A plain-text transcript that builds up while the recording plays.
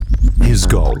His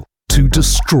goal, to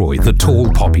destroy the tall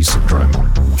poppy syndrome.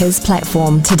 His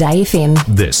platform,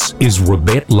 TodayFM. This is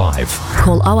Rebet Live.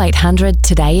 Call 0800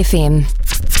 TodayFM.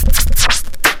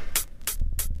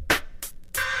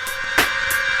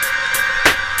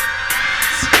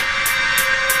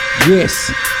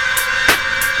 Yes,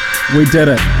 we did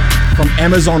it. From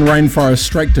Amazon rainforest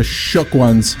straight to shook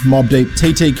ones, Mob Deep.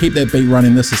 TT, keep that beat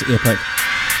running. This is epic.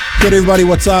 Good everybody,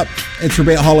 what's up? It's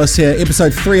Rebet Hollis here,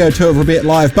 episode 302 of Rebet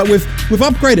Live. But we've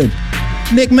upgraded.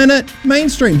 Neck minute,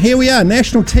 mainstream. Here we are,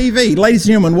 national TV. Ladies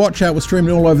and gentlemen, watch out. We're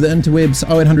streaming all over the interwebs.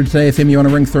 0800 TodayFM. You want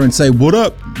to ring through and say what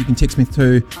up? You can text me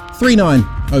to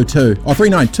 3902 or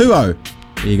 3920.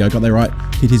 There you go, got that right.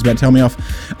 TT's about to tell me off.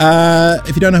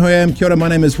 If you don't know who I am, kia ora, my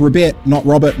name is Rebet, not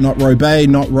Robert, not Robay,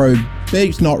 not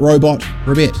Robeat, not Robot,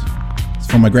 Rebet. It's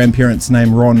from my grandparents'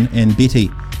 name, Ron and Betty.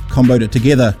 Comboed it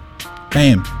together.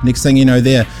 Bam. Next thing you know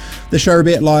there. The show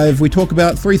Rebet Live, we talk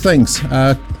about three things.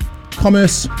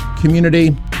 Commerce,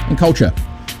 community, and culture.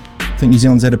 I think New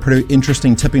Zealand's at a pretty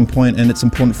interesting tipping point, and it's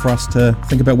important for us to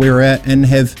think about where we're at and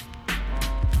have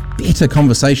better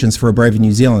conversations for a braver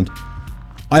New Zealand.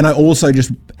 And I also,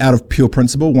 just out of pure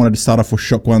principle, wanted to start off with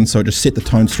shook one, so it just set the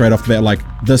tone straight off the bat, like,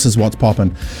 this is what's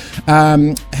popping.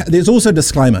 There's also a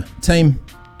disclaimer. Team,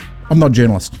 I'm not a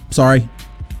journalist. Sorry.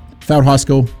 Failed high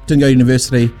school, didn't go to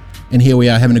university, and here we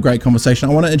are having a great conversation.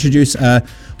 I want to introduce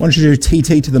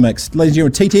TT to the mix. Ladies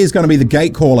and gentlemen, TT is going to be the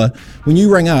gate caller. When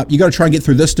you ring up, you got to try and get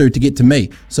through this dude to get to me.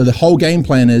 So the whole game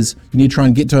plan is you need to try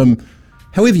and get to him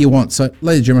however you want. So,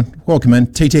 ladies and gentlemen, welcome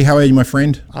in. TT, how are you, my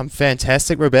friend? I'm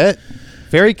fantastic, Rebet.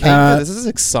 Very keen. This is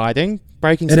exciting.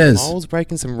 Breaking some molds,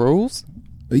 breaking some rules.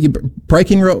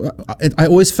 I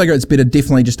always figure it's better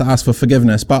definitely just to ask for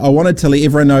forgiveness, but I wanted to let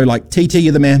everyone know, like, TT,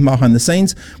 you're the man behind the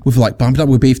scenes. We've like bumped up,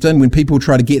 we're beefed in. When people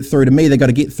try to get through to me, they got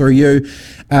to get through you.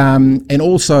 And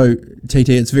also, TT,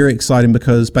 it's very exciting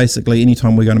because basically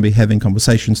anytime we're going to be having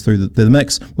conversations through the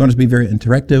mix, we're going to be very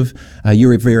interactive.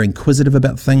 You're very inquisitive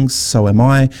about things, so am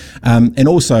I. And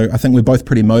also, I think we're both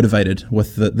pretty motivated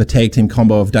with the tag team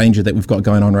combo of danger that we've got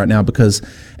going on right now, because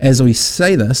as we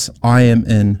say this, I am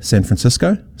in San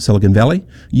Francisco, Silicon Valley.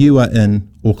 You are in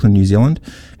Auckland, New Zealand.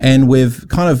 And we've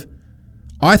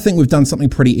I think we've done something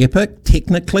pretty epic,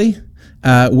 technically,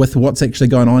 with what's actually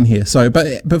going on here. So,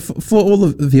 but for all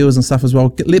the viewers and stuff as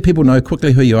well, let people know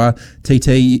quickly who you are. TT,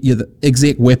 you're the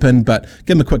exec weapon, but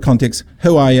give them a quick context.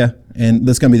 Who are you? And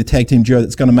there's going to be the tag team duo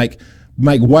that's going to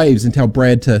make waves and tell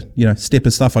Brad to, step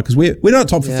his stuff up, because we're not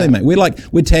top 15, mate.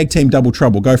 We're tag team double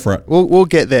trouble. Go for it. We'll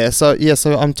get there. So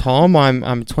I'm Tom.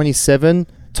 I'm 27,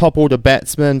 top order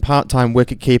batsman, part-time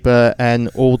wicketkeeper, and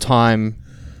all-time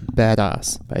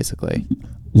badass, basically.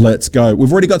 Let's go.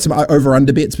 We've already got some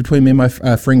over-under bets between me and my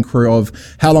friend crew of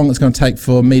how long it's going to take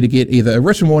for me to get either a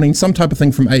written warning, some type of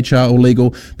thing from HR or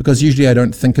legal, because usually I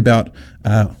don't think about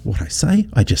what I say.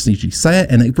 I just usually say it,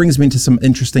 and it brings me into some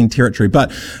interesting territory.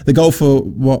 But the goal for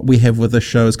what we have with this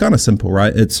show is kind of simple,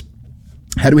 right? It's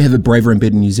how do we have a braver and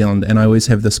better New Zealand? And I always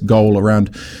have this goal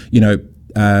around, New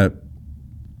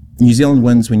Zealand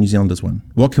wins when New Zealanders win.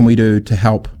 What can we do to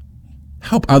help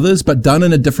others, but done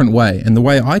in a different way? And the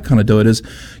way I kind of do it is,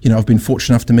 I've been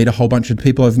fortunate enough to meet a whole bunch of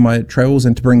people over my travels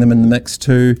and to bring them in the mix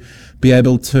to be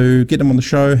able to get them on the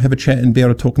show, have a chat, and be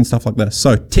able to talk and stuff like this.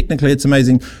 So technically, it's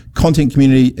amazing. Content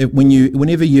community.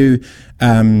 Whenever you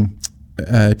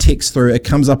text through, it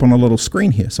comes up on a little screen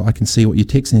here, so I can see what you're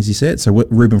texting as you say it. So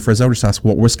Ruben Frizzell just asked,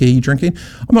 what whiskey are you drinking?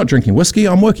 I'm not drinking whiskey,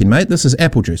 I'm working, mate. This is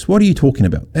apple juice. What are you talking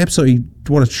about? Absolutely,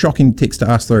 what a shocking text to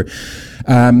ask through.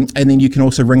 And then you can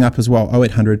also ring up as well,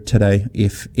 0800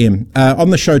 TodayFM. On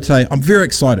the show today, I'm very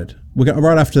excited.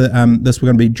 Right after this, we're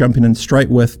going to be jumping in straight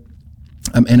with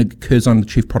Anna Curzon, the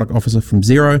Chief Product Officer from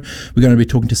Xero. We're going to be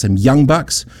talking to some young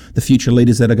bucks, the future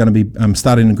leaders that are going to be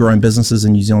starting and growing businesses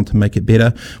in New Zealand to make it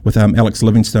better, with Alex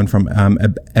Livingstone from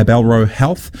Abelro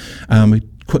Health.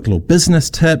 Quick little business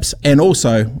tips. And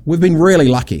also, we've been really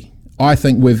lucky. I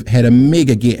think we've had a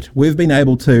mega get. We've been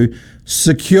able to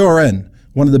secure in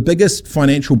one of the biggest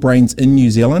financial brains in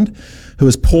New Zealand, who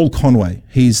is Paul Conway.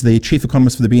 He's the Chief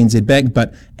Economist for the BNZ Bank,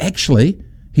 but actually,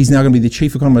 he's now going to be the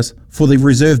Chief Economist for the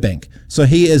Reserve Bank. So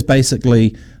he is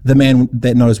basically the man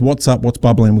that knows what's up, what's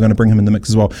bubbling. We're going to bring him in the mix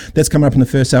as well. That's coming up in the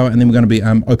first hour, and then we're going to be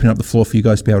opening up the floor for you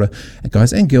guys to be able to,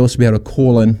 guys and girls, to be able to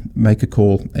call in, make a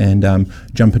call, and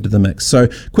jump into the mix. So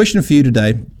question for you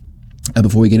today,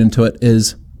 before we get into it,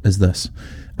 is this.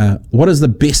 What is the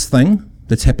best thing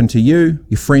that's happened to you,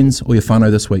 your friends, or your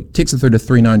whānau this week? Text it through to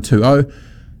 3920.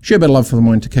 Share a bit of love for the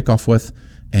morning to kick off with,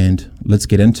 and let's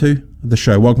get into the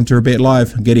show. Welcome to Rebet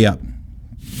Live. Giddy up.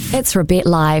 It's Rebet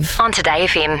Live on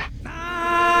TodayFM.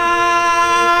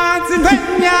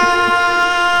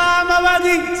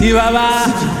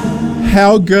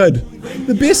 How good.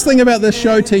 The best thing about this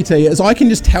show, TT, is I can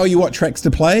just tell you what tracks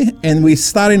to play, and we're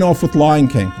starting off with Lion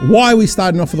King. Why are we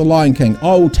starting off with the Lion King?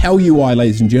 I will tell you why,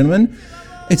 ladies and gentlemen.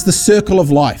 It's the circle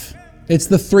of life. It's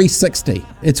the 360.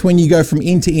 It's when you go from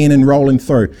end to end and rolling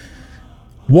through.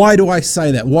 Why do I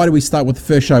say that? Why do we start with the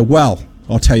first show? Well,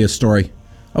 I'll tell you a story.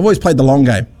 I've always played the long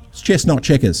game. It's chess, not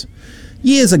checkers.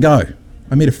 Years ago,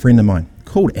 I met a friend of mine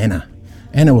called Anna.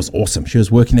 Anna was awesome. She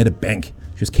was working at a bank.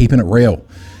 She was keeping it real.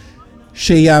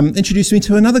 She introduced me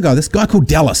to another guy, this guy called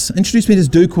Dallas. Introduced me to this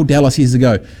dude called Dallas years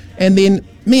ago. And then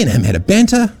me and him had a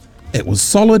banter. It was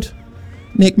solid.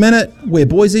 Next minute, we're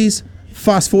boysies.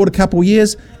 Fast forward a couple of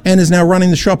years, Anna's now running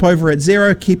the shop over at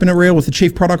Xero, keeping it real with the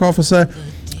chief product officer.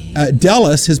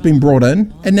 Dallas has been brought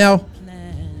in, and now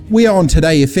we are on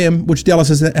Today FM, which Dallas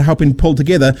is helping pull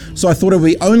together. So I thought it would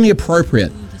be only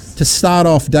appropriate to start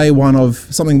off day one of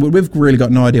something we've really got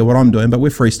no idea what I'm doing, but we're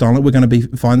freestyling it. We're going to be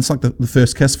fine. It's like the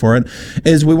first kiss for it.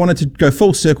 Is we wanted to go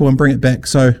full circle and bring it back.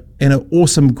 So in an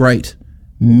awesome, great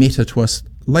meta twist,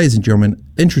 ladies and gentlemen,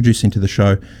 introducing to the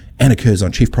show, Anna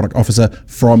Curzon, Chief Product Officer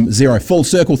from Xero. Full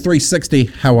circle 360.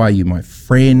 How are you, my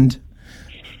friend?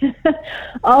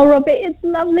 Oh, Robert, it's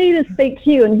lovely to speak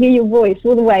to you and hear your voice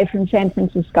all the way from San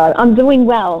Francisco. I'm doing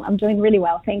well. I'm doing really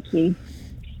well. Thank you.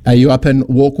 Are you up in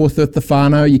Warkworth with the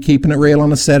whānau? You keeping it real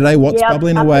on a Saturday? What's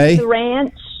bubbling away? Up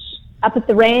at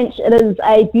the ranch. It is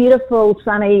a beautiful,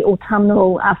 sunny,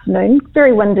 autumnal afternoon.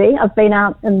 Very windy. I've been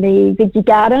out in the veggie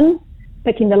garden,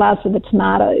 picking the last of the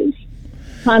tomatoes,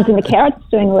 planting the carrots,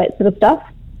 doing all that sort of stuff.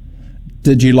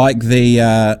 Did you like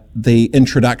the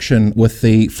introduction with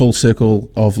the full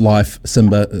circle of life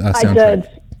Simba soundtrack? I did.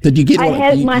 Did you get? I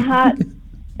had my heart.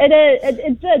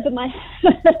 It did, but my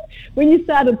when you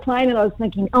started playing it, I was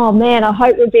thinking, oh man, I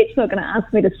hope Rebecca's not going to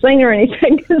ask me to sing or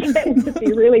anything, because that would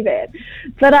be really bad.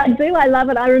 But I love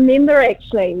it. I remember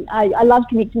actually, I love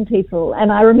connecting people,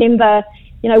 and I remember,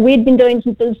 we'd been doing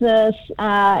some business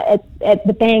at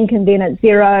the bank and then at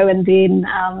Xero, and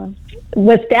then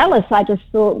with Dallas, I just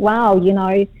thought, wow,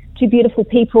 two beautiful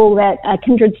people that are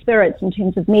kindred spirits in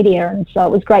terms of media, and so it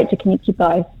was great to connect you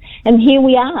both. And here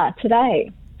we are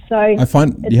today. So it's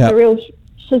a real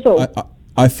shizzle.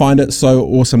 I find it so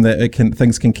awesome that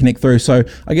things can connect through. So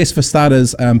I guess for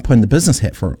starters, putting the business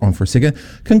hat on for a second,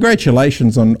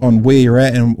 congratulations on where you're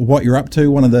at and what you're up to.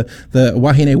 One of the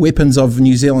wahine weapons of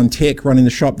New Zealand tech, running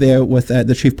the shop there with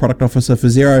the Chief Product Officer for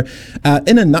Xero.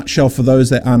 In a nutshell, for those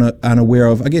that aren't aware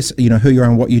of, I guess, who you are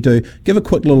and what you do, give a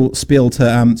quick little spiel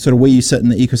to sort of where you sit in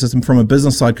the ecosystem from a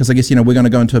business side, because I guess, we're going to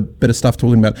go into a bit of stuff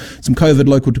talking about some COVID,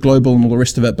 local to global and all the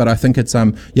rest of it, but I think it's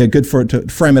good for it to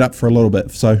frame it up for a little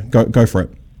bit. So go for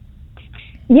it.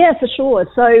 Yeah, for sure.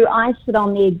 So I sit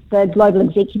on the global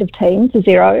executive team for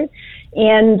Xero.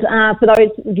 And for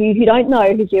those of you who don't know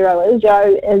who Xero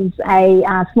is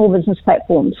a small business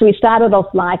platform. So we started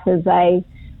off life as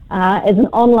an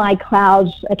online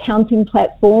cloud accounting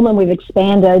platform, and we've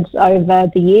expanded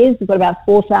over the years. We've got about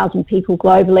 4,000 people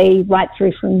globally, right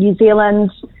through from New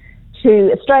Zealand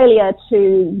to Australia, to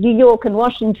New York and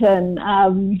Washington,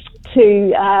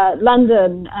 to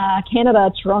London,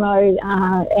 Canada, Toronto,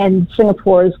 and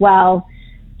Singapore as well.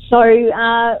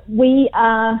 So we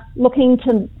are looking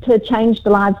to change the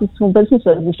lives of small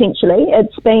businesses, essentially.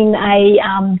 It's been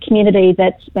a community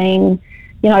that's been,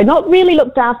 not really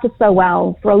looked after so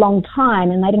well for a long time,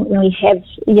 and they didn't really have,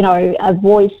 a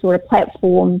voice or a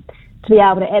platform to be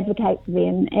able to advocate for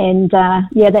them. And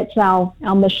that's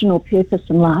our mission or purpose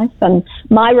in life. And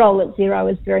my role at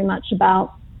Xero is very much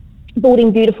about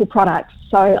building beautiful products.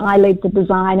 So I lead the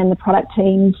design and the product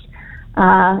teams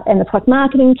and the product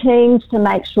marketing teams to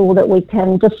make sure that we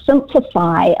can just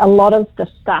simplify a lot of the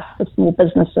stuff for small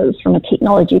businesses from a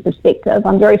technology perspective.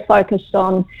 I'm very focused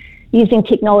on using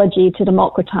technology to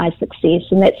democratize success,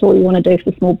 and that's what we want to do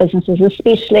for small businesses,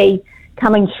 especially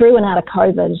coming through and out of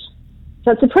COVID.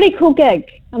 So it's a pretty cool gig.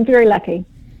 I'm very lucky.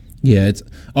 Yeah,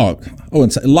 I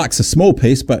wouldn't say luck's a small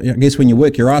piece, but I guess when you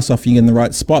work your ass off, you get in the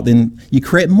right spot, then you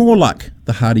create more luck.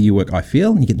 The harder you work, I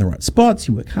feel, and you get in the right spots,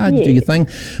 you work hard, you do your thing.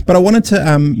 But I wanted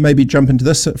to maybe jump into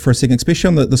this for a second, especially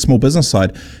on the small business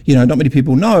side. Not many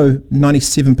people know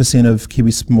 97% of Kiwi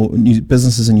small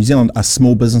businesses in New Zealand are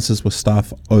small businesses with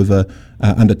staff over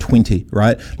under 20,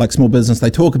 right? Like small business, they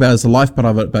talk about as the lifeblood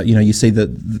of it, but you see that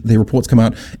the reports come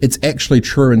out. It's actually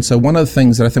true. And so one of the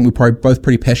things that I think we're probably both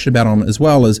pretty passionate about on as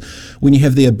well is when you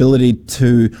have the ability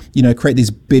to, create these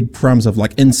breadcrumbs of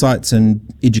like insights and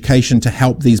education to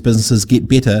help these businesses get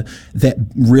better, that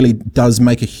really does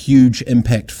make a huge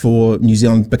impact for New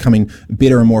Zealand becoming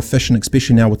better and more efficient,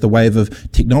 especially now with the wave of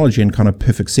technology, and kind of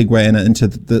perfect segue into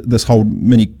this whole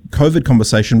mini COVID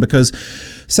conversation. Because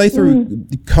say through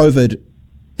COVID,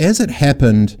 as it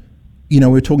happened, we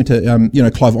were talking to,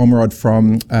 Clive Omerod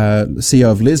from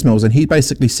CEO of Les Mills, and he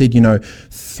basically said,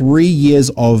 3 years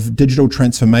of digital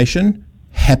transformation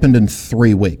happened in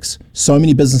 3 weeks. So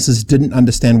many businesses didn't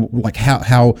understand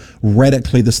how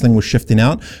radically this thing was shifting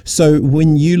out. So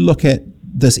when you look at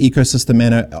this ecosystem,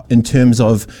 Anna, in terms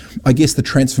of, I guess, the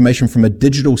transformation from a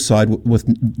digital side with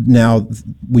now,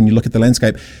 when you look at the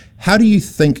landscape, how do you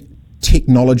think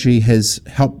technology has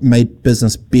helped made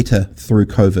business better through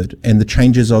COVID, and the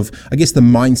changes of, I guess, the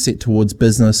mindset towards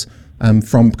business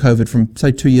from COVID from,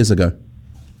 say, 2 years ago?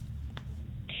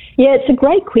 Yeah, it's a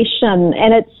great question,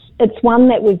 and it's one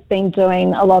that we've been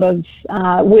doing a lot of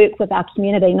work with our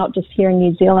community, not just here in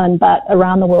New Zealand, but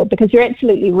around the world, because you're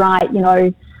absolutely right.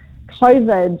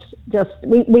 COVID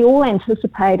we all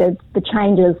anticipated the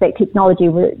changes that technology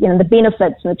were, the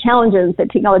benefits and the challenges that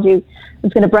technology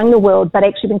was going to bring the world, but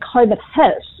actually when COVID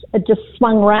hit, it just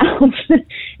swung around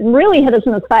and really hit us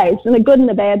in the face, in a good and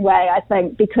a bad way, I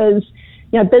think, because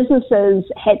businesses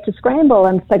had to scramble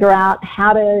and figure out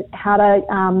how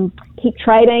to keep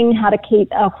trading, how to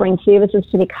keep offering services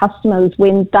to their customers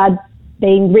when they'd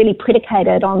been really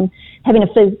predicated on having a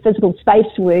physical space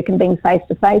to work and being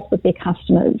face-to-face with their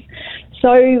customers.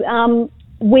 So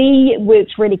we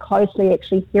worked really closely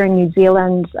actually here in New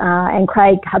Zealand, and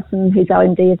Craig Hudson, who's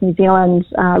OMD of New Zealand,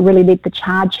 really led the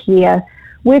charge here,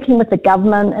 working with the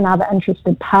government and other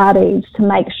interested parties to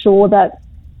make sure that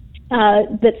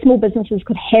small businesses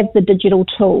could have the digital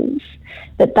tools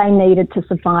that they needed to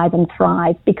survive and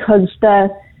thrive, because the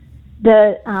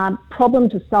problem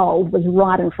to solve was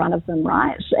right in front of them,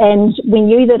 right? And we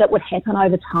knew that it would happen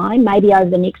over time, maybe over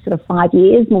the next sort of 5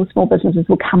 years, more small businesses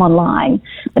will come online.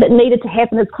 But it needed to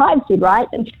happen, as Clive said, right,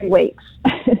 in 3 weeks.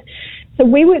 So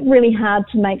we worked really hard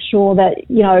to make sure that,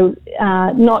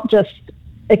 not just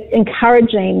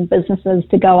encouraging businesses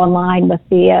to go online with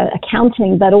their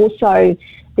accounting, but also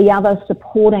the other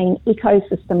supporting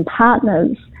ecosystem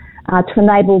partners to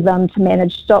enable them to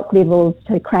manage stock levels,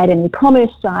 to create an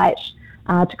e-commerce site,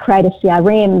 to create a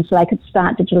CRM so they could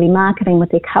start digitally marketing with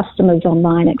their customers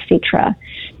online, etc.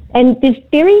 And there's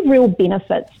very real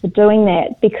benefits for doing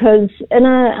that, because in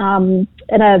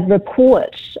a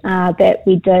report that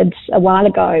we did a while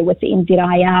ago with the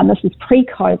NZIR, and this was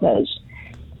pre-COVID,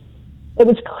 it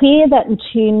was clear that in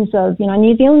terms of,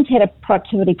 New Zealand's had a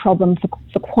productivity problem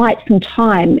for quite some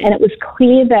time, and it was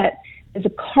clear that there's a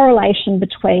correlation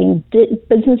between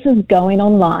businesses going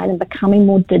online and becoming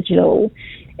more digital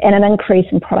and an increase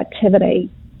in productivity.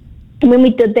 And when we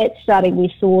did that study,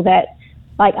 we saw that,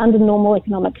 under normal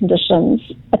economic conditions,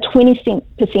 a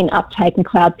 20% uptake in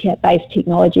cloud-based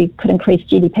technology could increase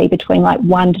GDP between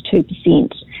 1 to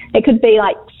 2%. It could be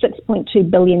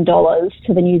 $6.2 billion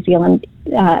to the New Zealand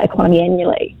economy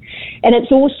annually. And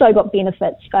it's also got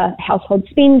benefits for household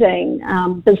spending,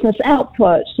 business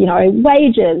output,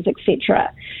 wages,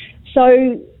 etc.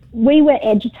 So we were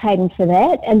agitating for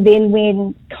that. And then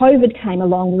when COVID came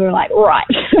along, we were like, right,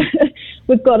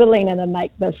 we've got to lean in and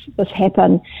make this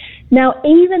happen. Now,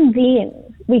 even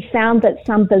then, we found that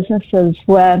some businesses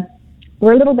were a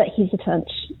little bit hesitant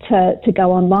to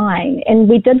go online. And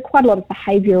we did quite a lot of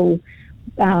behavioural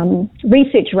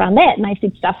research around that. And they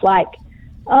said stuff like,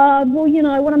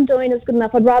 what I'm doing is good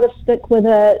enough. I'd rather stick with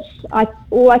it.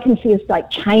 All I can see is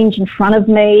change in front of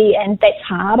me, and that's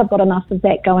hard. I've got enough of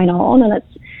that going on. And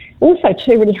it's also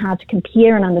too really hard to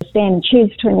compare and understand and choose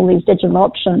between all these digital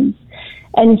options.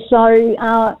 And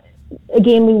so,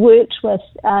 again, we worked with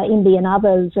MB and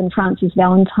others, and Francis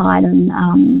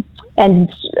Valentine,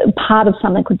 and part of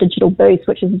something called Digital Boost,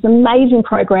 which is this amazing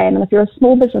program. And if you're a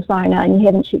small business owner and you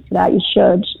haven't checked it out, you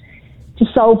should, to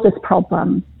solve this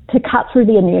problem, to cut through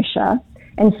the inertia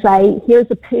and say, here's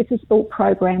a purpose-built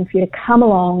program for you to come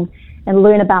along and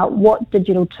learn about what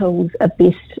digital tools are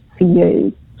best for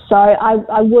you. So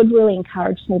I would really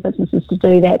encourage small businesses to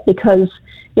do that, because,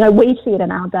 we see it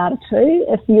in our data too.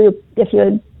 If you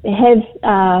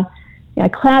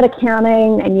have cloud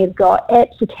accounting and you've got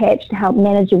apps attached to help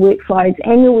manage your workflows,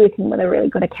 and you're working with a really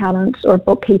good accountant or a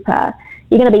bookkeeper,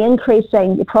 you're going to be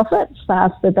increasing your profits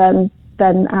faster than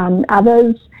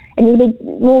others, and you'll be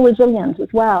more resilient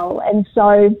as well. And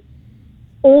so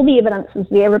all the evidence is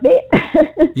there a bit.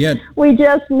 Yeah. We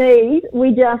just need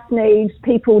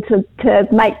people to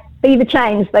be the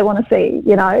change they want to see,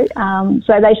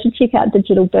 So they should check out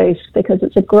Digital Boost, because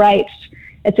it's a great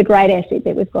asset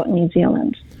that we've got in New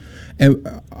Zealand.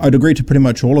 And I'd agree to pretty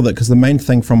much all of it, because the main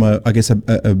thing from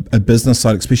a business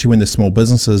side, especially when they're small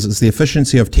businesses, is the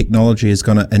efficiency of technology is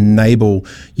going to enable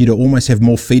you to almost have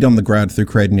more feet on the ground through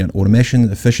creating automation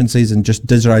efficiencies and just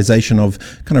digitization of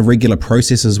kind of regular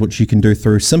processes, which you can do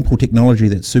through simple technology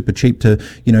that's super cheap to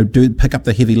pick up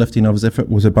the heavy lifting of as if it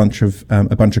was a bunch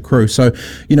of crew. So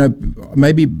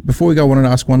maybe before we go, I wanted to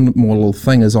ask one more little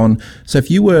thing is on. So if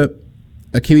you were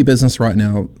a Kiwi business right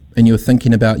now, and you were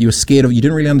thinking about, you were scared of, you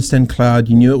didn't really understand cloud,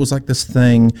 you knew it was like this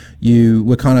thing, you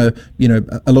were kind of,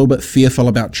 a little bit fearful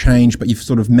about change, but you've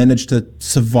sort of managed to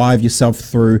survive yourself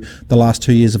through the last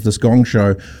 2 years of this gong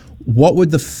show. What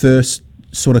would the first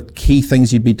sort of key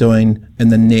things you'd be doing in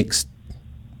the next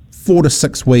 4 to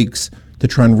 6 weeks to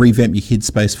try and revamp your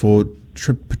headspace for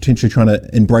potentially trying to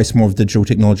embrace more of digital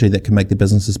technology that can make their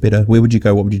businesses better? Where would you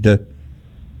go? What would you do?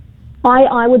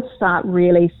 I would start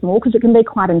really small, because it can be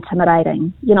quite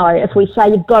intimidating. If we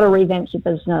say you've got to revamp your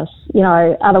business,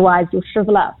 otherwise you'll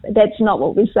shrivel up. That's not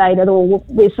what we're saying at all.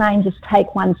 We're saying just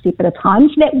take one step at a time.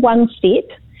 So that one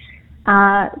step,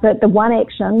 the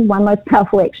one most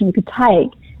powerful action you could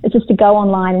take is just to go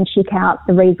online and check out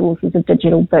the resources of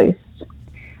digital boosts,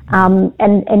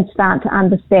 and start to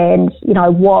understand,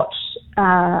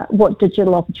 what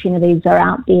digital opportunities are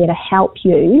out there to help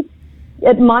you.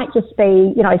 It might just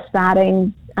be,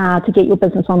 starting to get your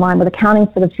business online with accounting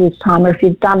for the first time, or if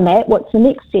you've done that, what's the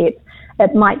next step?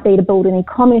 It might be to build an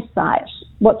e-commerce site.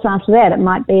 What's after that? It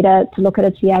might be to look at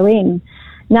a CRM.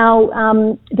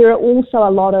 Now, there are also a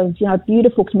lot of,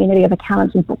 beautiful community of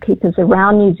accountants and bookkeepers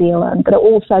around New Zealand that are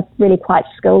also really quite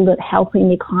skilled at helping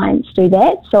their clients do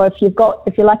that. So if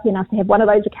you're lucky enough to have one of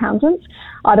those accountants,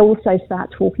 I'd also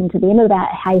start talking to them about,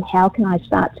 hey, how can I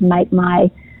start to make my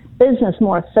business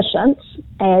more efficient,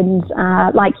 and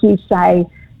like you say,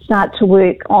 start to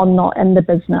work on not in the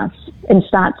business, and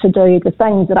start to do the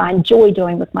things that I enjoy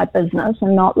doing with my business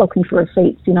and not looking for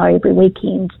receipts, every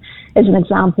weekend, as an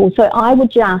example. So I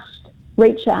would just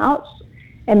reach out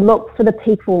and look for the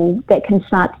people that can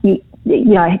start to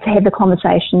have the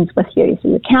conversations with you. So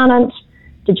your accountant,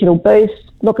 Digital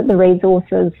Boost, look at the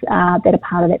resources that are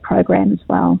part of that program as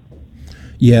well.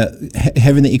 Yeah,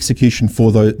 having the execution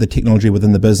for the technology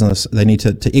within the business, they need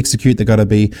to execute. They've got to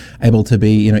be able to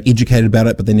be educated about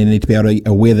it, but then they need to be able to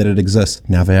aware that it exists.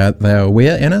 Now they are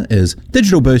aware. Anna, is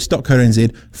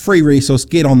digitalboost.co.nz, free resource.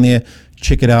 Get on there,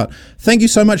 check it out. Thank you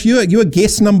so much. You're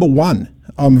guest number 1.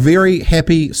 I'm very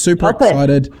happy, super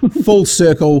excited, full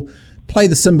circle. Play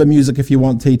the Simba music if you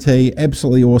want, TT.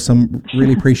 Absolutely awesome.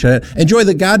 Really appreciate it. Enjoy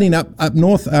the gardening up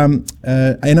north, Anna,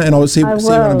 and I'll see you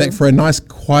when I'm back for a nice,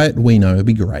 quiet weeno. It'll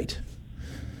be great.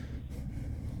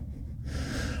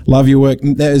 Love your work.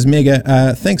 That is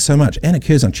mega. Thanks so much. Anna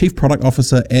Curzon, Chief Product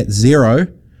Officer at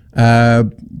Xero.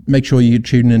 Make sure you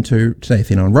tune into Today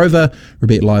FM on Rover,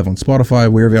 Rebet Live on Spotify,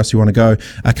 wherever else you want to go.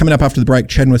 Coming up after the break,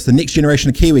 chatting with the next generation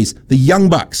of Kiwis, the young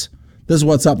bucks. This is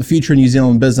what's up, the future in New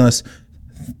Zealand business.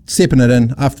 Stepping it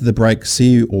in after the break.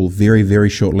 See you all very, very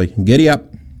shortly. Giddy up.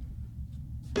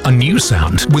 A new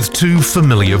sound with 2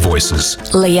 familiar voices.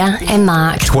 Leah and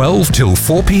Mark. 12 till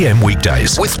 4 p.m.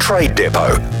 weekdays with Trade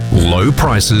Depot. Low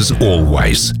prices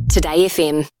always. Today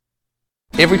FM.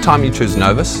 Every time you choose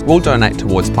Novus, we'll donate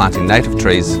towards planting native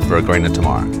trees for a greener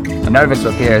tomorrow. A Novus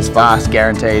repair is fast,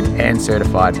 guaranteed and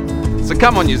certified. So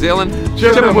come on, New Zealand,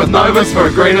 chip in with Novus for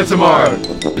a greener tomorrow.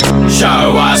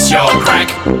 Show us your crack.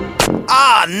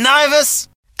 Novus!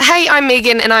 Hey, I'm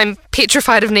Megan and I'm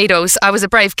petrified of needles. I was a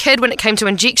brave kid when it came to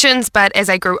injections, but as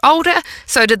I grew older,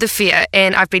 so did the fear,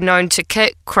 and I've been known to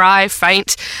kick, cry,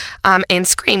 faint, and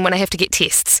scream when I have to get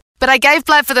tests. But I gave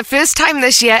blood for the first time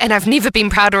this year and I've never been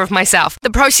prouder of myself.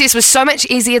 The process was so much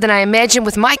easier than I imagined,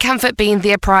 with my comfort being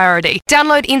their priority.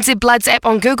 Download NZ Blood's app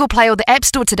on Google Play or the App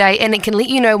Store today and it can let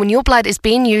you know when your blood is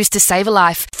being used to save a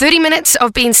life. 30 minutes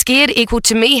of being scared equal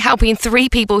to me helping 3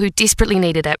 people who desperately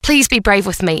needed it. Please be brave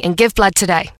with me and give blood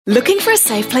today. Looking for a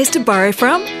safe place to borrow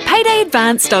from?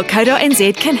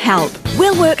 PaydayAdvance.co.nz can help.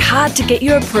 We'll work hard to get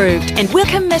you approved and we're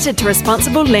committed to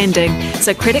responsible lending.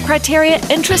 So credit criteria,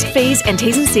 interest, fees and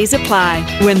T's and C's apply.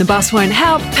 When the bus won't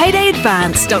help,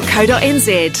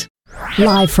 PaydayAdvance.co.nz.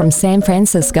 Live from San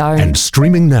Francisco. And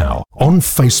streaming now on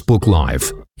Facebook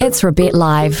Live. It's Rebet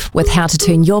Live with how to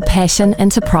turn your passion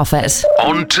into profit.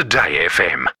 On Today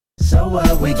FM. So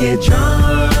what, we get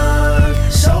drunk.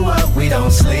 So what, we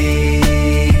don't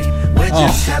sleep. We're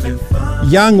just having fun.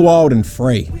 Young, wild and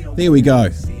free. There we go.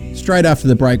 Straight after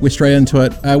the break, we're straight into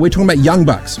it. We're talking about young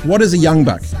bucks. What is a young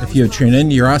buck? If you tune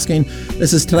in, you're asking.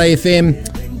 This is Today FM.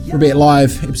 Rebet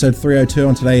Live, episode 302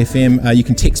 on Today FM. You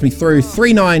can text me through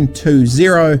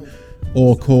 3920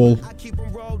 or call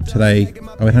today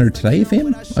 0800 Today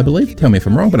FM, I believe. Tell me if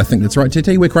I'm wrong, but I think that's right,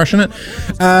 TT. We're crushing it.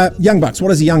 Young bucks.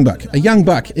 What is a young buck? A young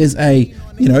buck is a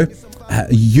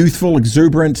youthful,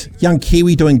 exuberant, young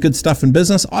Kiwi doing good stuff in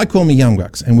business. I call me young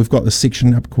bucks, and we've got this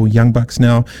section up called Young Bucks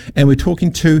now, and we're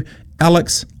talking to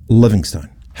Alex Livingstone.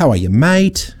 How are you,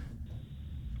 mate?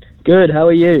 Good. How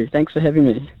are you? Thanks for having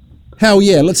me. Hell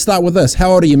yeah. Let's start with this.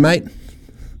 How old are you, mate?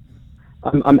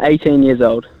 I'm 18 years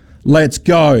old. Let's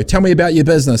go. Tell me about your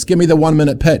business. Give me the 1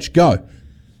 minute pitch. Go.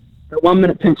 The 1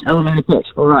 minute pitch, elevator pitch.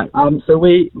 All right.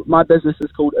 My business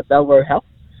is called Abelro Health.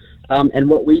 And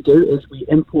what we do is we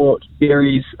import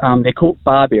berries. They're called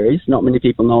barberries. Not many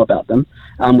people know about them.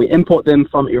 We import them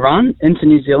from Iran into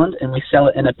New Zealand, and we sell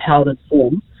it in a powdered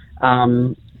form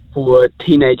for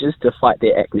teenagers to fight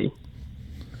their acne.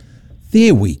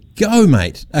 There we go,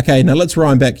 mate. Okay, now let's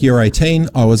rewind back. You're 18.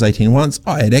 I was 18 once.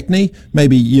 I had acne.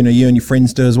 Maybe, you and your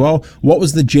friends do as well. What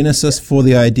was the genesis for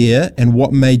the idea, and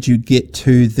what made you get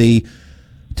to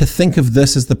think of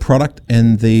this as the product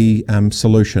and the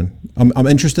solution? I'm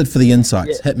interested for the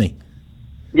insights. Yeah. Hit me.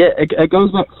 Yeah, it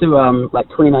goes back to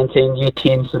 2019, year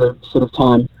 10 sort of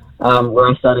time, where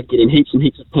I started getting heaps and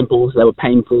heaps of pimples. They were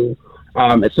painful.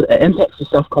 It impacts your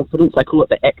self-confidence. I call it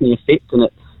the acne effect, and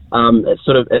it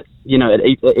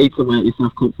eats away at your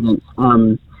self-confidence.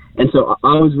 And so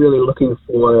I was really looking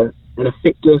for an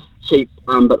effective, cheap,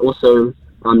 but also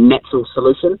natural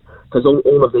solution, because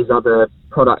all of these other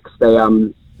products, they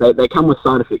come with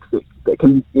side effects that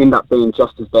can end up being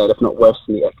just as bad, if not worse,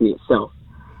 than the acne itself.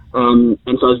 And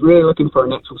so I was really looking for a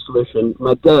natural solution.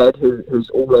 My dad, who's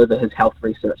all over his health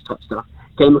research type stuff,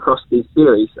 came across these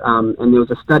berries, and there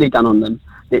was a study done on them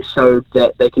that showed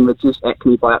that they can reduce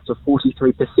acne by up to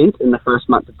 43% in the first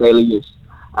month of daily use.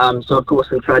 So of course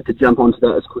we tried to jump onto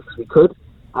that as quick as we could,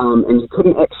 and you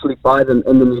couldn't actually buy them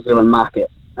in the New Zealand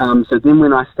market. So then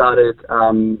when I started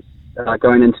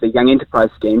going into the Young Enterprise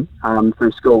Scheme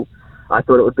through school, I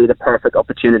thought it would be the perfect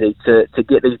opportunity to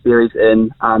get these berries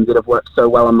in that have worked so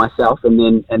well on myself, and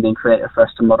then create a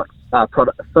first to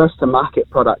market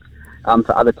product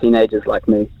for other teenagers like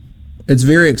me. It's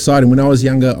very exciting. When I was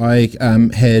younger, I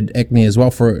had acne as well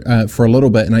for a little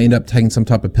bit, and I ended up taking some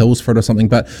type of pills for it or something.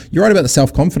 But you're right about the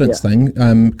self-confidence thing,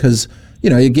 because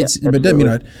it gets.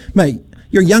 But mate,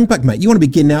 you're a young buck, mate. You want to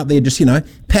be getting out there, just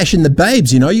pashing the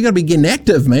babes. You got to be getting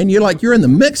active, man. You're in the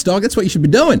mix, dog. That's what you should be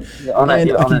doing. You're on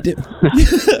it.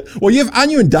 Well,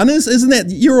 aren't you in Dunners? Isn't that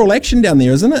you're all action down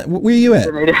there, isn't it? Where are you at?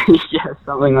 Yeah,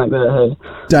 something like that.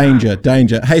 Hey.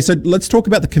 Danger. Hey, so let's talk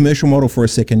about the commercial model for a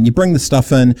second. You bring the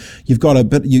stuff in. You've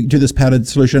got you do this powdered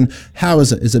solution. How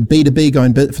is it? Is it B2B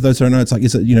going? For those who don't know, it's like,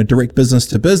 is it direct business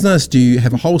to business? Do you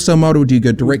have a wholesale model? Do you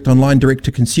go direct online, direct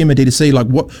to consumer, D2C? Like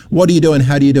what do you do and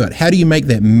how do you do it? How do you make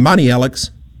that money,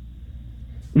 Alex?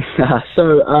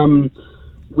 So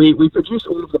we produce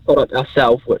all of the product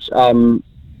ourselves, which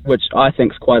I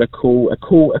think is quite a cool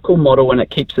model, and it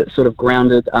keeps it sort of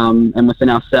grounded and within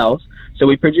ourselves. So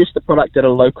we produce the product at a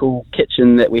local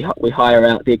kitchen that we hire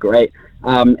out. They're great,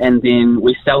 and then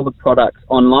we sell the product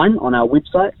online on our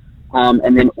website,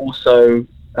 and then also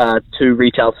to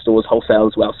retail stores, wholesale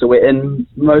as well. So we're in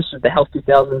most of the Health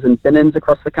 2000s and bin-ins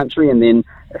across the country, and then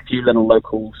a few little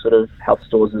local sort of health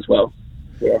stores as well.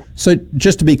 Yeah. So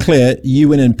just to be clear, you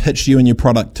went and pitched you and your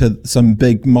product to some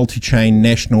big multi-chain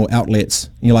national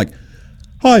outlets. And you're like,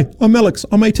 "Hi, I'm Alex.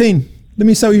 I'm 18. Let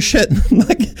me sell you shit."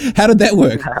 Like, how did that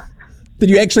work?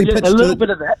 Did you actually pitch? A little bit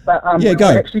of that, but we were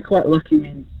actually quite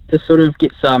lucky to sort of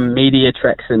get some media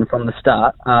traction from the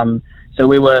start. So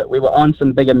we were on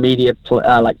some bigger media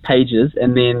pages,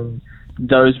 and then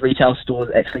those retail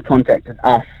stores actually contacted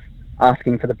us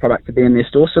asking for the product to be in their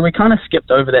store. So we kind of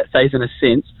skipped over that phase in a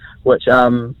sense, which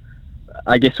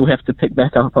I guess we'll have to pick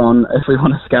back up on if we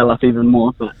want to scale up even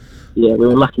more. But yeah, we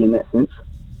were lucky in that sense.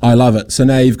 I love it. So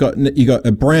now you got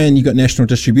a brand, you got national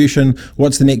distribution.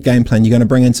 What's the next game plan? You're going to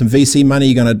bring in some VC money.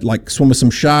 You're going to swim with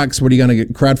some sharks. What are you going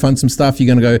to crowdfund some stuff?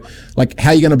 You're going to go how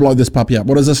are you going to blow this puppy up?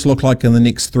 What does this look like in the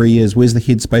next 3 years? Where's the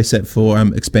headspace at for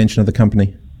expansion of the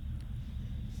company?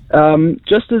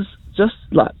 Just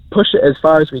push it as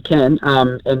far as we can,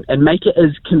 and make it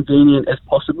as convenient as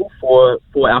possible for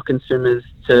our consumers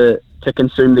to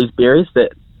consume these berries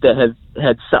that have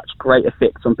had such great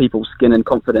effects on people's skin and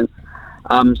confidence.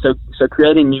 So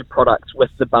creating new products with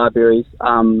the barberries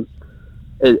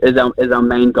is our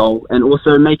main goal, and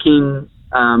also making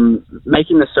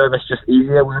the service just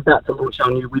easier. We're about to launch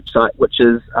our new website, which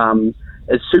is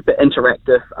super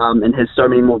interactive and has so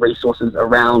many more resources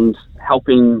around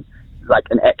helping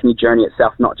an acne journey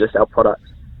itself, not just our products.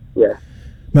 Yeah,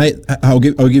 mate. I'll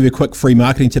give you a quick free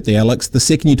marketing tip there, Alex. The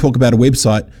second you talk about a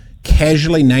website,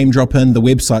 casually name drop in the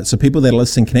website so people that are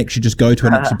listening can actually just go to it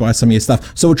and actually buy some of your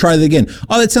stuff. So we'll try that again.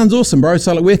 Oh, that sounds awesome, bro.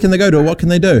 So like, where can they go to it? What can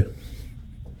they do?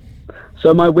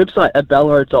 So my website,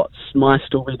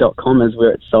 abelro.smystory.com, is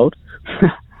where it's sold.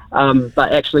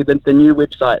 But actually, the new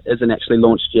website isn't actually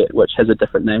launched yet, which has a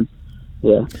different name.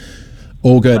 Yeah.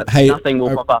 All good. But hey, nothing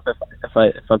will pop up if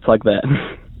I plug that.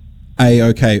 Hey,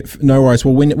 okay, no worries.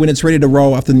 Well, when it's ready to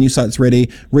roll, after the new site's ready,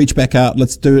 reach back out.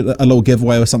 Let's do a little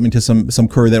giveaway or something to some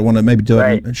crew that want to maybe do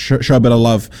it and show a bit of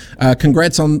love.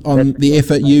 Congrats on the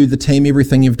effort, you, the team,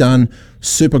 everything you've done.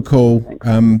 Super cool.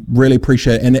 Really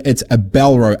appreciate it. And it's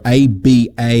Abelro,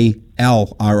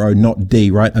 ABALRO, not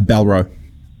D, right? Abelro.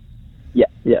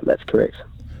 Yeah, that's correct.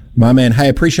 My man, hey,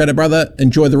 appreciate it, brother.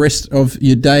 Enjoy the rest of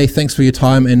your day. Thanks for your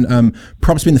time, and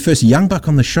props being the first young buck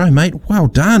on the show, mate. Well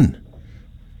done.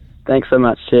 Thanks so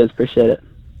much. Cheers. Appreciate it.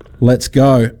 Let's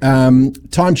go.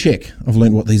 Time check. I've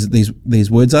learned what these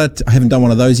words are. I haven't done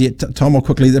one of those yet. Tom, I'll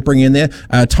quickly bring you in there.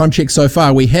 Time check so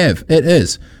far. We have, it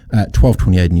is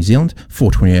 12:28 in New Zealand,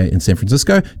 4:28 in San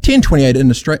Francisco, 10:28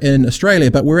 in Australia,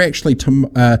 but we're actually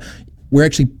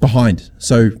behind.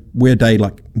 So we're a day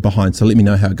behind. So let me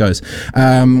know how it goes.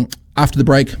 After the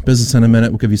break, Business in a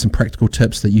Minute, we'll give you some practical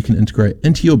tips that you can integrate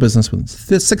into your business within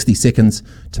 60 seconds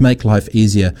to make life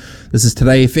easier. This is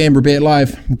Today FM, Rebet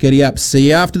Live. Giddy up. See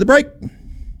you after the break.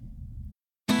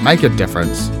 Make a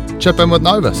difference. Chip in with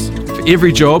Novus. For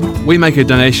every job, we make a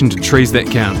donation to Trees That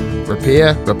Count.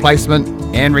 Repair, replacement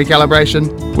and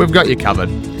recalibration, we've got you covered.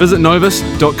 Visit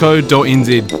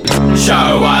novus.co.nz.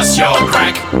 Show us your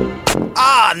crack.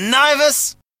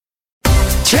 Novus.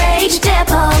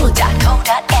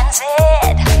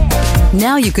 TradeDepot.co.nz.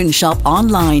 Now you can shop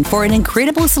online for an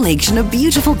incredible selection of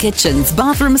beautiful kitchens,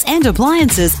 bathrooms and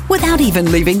appliances without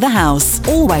even leaving the house.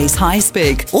 Always high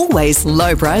spec, always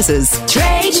low prices.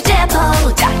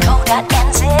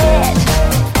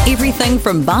 TradeDepot.co.nz. Everything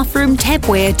from bathroom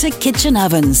tapware to kitchen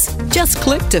ovens. Just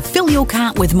click to fill your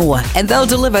cart with more and they'll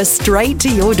deliver straight to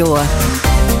your door.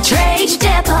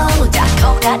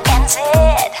 TradeDepot.co.nz.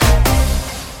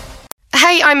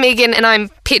 Hey, I'm Megan and I'm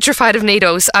petrified of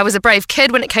needles. I was a brave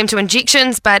kid when it came to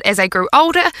injections, but as I grew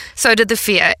older, so did the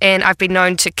fear, and I've been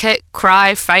known to kick,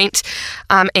 cry, faint,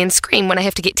 and scream when I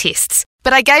have to get tests.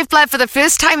 But I gave blood for the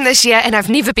first time this year and I've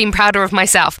never been prouder of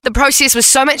myself. The process was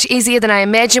so much easier than I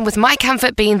imagined, with my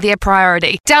comfort being their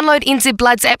priority. Download NZ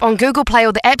Blood's app on Google Play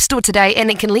or the App Store today and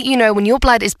it can let you know when your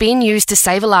blood is being used to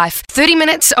save a life. 30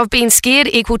 minutes of being scared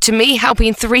equal to me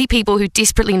helping 3 people who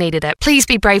desperately needed it. Please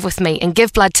be brave with me and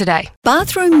give blood today.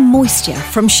 Bathroom moisture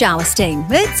from shower steam.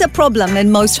 It's a problem in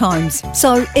most homes.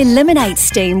 So eliminate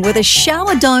steam with a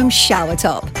Shower Dome shower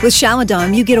top. With Shower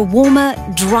Dome, you get a warmer,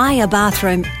 drier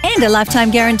bathroom and a lifetime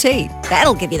guarantee.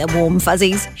 That'll give you the warm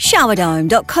fuzzies.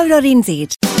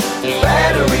 Showerdome.co.nz.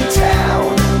 Battery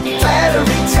Town.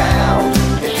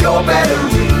 If your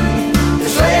battery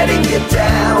is letting you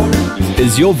down.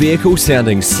 Is your vehicle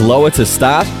sounding slower to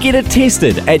start? Get it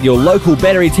tested at your local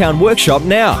Battery Town workshop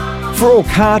now. For all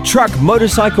car, truck,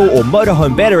 motorcycle or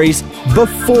motorhome batteries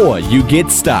before you get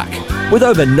stuck. With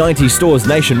over 90 stores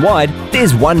nationwide,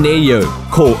 there's one near you.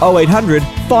 Call 0800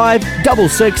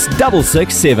 566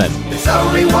 667. There's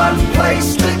only one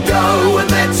place to go, and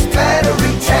that's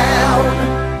Battery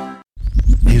Town.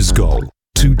 His goal: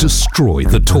 to destroy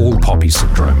the tall poppy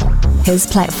syndrome. His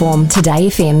platform, Today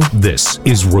FM. This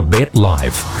is Rebet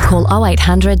Live. Call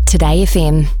 0800 Today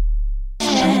FM.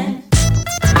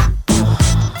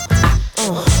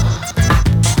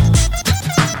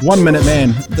 1 minute,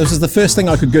 man. This is the first thing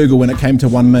I could Google when it came to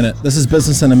 1 minute. This is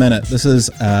Business in a Minute. This is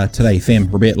Today FM,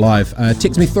 Rebet Live.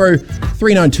 Text me through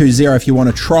 3920 if you want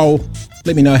to troll.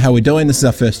 Let me know how we're doing. This is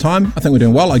our first time. I think we're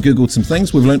doing well. I Googled some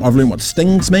things. I've learned what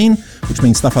stings mean, which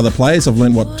means stuff other players. I've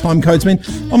learned what time codes mean.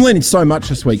 I'm learning so much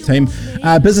this week, team.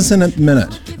 Business in a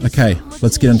Minute. Okay,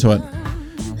 let's get into it.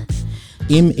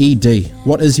 MED.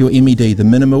 What is your MED? The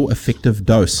minimal effective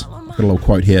dose. I've got a little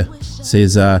quote here. It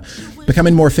says,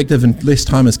 becoming more effective in less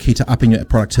time is key to upping your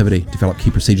productivity. Develop key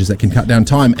procedures that can cut down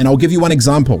time. And I'll give you one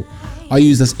example. I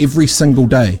use this every single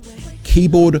day.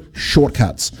 Keyboard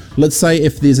shortcuts. Let's say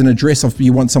if there's an address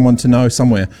you want someone to know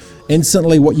somewhere.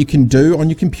 Instantly what you can do on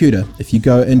your computer, if you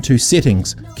go into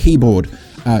settings, keyboard,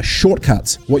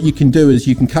 shortcuts, what you can do is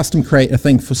you can custom create a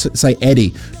thing for, say,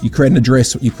 Addy. You create an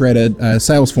address, you create a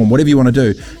sales form, whatever you want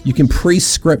to do. You can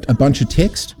pre-script a bunch of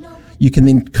text. You can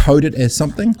then code it as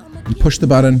something. You push the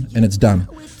button and it's done.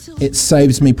 It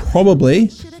saves me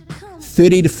probably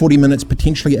 30 to 40 minutes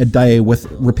potentially a day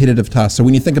with repetitive tasks. So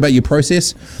when you think about your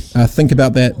process, think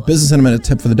about that. Business in a Minute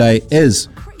tip for the day is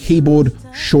keyboard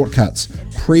shortcuts.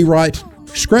 Pre-write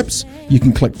scripts. You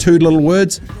can click 2 little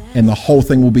words and the whole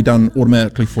thing will be done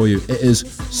automatically for you. It is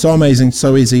so amazing,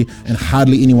 so easy, and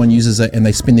hardly anyone uses it, and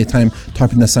they spend their time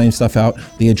typing the same stuff out,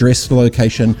 the address, the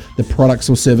location, the products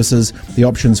or services, the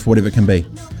options for whatever it can be.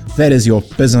 That is your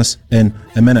business in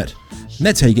a minute. And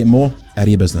that's how you get more out of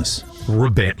your business.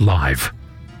 Rebet Live.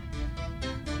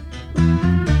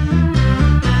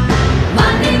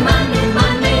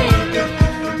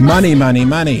 Money, money,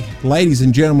 money. Ladies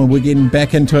and gentlemen, we're getting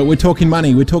back into it. We're talking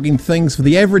money. We're talking things for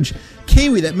the average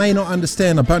Kiwi that may not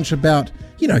understand a bunch about,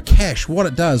 cash, what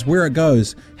it does, where it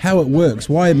goes, how it works,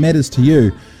 why it matters to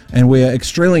you. And we're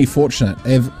extremely fortunate.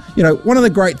 One of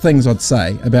the great things I'd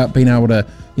say about being able to,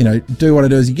 do what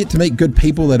it is, you get to meet good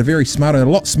people that are very smart and a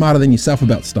lot smarter than yourself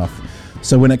about stuff.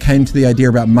 So when it came to the idea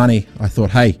about money, I thought,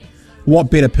 hey,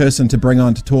 what better person to bring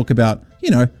on to talk about,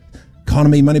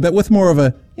 economy, money, but with more of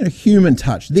a human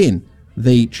touch than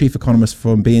the chief economist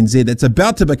from BNZ. It's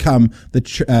about to become the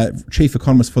chief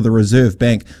economist for the Reserve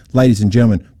Bank. Ladies and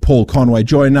gentlemen, Paul Conway,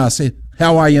 join us.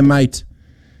 How are you, mate?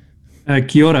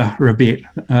 Kia ora, Rebet.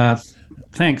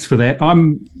 Thanks for that.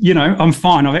 I'm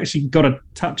fine. I've actually got a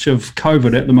touch of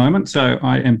COVID at the moment, so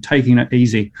I am taking it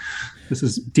easy. This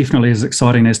is definitely as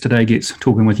exciting as today gets,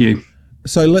 talking with you.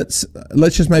 So let's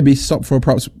just maybe stop for a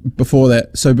props before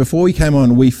that. So before we came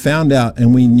on, we found out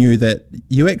and we knew that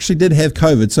you actually did have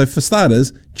COVID. So for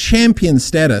starters, champion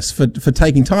status for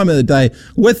taking time of the day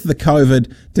with the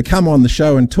COVID to come on the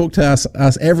show and talk to us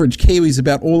average Kiwis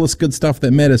about all this good stuff that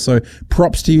matters. So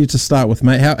props to you to start with,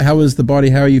 mate. How is the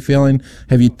body? How are you feeling?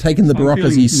 Have you taken the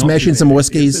Baroccas? Are you smashing some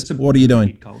whiskies? What are you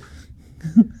doing?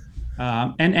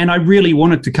 And I really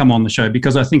wanted to come on the show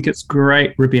because I think it's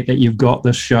great, Rebet, that you've got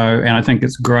this show, and I think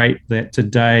it's great that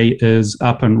today is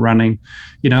up and running.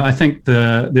 I think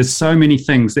there's so many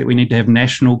things that we need to have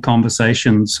national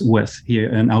conversations with here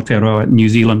in Aotearoa, New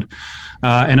Zealand,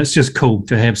 and it's just cool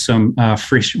to have some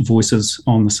fresh voices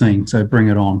on the scene. So bring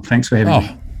it on. Thanks for having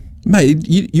me. Mate,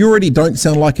 you already don't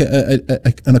sound like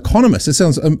an economist. It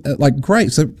sounds like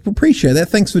great. So appreciate that.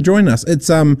 Thanks for joining us. It's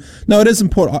it is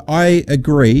important. I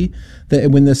agree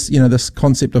that when this this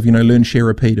concept of learn, share,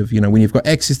 repeat of when you've got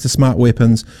access to smart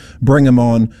weapons, bring them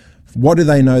on. What do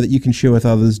they know that you can share with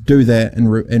others? Do that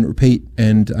and repeat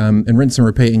and rinse and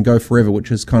repeat and go forever, which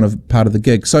is kind of part of the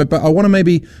gig. So, but I want to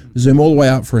maybe zoom all the way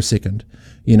out for a second.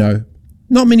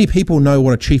 Not many people know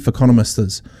what a chief economist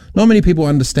is. Not many people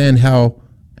understand how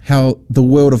the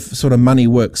world of sort of money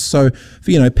works. So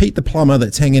for, Pete the plumber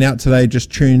that's hanging out today,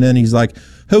 just tuned in, he's like,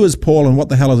 who is Paul and what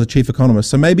the hell is a chief economist?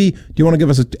 So maybe, do you want to give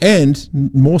us and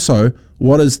more so,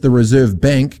 what is the Reserve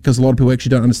Bank? Because a lot of people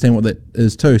actually don't understand what that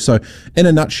is too. So in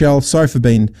a nutshell, sorry for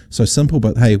being so simple,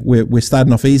 but hey, we're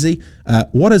starting off easy.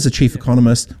 What is a chief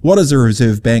economist? What is a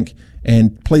Reserve Bank?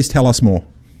 And please tell us more.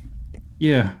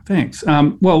 Yeah, thanks.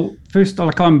 Well, first,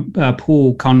 I'm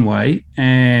Paul Conway,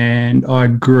 and I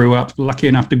grew up, lucky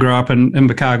enough to grow up in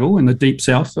Invercargill in the deep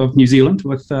south of New Zealand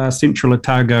with Central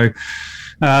Otago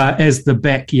as the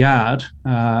backyard,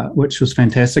 which was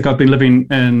fantastic. I've been living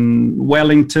in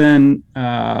Wellington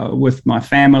with my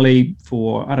family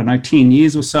for, 10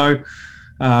 years or so.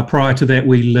 Prior to that,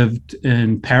 we lived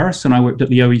in Paris, and I worked at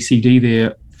the OECD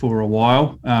there for a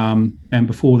while. And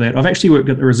before that, I've actually worked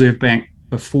at the Reserve Bank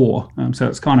before, so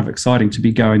it's kind of exciting to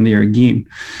be going there again.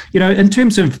 In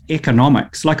terms of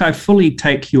economics, I fully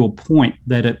take your point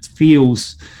that it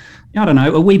feels,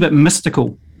 a wee bit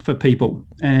mystical for people,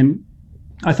 and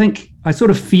I think I sort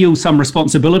of feel some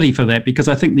responsibility for that because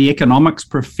I think the economics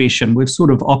profession, we've sort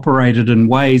of operated in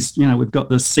ways, we've got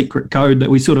this secret code that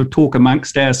we sort of talk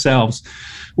amongst ourselves,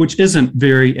 which isn't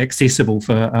very accessible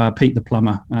for Pete the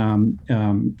plumber,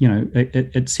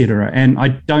 et cetera. And I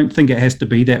don't think it has to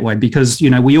be that way because,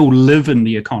 we all live in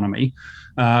the economy.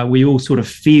 We all sort of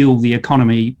feel the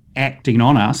economy acting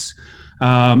on us.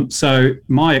 So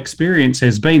my experience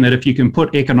has been that if you can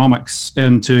put economics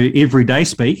into everyday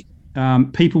speak,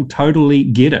 people totally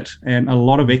get it. And a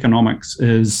lot of economics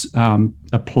is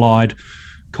applied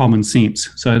common sense.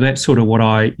 So that's sort of what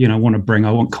I, want to bring.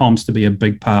 I want comms to be a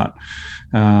big part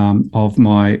of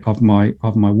my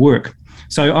work.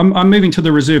 So I'm moving to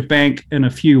the Reserve Bank in a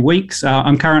few weeks.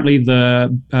 I'm currently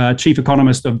the chief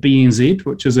economist of BNZ,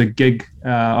 which is a gig.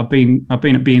 I've been at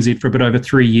BNZ for a bit over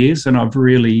 3 years, and I've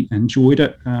really enjoyed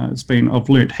it. I've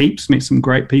learnt heaps, met some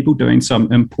great people, doing some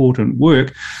important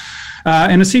work.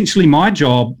 And essentially my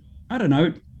job,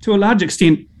 to a large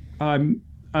extent,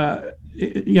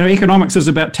 economics is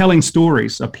about telling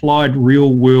stories, applied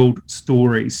real world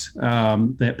stories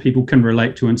that people can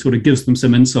relate to and sort of gives them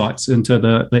some insights into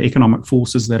the economic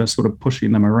forces that are sort of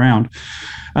pushing them around.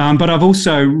 But I've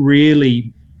also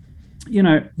really,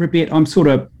 Rebet, I'm sort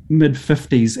of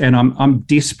mid-50s, and I'm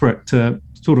desperate to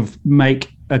sort of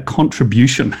make a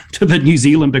contribution to the New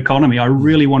Zealand economy. I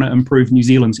really want to improve New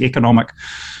Zealand's economic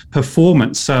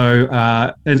performance. So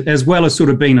as well as sort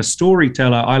of being a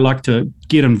storyteller, I like to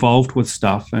get involved with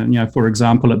stuff. And, for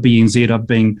example, at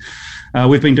BNZ,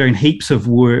 we've been doing heaps of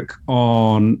work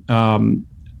on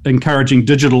encouraging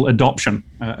digital adoption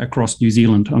across New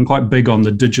Zealand. I'm quite big on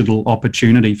the digital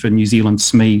opportunity for New Zealand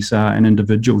SMEs and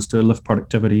individuals to lift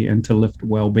productivity and to lift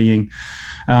well-being.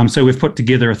 So we've put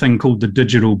together a thing called the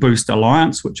Digital Boost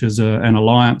Alliance, which is an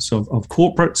alliance of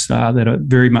corporates that are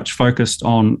very much focused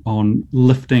on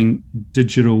lifting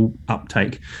digital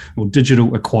uptake or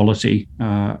digital equality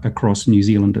across New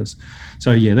Zealanders.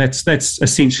 So that's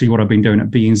essentially what I've been doing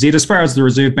at BNZ. As far as the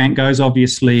Reserve Bank goes,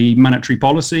 obviously monetary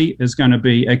policy is going to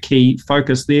be a key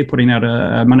focus there, putting out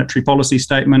a monetary policy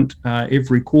statement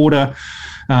every quarter,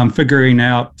 figuring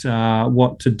out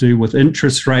what to do with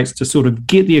interest rates to sort of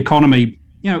get the economy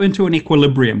into an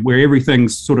equilibrium where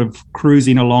everything's sort of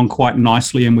cruising along quite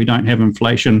nicely and we don't have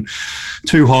inflation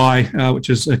too high, which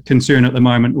is a concern at the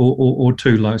moment, or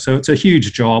too low. So it's a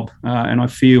huge job, and I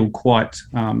feel quite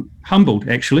humbled,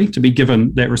 actually, to be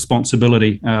given that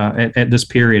responsibility at this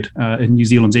period in New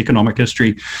Zealand's economic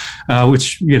history,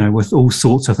 which, with all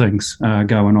sorts of things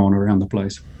going on around the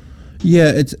place.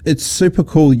 Yeah, it's super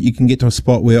cool. You can get to a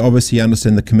spot where obviously you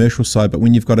understand the commercial side, but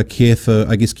when you've got to care for,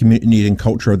 I guess, community and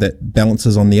culture that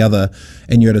balances on the other,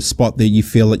 and you're at a spot that you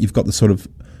feel that you've got the sort of,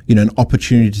 an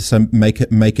opportunity to make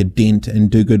a dent and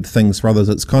do good things for others.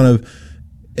 It's kind of,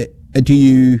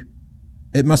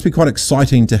 it must be quite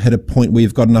exciting to hit a point where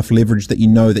you've got enough leverage that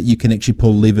that you can actually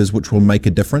pull levers which will make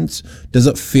a difference. Does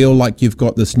it feel like you've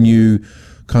got this new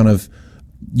kind of,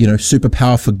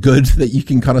 superpower for good that you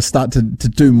can kind of start to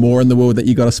do more in the world that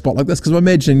you got a spot like this? Because I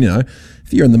imagine,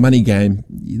 if you're in the money game,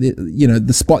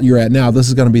 the spot you're at now, this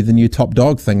is going to be the new top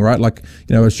dog thing, right? Like,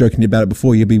 I was joking about it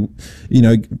before. You'll be,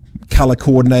 color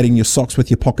coordinating your socks with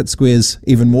your pocket squares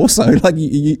even more so. Like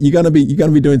you're going to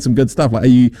be doing some good stuff. Like, are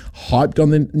you hyped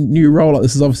on the new role? Like,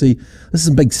 this is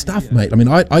some big stuff, mate. I mean,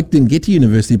 I didn't get to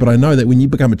university, but I know that when you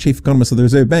become a chief economist of the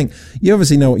Reserve Bank, you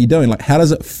obviously know what you're doing. Like, how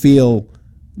does it feel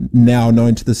now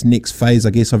knowing to this next phase, I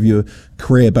guess, of your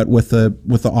career, but with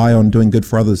the eye on doing good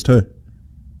for others too?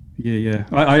 Yeah.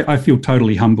 I feel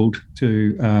totally humbled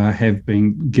to have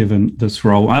been given this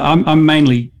role. I'm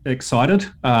mainly excited.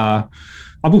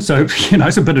 I'm also,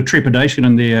 there's a bit of trepidation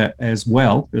in there as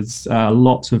well. There's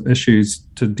lots of issues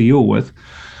to deal with.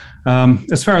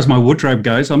 As far as my wardrobe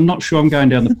goes, I'm not sure I'm going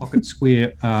down the pocket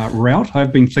square route.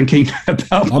 I've been thinking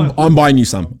about. I'm buying you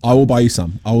some. I will buy you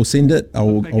some. I will send it. I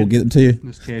will get it to you.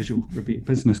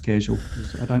 Business casual.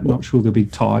 I'm not sure there'll be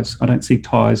ties. I don't see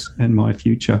ties in my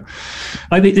future.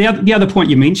 The other point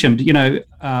you mentioned,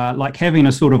 like having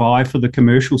a sort of eye for the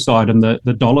commercial side and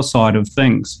the dollar side of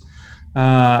things.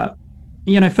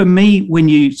 For me, when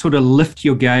you sort of lift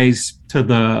your gaze to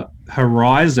the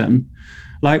horizon,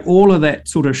 like all of that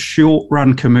sort of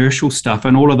short-run commercial stuff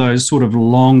and all of those sort of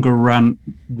longer-run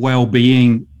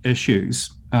well-being issues,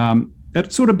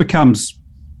 it sort of becomes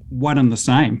one and the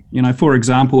same. For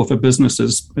example, if a business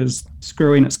is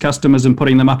screwing its customers and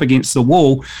putting them up against the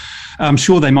wall, I'm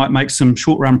sure they might make some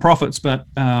short-run profits, but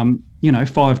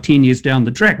 5-10 years down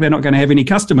the track, they're not going to have any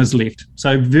customers left.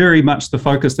 So very much the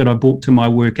focus that I brought to my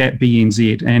work at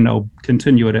BNZ, and I'll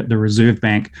continue it at the Reserve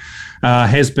Bank,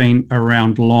 has been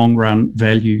around long-run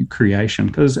value creation.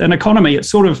 Because an economy, it's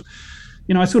sort of,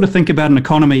 I sort of think about an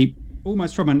economy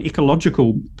almost from an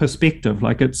ecological perspective.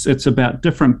 Like it's about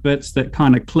different bits that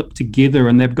kind of clip together,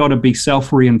 and they've got to be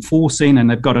self-reinforcing, and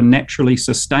they've got to naturally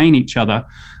sustain each other.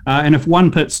 And if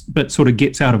one bit sort of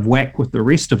gets out of whack with the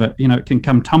rest of it, it can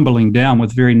come tumbling down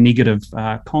with very negative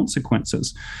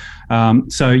consequences. I'm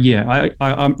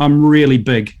really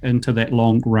big into that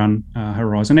long run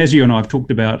horizon. As you and I have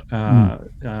talked about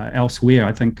elsewhere,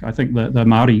 I think the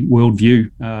Māori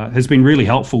worldview has been really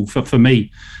helpful for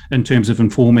me in terms of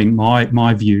informing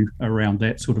my view around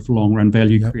that sort of long run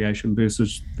value creation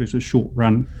versus short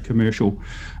run commercial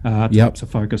types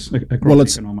of focus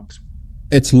across economics.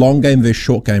 It's long game versus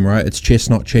short game, right? It's chess,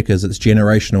 not checkers. It's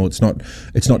generational. It's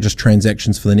not just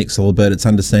transactions for the next little bit. It's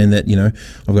understanding that,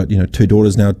 I've got, 2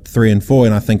 daughters now, 3 and 4,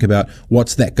 and I think about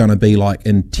what's that going to be like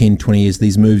in 10, 20 years.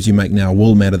 These moves you make now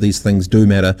will matter. These things do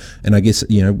matter. And I guess,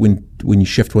 when you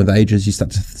shift with ages, you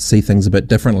start to see things a bit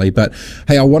differently. But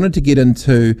hey, I wanted to get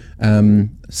into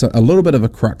a little bit of a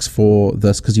crux for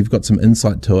this, because you've got some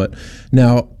insight to it.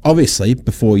 Now, obviously,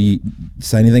 before you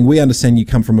say anything, we understand you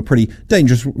come from a pretty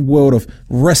dangerous world of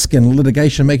risk and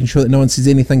litigation, making sure that no one says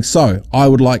anything. So I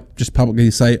would like just publicly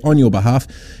to say on your behalf,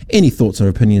 any thoughts or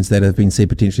opinions that have been said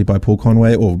potentially by Paul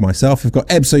Conway or myself have got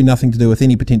absolutely nothing to do with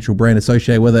any potential brand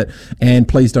associated with it, and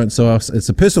please don't sue us. It's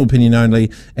a personal opinion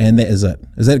only, and that is it.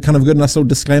 Is that kind of a good enough little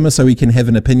disclaimer so we can have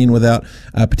an opinion without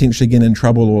potentially getting in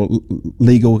trouble or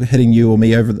legal hitting you or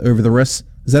me over the wrist?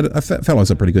 Is that I felt like was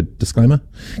a pretty good disclaimer?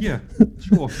 Yeah,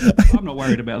 sure. I'm not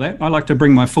worried about that. I like to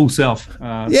bring my full self.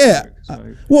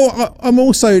 Well, I'm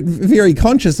also very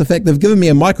conscious of the fact they've given me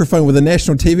a microphone with a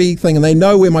national TV thing and they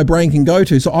know where my brain can go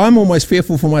to. So I'm almost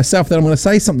fearful for myself that I'm going to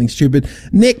say something stupid.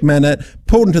 Next minute,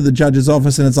 pulled into the judge's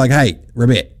office and it's like, hey,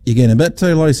 Rebet, you're getting a bit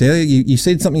too loose here. You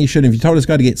said something you shouldn't have. You told us to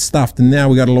go to get stuffed and now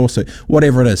we got a lawsuit.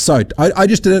 Whatever it is. So I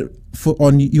just did it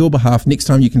on your behalf. Next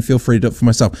time you can feel free to do it for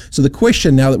myself. So the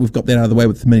question, now that we've got that out of the way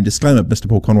with the mini disclaimer, Mr.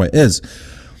 Paul Conway, is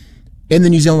in the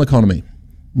New Zealand economy,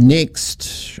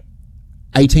 next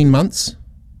 18 months,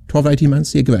 12 to 18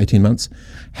 months, give it 18 months,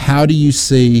 how do you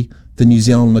see the New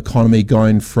Zealand economy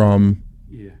going from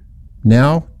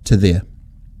now to there?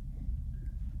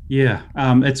 Yeah,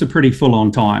 it's a pretty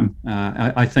full-on time.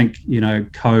 I think,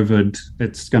 COVID,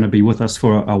 it's going to be with us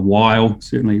for a while,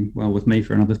 certainly, with me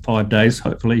for another 5 days,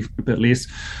 hopefully a bit less.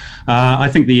 I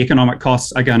think the economic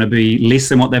costs are going to be less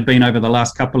than what they've been over the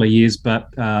last couple of years, but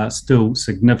still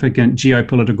significant.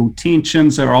 Geopolitical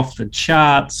tensions are off the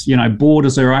charts.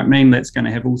 Borders are opening. That's going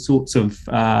to have all sorts of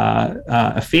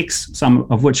effects, some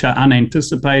of which are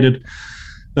unanticipated.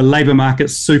 The labour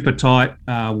market's super tight.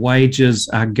 Wages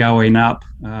are going up.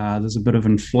 There's a bit of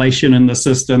inflation in the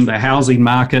system. The housing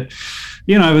market,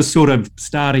 is sort of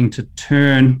starting to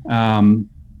turn.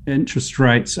 Interest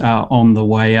rates are on the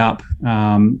way up,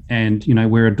 and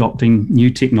we're adopting new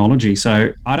technology.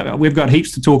 So we've got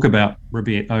heaps to talk about,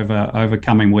 Rebet, over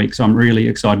coming weeks. I'm really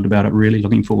excited about it. Really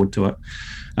looking forward to it.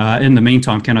 In the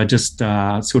meantime, can I just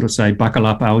sort of say buckle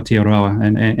up, Aotearoa,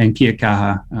 and kia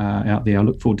kaha out there. I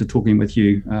look forward to talking with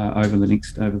you over the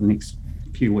next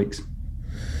few weeks.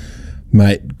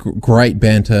 Mate, great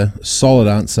banter, solid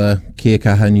answer. Kia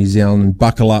kaha, New Zealand,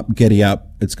 buckle up, giddy up.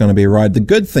 It's going to be a ride. The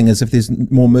good thing is if there's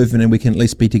more movement and we can at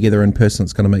least be together in person,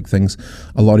 it's going to make things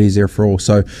a lot easier for all.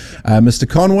 So, Mr.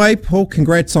 Conway, Paul,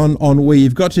 congrats on where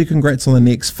you've got to. Congrats on the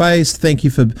next phase. Thank you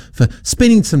for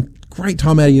spending some great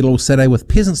time out of your little Saturday with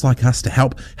peasants like us to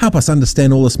help us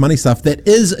understand all this money stuff that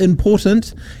is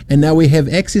important. And now we have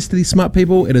access to these smart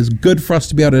people. It is good for us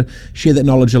to be able to share that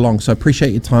knowledge along. So I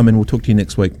appreciate your time and we'll talk to you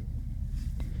next week.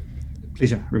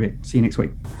 Pleasure, Rebet. See you next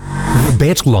week.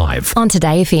 Rebet Live on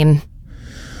Today FM.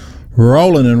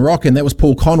 Rolling and rocking. That was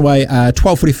Paul Conway,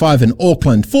 12:45 in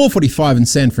Auckland, 4:45 in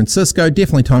San Francisco.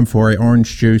 Definitely time for a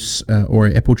orange juice or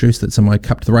an apple juice that's in my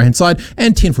cup to the right-hand side.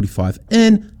 And 10:45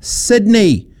 in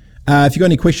Sydney. If you've got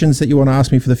any questions that you want to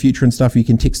ask me for the future and stuff, you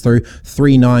can text through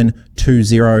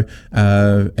 3920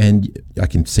 and I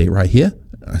can see it right here.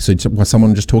 So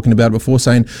someone just talking about it before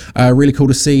saying, really cool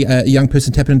to see a young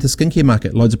person tapping into the skincare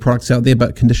market. Loads of products out there,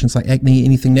 but conditions like acne,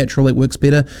 anything natural that works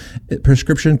better,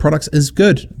 prescription products is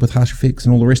good with harsh effects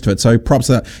and all the rest of it. So props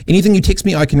to that. Anything you text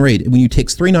me, I can read. When you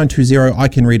text 3920, I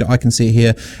can read it, I can see it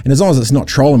here. And as long as it's not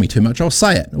trolling me too much, I'll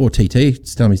say it. Or TT,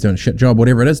 just tell me he's doing a shit job,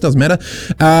 whatever it is, doesn't matter.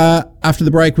 After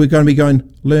the break, we're going to be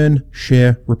going learn,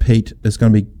 share, repeat. It's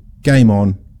going to be game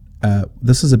on.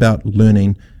 This is about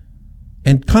learning.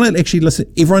 And kind of actually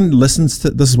listen, everyone listens to,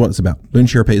 this is what it's about. Learn,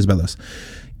 share, repeat is about this.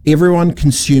 Everyone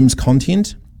consumes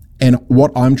content. And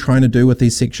what I'm trying to do with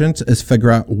these sections is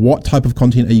figure out what type of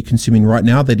content are you consuming right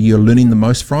now that you're learning the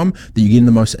most from, that you're getting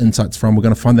the most insights from. We're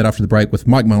going to find that after the break with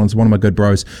Mike Mullins, one of my good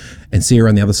bros, and see you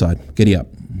around the other side. Giddy up.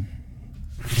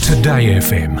 Today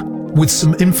FM, with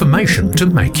some information to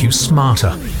make you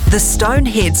smarter. The stone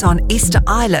heads on Easter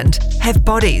Island have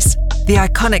bodies. The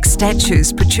iconic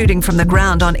statues protruding from the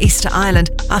ground on Easter Island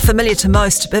are familiar to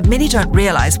most, but many don't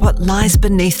realise what lies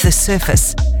beneath the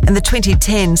surface. In the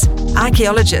 2010s,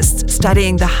 archaeologists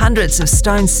studying the hundreds of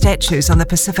stone statues on the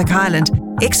Pacific Island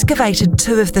excavated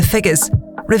two of the figures,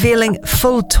 revealing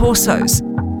full torsos,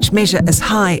 which measure as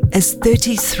high as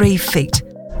 33 feet.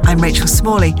 I'm Rachel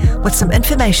Smalley with some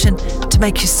information to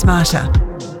make you smarter.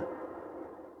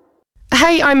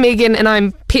 Hey, I'm Megan and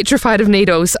I'm petrified of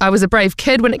needles. I was a brave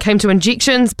kid when it came to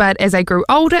injections, but as I grew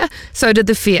older, so did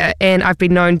the fear, and I've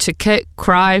been known to kick,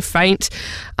 cry, faint,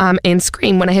 and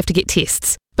scream when I have to get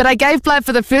tests. But I gave blood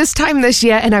for the first time this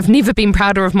year and I've never been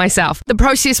prouder of myself. The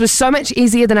process was so much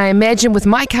easier than I imagined, with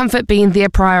my comfort being their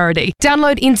priority.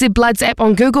 Download NZ Blood's app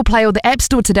on Google Play or the App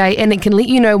Store today and it can let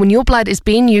you know when your blood is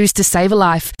being used to save a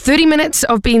life. 30 minutes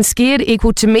of being scared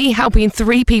equal to me helping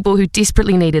 3 people who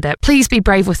desperately needed it. Please be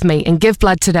brave with me and give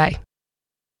blood today.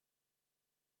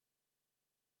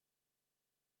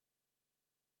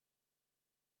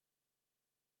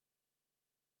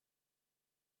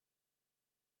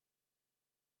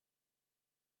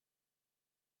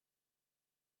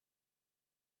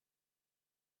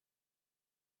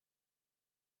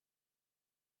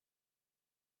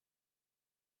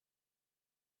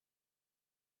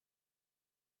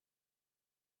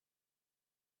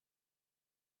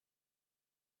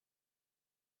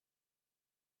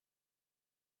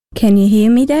 Can you hear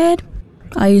me, Dad?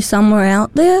 Are you somewhere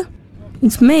out there?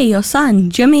 It's me, your son,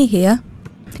 Jimmy here.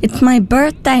 It's my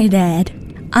birthday, Dad.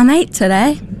 I'm 8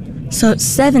 today, so it's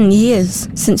 7 years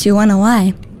since you went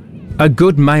away. A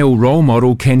good male role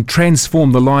model can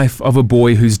transform the life of a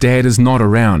boy whose dad is not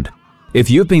around.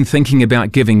 If you've been thinking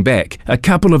about giving back, a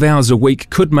couple of hours a week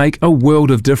could make a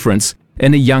world of difference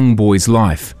in a young boy's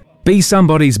life. Be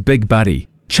somebody's big buddy.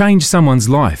 Change someone's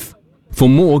life. For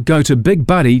more, go to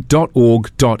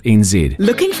bigbuddy.org.nz.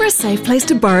 Looking for a safe place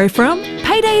to borrow from?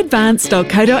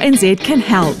 PaydayAdvance.co.nz can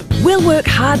help. We'll work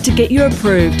hard to get you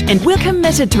approved, and we're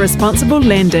committed to responsible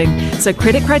lending. So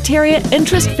credit criteria,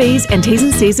 interest fees and T's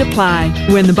and C's apply.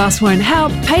 When the bus won't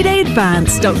help,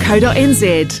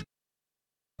 PaydayAdvance.co.nz.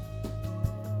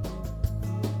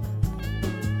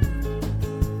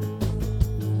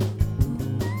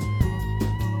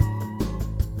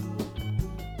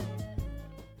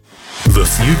 The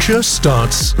future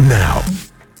starts now.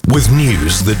 With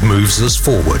news that moves us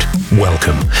forward.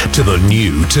 Welcome to the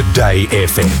new Today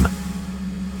FM.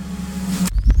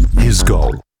 His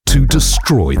goal, to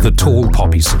destroy the tall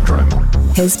poppy syndrome.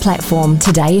 His platform,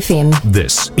 Today FM.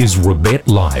 This is Rebet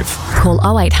Live. Call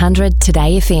 0800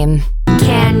 Today FM.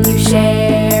 Can you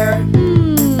share?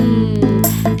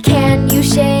 Can you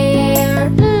share?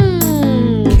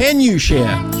 Can you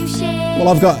share? Well,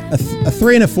 I've got a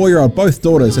 3 and a 4-year-old, both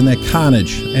daughters, and they're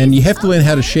carnage, and you have to learn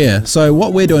how to share. So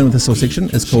what we're doing with this little section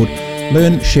is called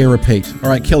Learn, Share, Repeat. All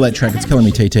right, kill that track. It's killing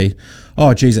me, TT.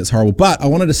 Oh, geez, that's horrible. But I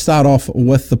wanted to start off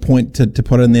with the point to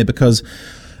put in there because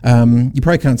you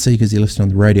probably can't see because you're listening on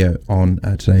the radio on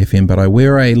Today FM, but I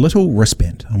wear a little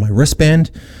wristband. On my wristband,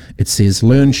 it says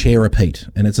Learn, Share, Repeat.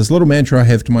 And it's this little mantra I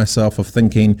have to myself of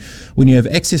thinking when you have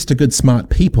access to good, smart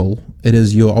people, it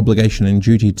is your obligation and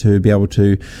duty to be able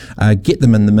to get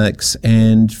them in the mix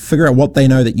and figure out what they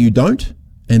know that you don't.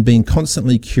 And being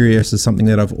constantly curious is something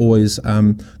that I've always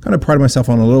kind of prided myself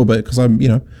on a little bit because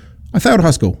I failed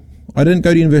high school. I didn't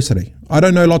go to university. I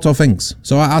don't know lots of things.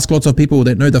 So I ask lots of people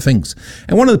that know the things.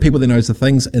 And one of the people that knows the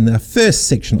things in the first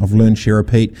section of Learn, Share,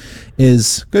 Repeat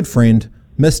is good friend,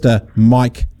 Mr.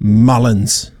 Mike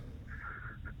Mullins.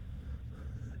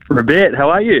 Rebet, how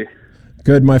are you?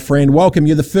 Good, my friend. Welcome.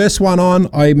 You're the first one on.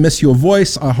 I miss your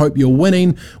voice. I hope you're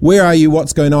winning. Where are you?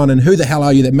 What's going on? And who the hell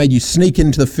are you that made you sneak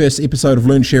into the first episode of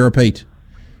Learn, Share, Repeat?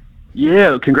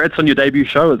 Yeah, congrats on your debut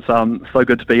show. It's so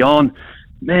good to be on.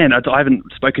 Man, I haven't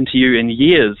spoken to you in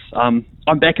years. I'm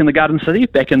back in the Garden City,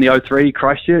 back in the O3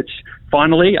 Christchurch.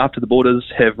 Finally, after the borders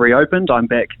have reopened, I'm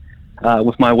back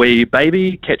with my wee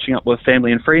baby, catching up with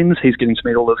family and friends. He's getting to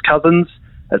meet all his cousins.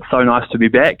 It's so nice to be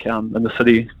back in the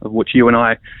city of which you and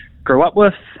I grew up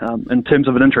with. In terms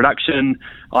of an introduction,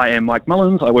 I am Mike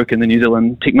Mullins. I work in the New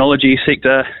Zealand technology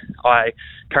sector. My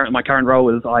current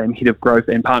role is I am Head of Growth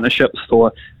and Partnerships for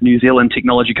a New Zealand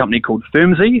technology company called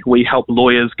Firmsy. We help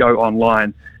lawyers go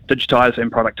online, digitise and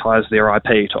productise their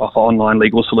IP to offer online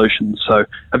legal solutions. So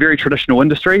a very traditional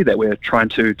industry that we're trying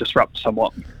to disrupt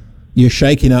somewhat. You're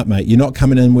shaking up, mate. You're not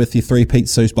coming in with your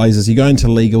three-piece suit blazers. You're going to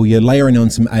legal. You're layering on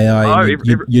some AI.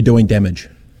 You're doing damage.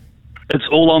 It's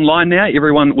all online now.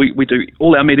 Everyone, we do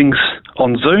all our meetings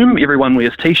on Zoom. Everyone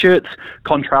wears T-shirts.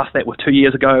 Contrast that with 2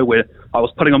 years ago where I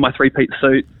was putting on my three-piece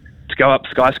suit to go up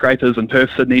skyscrapers in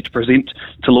Perth, Sydney to present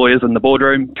to lawyers in the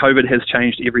boardroom. COVID has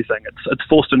changed everything. It's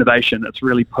forced innovation. It's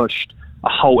really pushed a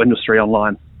whole industry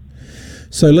online.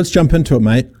 So let's jump into it,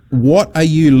 mate. What are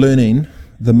you learning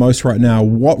the most right now?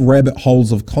 What rabbit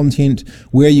holes of content?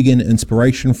 Where are you getting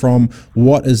inspiration from?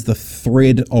 What is the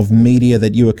thread of media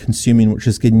that you are consuming which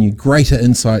is giving you greater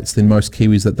insights than most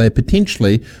Kiwis that they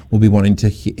potentially will be wanting to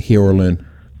hear or learn?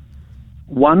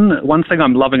 One thing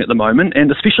I'm loving at the moment,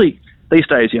 and especially these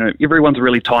days, everyone's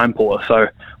really time poor. So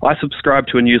I subscribe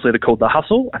to a newsletter called The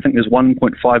Hustle. I think there's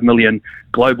 1.5 million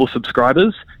global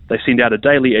subscribers. They send out a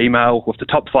daily email with the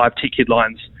top 5 tech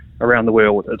headlines around the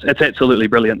world. It's absolutely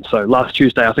brilliant. So last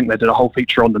Tuesday, I think they did a whole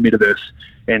feature on the metaverse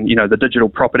and, the digital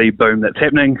property boom that's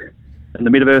happening in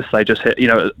the metaverse. They just hit,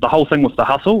 the whole thing with The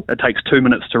Hustle, it takes 2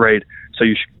 minutes to read. So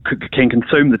you can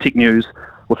consume the tech news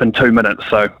within 2 minutes.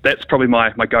 So that's probably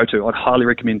my go-to. I'd highly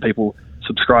recommend people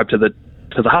subscribe to the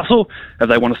Hustle if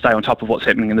they want to stay on top of what's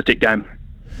happening in the tech game.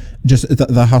 Just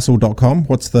thehustle.com.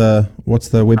 What's the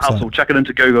website? Hustle. Chuck it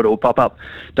into Google. It'll pop up.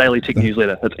 Daily tech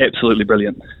newsletter. It's absolutely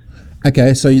brilliant.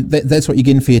 Okay, so that's what you're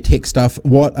getting for your tech stuff.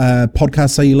 What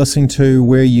podcasts are you listening to?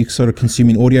 Where are you sort of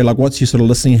consuming audio? Like, what's your sort of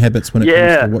listening habits when it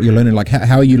comes to what you're learning? Like,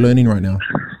 how are you learning right now?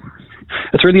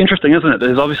 It's really interesting, isn't it?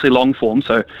 There's obviously long form,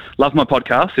 so love my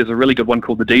podcast. There's a really good one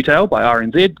called The Detail by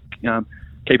RNZ.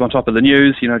 Keep on top of the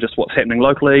news, just what's happening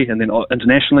locally, and then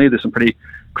internationally. There's some pretty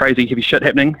crazy, heavy shit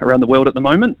happening around the world at the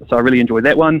moment, so I really enjoy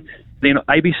that one. Then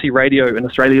ABC Radio in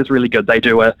Australia is really good. They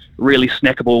do a really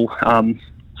snackable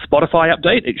Spotify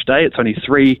update each day. It's only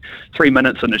three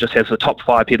minutes, and it just has the top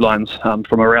 5 headlines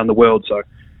from around the world. So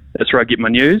that's where I get my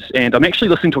news. And I'm actually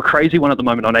listening to a crazy one at the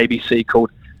moment on ABC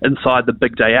called Inside the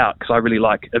Big Day Out, because I really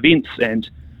like events and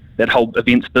that whole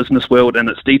events business world, and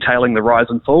it's detailing the rise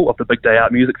and fall of the Big Day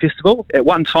Out Music Festival. At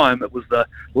one time, it was the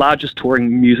largest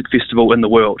touring music festival in the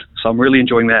world. So I'm really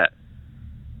enjoying that.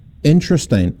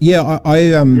 Interesting. Yeah,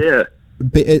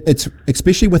 it's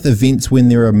especially with events when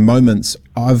there are moments.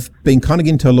 I've been kind of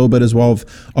getting to a little bit as well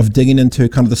of digging into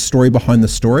kind of the story behind the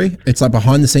story. It's like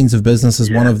behind the scenes of business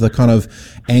is one of the kind of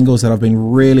angles that I've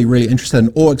been really, really interested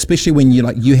in. Or especially when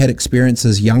you had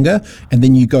experiences younger, and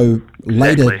then you go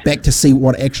later back to see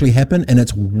what actually happened, and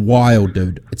it's wild,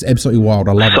 dude. It's absolutely wild.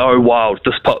 I love it. So wild.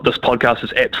 This podcast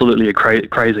is absolutely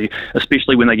crazy,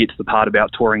 especially when they get to the part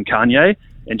about touring Kanye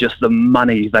and just the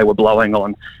money they were blowing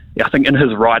on. I think in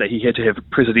his rider he had to have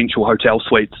presidential hotel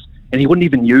suites, and he wouldn't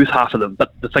even use half of them.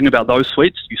 But the thing about those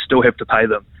suites, you still have to pay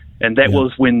them. And that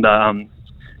was when the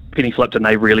penny flipped and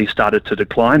they really started to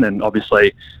decline. And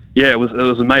obviously, it was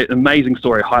an amazing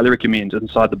story. Highly recommend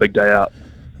Inside the Big Day Out.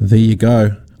 There you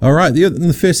go. All right, in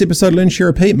the first episode, Learn, Share,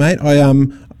 Repeat, mate. I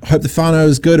hope the whānau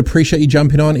is good. Appreciate you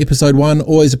jumping on. Episode 1,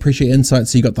 always appreciate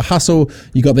insights. So you got the hustle,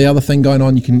 you got the other thing going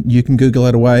on. You can Google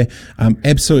it away.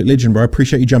 Absolute legend, bro.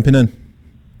 Appreciate you jumping in.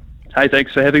 Hey,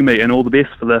 thanks for having me, and all the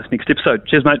best for the next episode.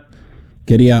 Cheers, mate.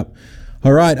 Giddy up.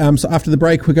 All right, so after the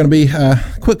break, we're going to be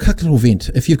quick little vent.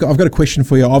 I've got a question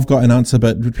for you. I've got an answer,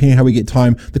 but depending on how we get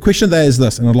time, the question of the day is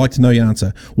this, and I'd like to know your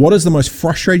answer. What is the most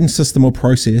frustrating system or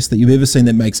process that you've ever seen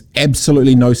that makes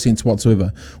absolutely no sense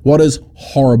whatsoever? What is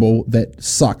horrible, that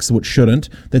sucks, which shouldn't,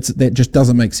 that just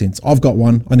doesn't make sense? I've got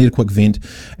one. I need a quick vent,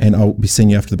 and I'll be seeing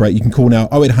you after the break. You can call now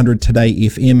 0800 Today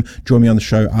FM. Join me on the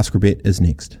show. Ask Rebet is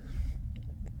next.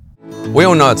 We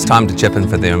all know it's time to chip in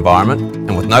for the environment,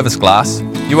 and with Novus Glass,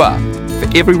 you are. For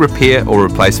every repair or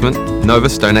replacement,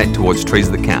 Novus donate towards Trees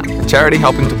That Count, a charity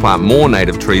helping to plant more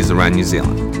native trees around New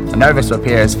Zealand. A Novus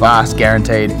repair is fast,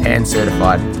 guaranteed and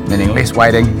certified, meaning less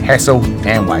waiting, hassle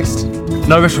and waste.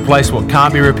 Novus replace what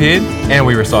can't be repaired, and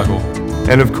we recycle.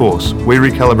 And of course, we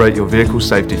recalibrate your vehicle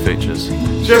safety features.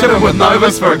 Chip in with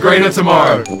Novus for a greener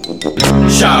tomorrow.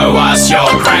 Show us your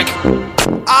crack.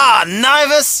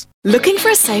 Novus! Looking for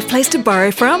a safe place to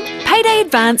borrow from?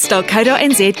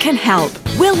 PaydayAdvance.co.nz can help.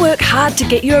 We'll work hard to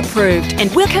get you approved,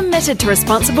 and we're committed to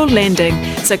responsible lending.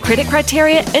 So credit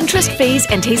criteria, interest fees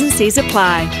and T's and C's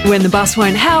apply. When the boss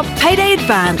won't help,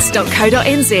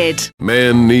 PaydayAdvance.co.nz.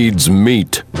 Man needs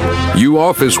meat. You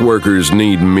office workers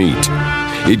need meat.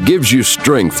 It gives you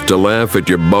strength to laugh at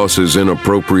your boss's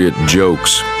inappropriate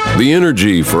jokes, the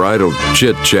energy for idle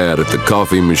chit-chat at the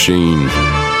coffee machine.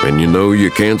 And you know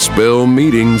you can't spell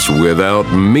meetings without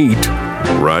meat,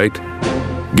 right?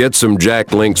 Get some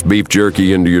Jack Link's beef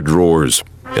jerky into your drawers,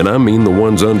 and I mean the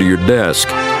ones under your desk.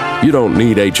 You don't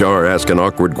need HR asking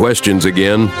awkward questions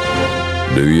again,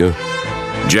 do you?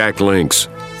 Jack Link's,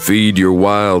 feed your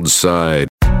wild side.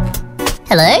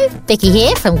 Hello, Becky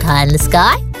here from Kai in the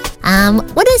Sky.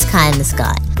 What is Kai in the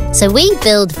Sky? So we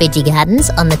build veggie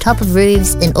gardens on the top of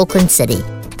roofs in Auckland City.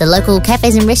 The local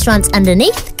cafes and restaurants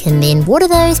underneath can then water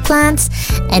those plants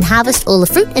and harvest all the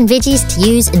fruit and veggies to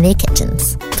use in their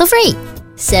kitchens for free.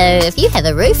 So if you have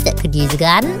a roof that could use a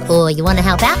garden or you want to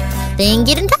help out, then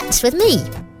get in touch with me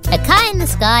at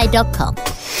kaiinthesky.com.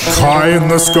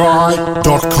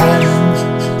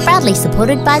 Kaiinthesky.com. Proudly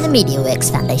supported by the MediaWorks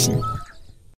Foundation.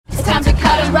 It's time to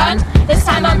cut and run. This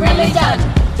time I'm really done.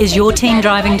 Is your teen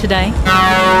driving today?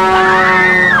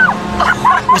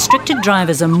 Restricted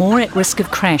drivers are more at risk of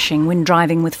crashing when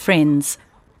driving with friends.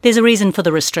 There's a reason for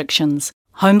the restrictions.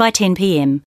 Home by 10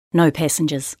 p.m, no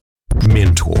passengers.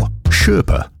 Mentor,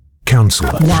 Sherpa,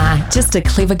 counsellor. Nah, just a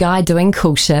clever guy doing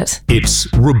cool shit. It's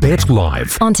Rebet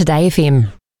Live on Today FM.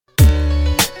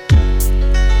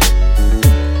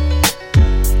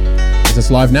 Is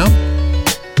this live now?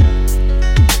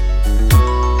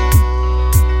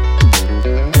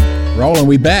 Rolling,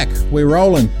 we back. We're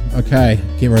rolling. Okay,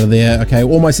 get rid of there. Okay,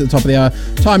 almost at the top of the hour.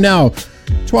 Time now,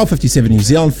 12:57 New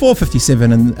Zealand,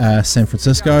 4:57 in San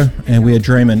Francisco, and we're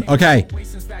dreaming. Okay,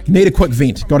 need a quick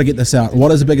vent. Got to get this out.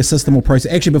 What is the biggest system or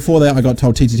process? Actually, before that, I got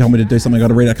told, TT told me to do something. I got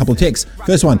to read out a couple of texts.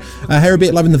 First one, hey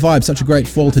Rebet, loving the vibe. Such a great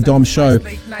fall to Dom's show.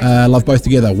 Love both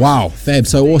together. Wow, fab,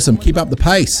 so awesome. Keep up the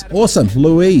pace. Awesome,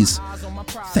 Louise.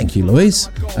 Thank you, Louise.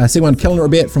 Second one, killing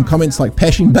Rebet from comments like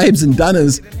pashing babes and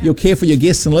dunners. Your care for your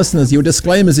guests and listeners, your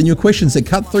disclaimers and your questions that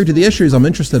cut through to the issues I'm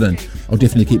interested in. I'll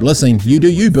definitely keep listening. You do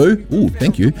you, boo. Ooh,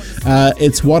 thank you.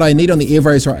 It's what I need on the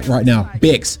airwaves right now.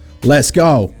 Bex, let's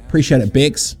go. Appreciate it,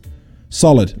 Bex.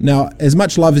 Solid. Now, as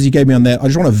much love as you gave me on that, I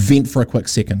just want to vent for a quick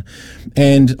second.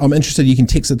 And I'm interested, you can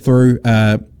text it through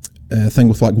thing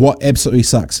with like what absolutely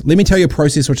sucks. Let me tell you a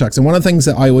process which sucks. And one of the things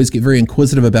that I always get very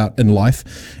inquisitive about in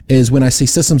life is when I see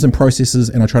systems and processes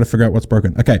and I try to figure out what's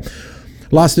broken. Okay,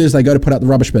 last Thursday, go to put out the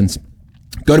rubbish bins.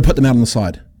 Go to put them out on the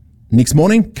side. Next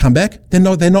morning, come back, they're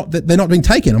not being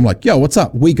taken. I'm like, yo, what's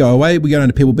up? We go away, we go down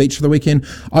to Pebble Beach for the weekend.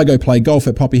 I go play golf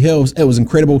at Poppy Hills. It was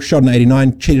incredible. Shot an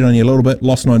 89, cheated on you a little bit,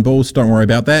 lost 9 balls. Don't worry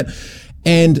about that.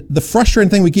 And the frustrating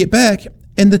thing, we get back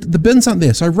and the bins aren't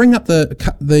there. So I ring up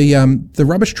the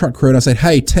rubbish truck crew and I said,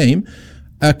 hey team,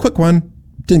 a quick one,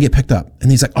 didn't get picked up.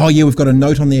 And he's like, oh yeah, we've got a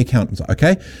note on the account. I was like,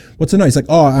 okay, what's the note? He's like,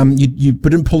 you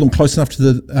didn't pull them close enough to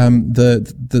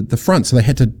the front, so they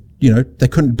had to, they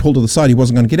couldn't pull to the side. He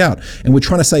wasn't going to get out. And we're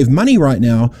trying to save money right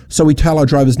now, so we tell our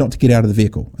drivers not to get out of the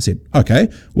vehicle. I said, okay,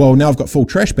 well, now I've got full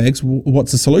trash bags.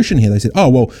 What's the solution here? They said, oh,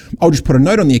 well, I'll just put a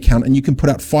note on the account and you can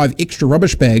put out 5 extra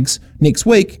rubbish bags next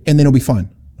week and then it'll be fine.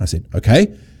 I said,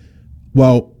 okay,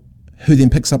 well, who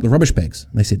then picks up the rubbish bags?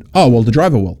 And they said, oh, well, the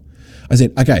driver will. I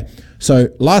said, okay, so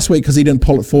last week, because he didn't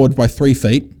pull it forward by 3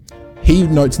 feet, he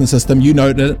notes in the system, you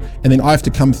noted it, and then I have to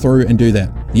come through and do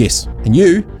that. Yes. And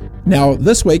you, now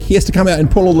this week, he has to come out and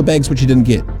pull all the bags which he didn't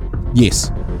get.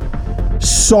 Yes.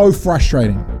 So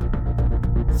frustrating.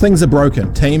 Things are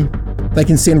broken, team. They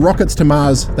can send rockets to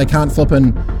Mars. They can't flip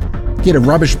and get a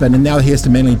rubbish bin, and now he has to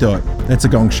manually do it. That's a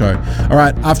gong show. All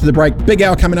right, after the break, big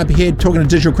hour coming up ahead, talking to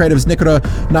digital creatives Nikora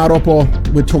Naropo.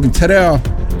 We're talking Te Reo,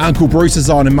 Uncle Bruce is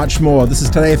on, and much more. This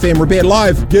is Today FM, Rebet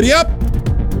Live. Giddy up!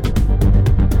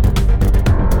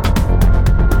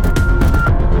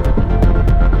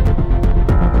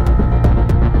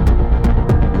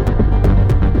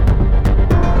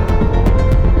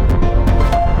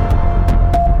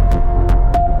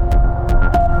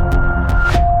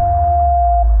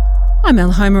 I'm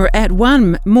El Homer at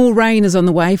 1. More rain is on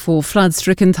the way for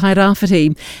flood-stricken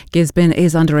Tairāwhiti. Gisborne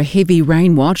is under a heavy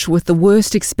rain watch with the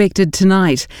worst expected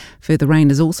tonight. Further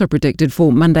rain is also predicted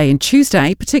for Monday and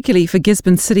Tuesday, particularly for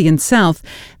Gisborne City and South.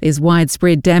 There's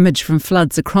widespread damage from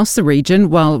floods across the region,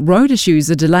 while road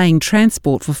issues are delaying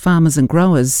transport for farmers and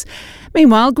growers.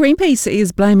 Meanwhile, Greenpeace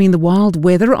is blaming the wild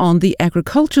weather on the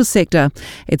agriculture sector.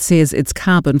 It says its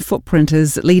carbon footprint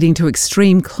is leading to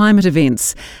extreme climate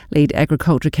events. Lead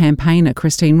agriculture campaigner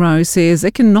Christine Rowe says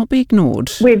it cannot be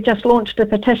ignored. We've just launched a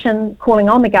petition calling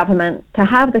on the government to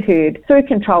have the herd through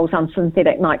controls on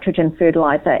synthetic nitrogen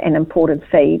fertiliser and imported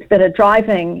feed that are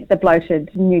driving the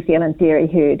bloated New Zealand dairy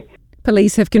herd.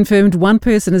 Police have confirmed one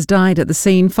person has died at the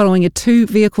scene following a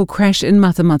 2-vehicle crash in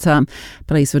Matamata.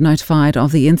 Police were notified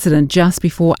of the incident just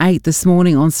before 8 this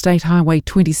morning on State Highway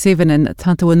 27 in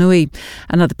Tatuanui.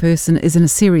 Another person is in a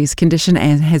serious condition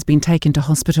and has been taken to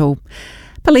hospital.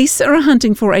 Police are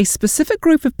hunting for a specific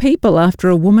group of people after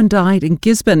a woman died in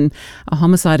Gisborne. A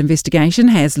homicide investigation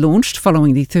has launched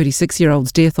following the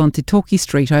 36-year-old's death on Te Toki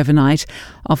Street overnight.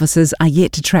 Officers are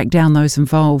yet to track down those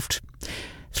involved.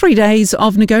 3 days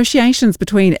of negotiations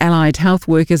between allied health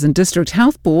workers and district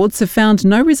health boards have found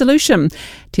no resolution.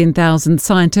 10,000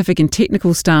 scientific and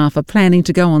technical staff are planning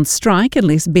to go on strike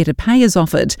unless better pay is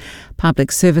offered.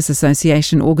 Public Service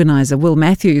Association organiser Will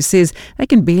Matthews says they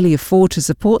can barely afford to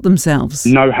support themselves.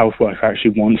 No health worker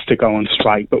actually wants to go on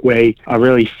strike, but we are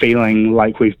really feeling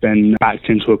like we've been backed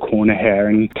into a corner here,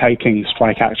 and taking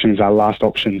strike action is our last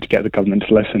option to get the government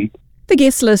to listen. The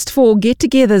guest list for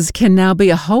get-togethers can now be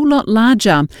a whole lot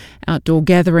larger. Outdoor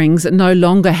gatherings no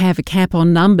longer have a cap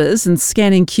on numbers, and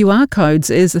scanning QR codes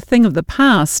is a thing of the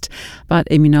past. But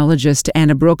immunologist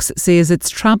Anna Brooks says it's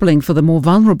troubling for the more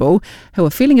vulnerable, who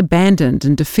are feeling abandoned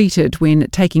and defeated when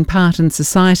taking part in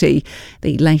society.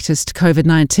 The latest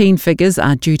COVID-19 figures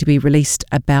are due to be released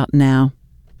about now.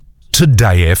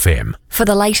 Today FM. For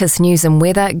the latest news and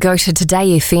weather, go to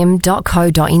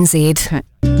todayfm.co.nz. Okay.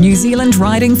 New Zealand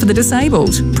Riding for the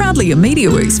Disabled, proudly a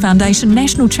MediaWorks Foundation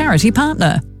national charity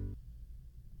partner.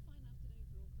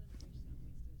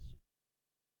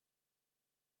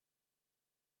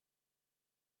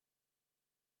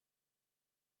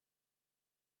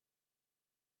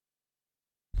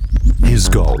 His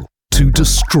goal, to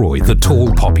destroy the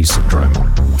tall poppy syndrome.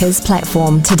 His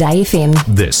platform, Today FM.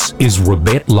 This is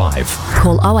Rebet Live.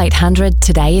 Call 0800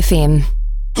 Today FM.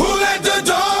 Who let the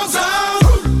dogs out?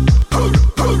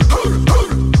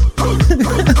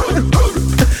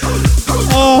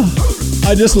 Oh,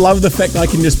 I just love the fact that I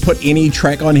can just put any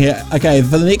track on here. Okay,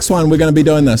 for the next one, we're going to be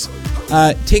doing this.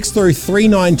 Text through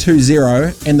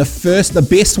 3920, and the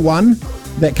best one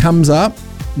that comes up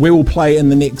We Will Play in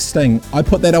the Next Thing. I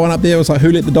put that one up there. I was like,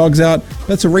 Who Let the Dogs Out?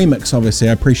 That's a remix, obviously.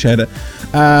 I appreciate it.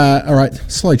 All right,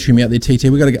 slow tune me out there, TT.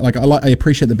 We got to get I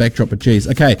appreciate the backdrop, but geez.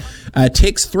 Okay,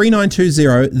 text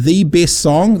 3920. The best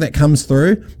song that comes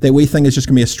through that we think is just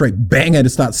going to be a straight banger to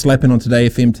start slapping on Today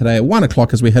FM today at 1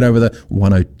 o'clock as we head over the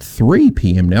 1:03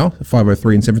 p.m. now,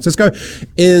 5:03 in San Francisco,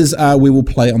 is We Will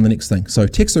Play on the Next Thing. So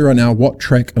text through right now. What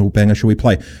track or banger should we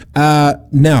play?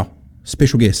 Now,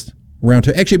 special guest. Round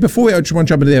two. Actually, before I just want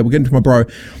to jump into there, we'll get into my bro.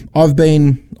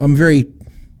 I'm very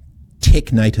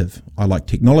tech native. I like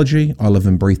technology. I live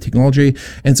and breathe technology.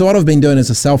 And so what I've been doing as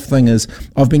a self thing is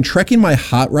I've been tracking my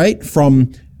heart rate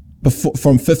from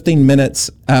 15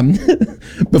 minutes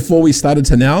before we started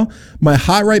to now. My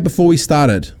heart rate before we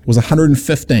started was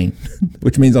 115,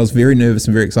 which means I was very nervous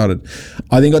and very excited.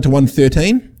 I then got to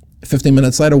 113. 15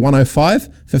 minutes later,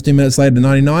 105, 15 minutes later,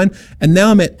 99, and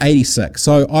now I'm at 86.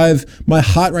 So my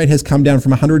heart rate has come down from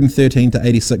 113 to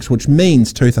 86, which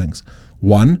means two things.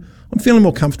 One, I'm feeling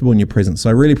more comfortable in your presence.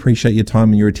 So I really appreciate your time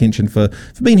and your attention for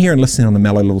being here and listening on the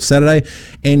Mellow Little Saturday.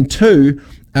 And two,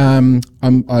 I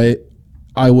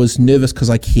was nervous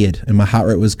because I cared and my heart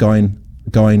rate was going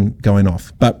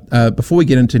off. But before we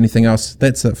get into anything else,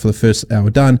 that's it for the first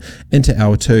hour done, into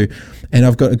hour two. And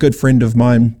I've got a good friend of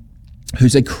mine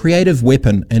who's a creative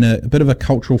weapon and a bit of a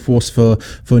cultural force for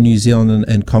New Zealand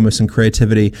and commerce and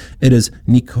creativity. It is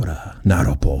Nikora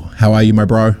Naropo. How are you, my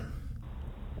bro?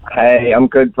 Hey, I'm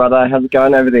good, brother. How's it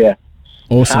going over there?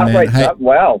 Awesome, Heart man. rate's Hey, up.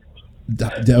 Wow.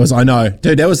 that was, I know.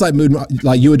 Dude, that was like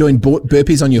you were doing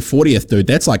burpees on your 40th, dude.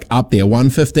 That's like up there.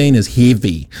 115 is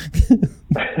heavy.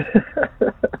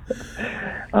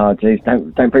 Oh, geez,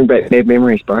 don't bring back bad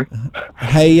memories, bro.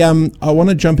 Hey, I want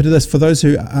to jump into this. For those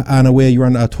who aren't aware, you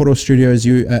run Toro Studios,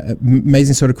 you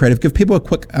amazing sort of creative. Give people a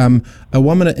quick, a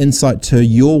 1 minute insight to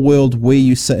your world, where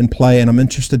you sit and play, and I'm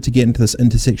interested to get into this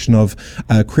intersection of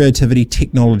creativity,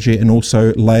 technology, and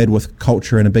also layered with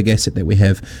culture and a big asset that we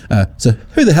have. So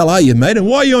who the hell are you, mate, and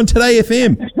why are you on Today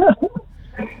FM?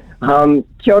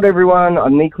 Kia ora, everyone.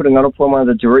 I'm Nikora Naropo, one of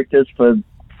the directors for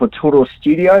Toro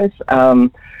Studios.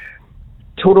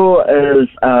 Toro is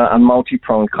a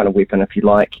multi-pronged kind of weapon, if you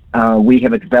like. We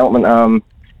have a development arm,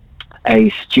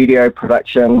 a studio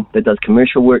production that does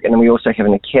commercial work, and then we also have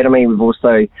an academy. We've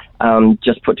also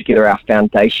just put together our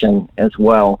foundation as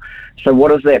well. So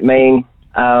what does that mean?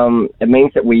 It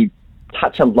means that we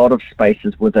touch a lot of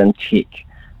spaces within tech,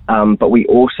 but we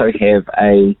also have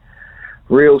a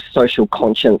real social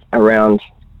conscience around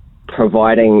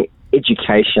providing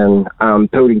education,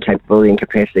 building capability and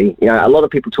capacity. You know, a lot of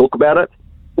people talk about it,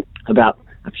 about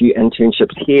a few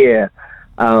internships here,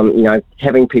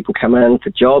 having people come in for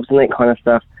jobs and that kind of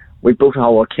stuff. We built a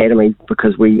whole academy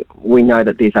because we know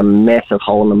that there's a massive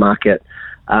hole in the market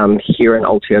here in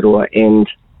Aotearoa and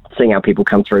seeing our people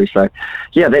come through. So,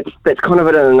 yeah, that's kind of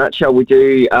it in a nutshell. We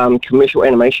do commercial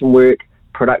animation work,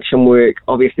 production work.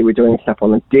 Obviously, we're doing stuff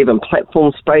on the dev and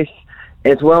platform space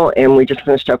as well, and we just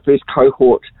finished our first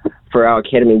cohort for our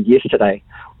academy yesterday.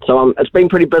 So it's been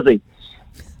pretty busy.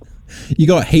 You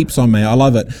got heaps on, me. I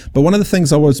love it. But one of the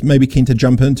things I was maybe keen to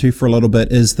jump into for a little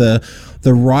bit is the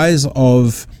rise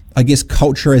of, I guess,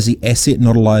 culture as the asset,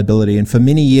 not a liability. And for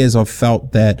many years, I've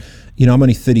felt that, I'm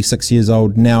only 36 years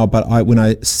old now, but when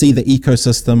I see the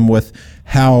ecosystem with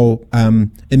how,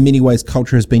 in many ways,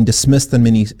 culture has been dismissed in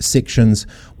many sections,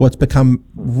 what's become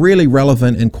really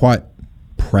relevant and quite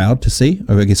proud to see,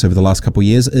 I guess, over the last couple of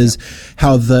years, is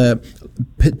how the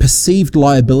perceived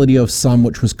liability of some,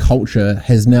 which was culture,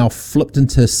 has now flipped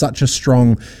into such a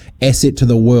strong asset to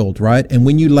the world, right? And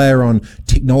when you layer on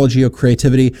technology or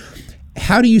creativity,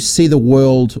 how do you see the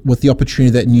world with the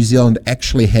opportunity that New Zealand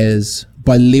actually has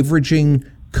by leveraging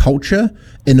culture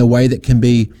in a way that can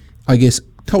be, I guess,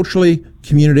 culturally,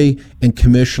 community, and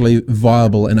commercially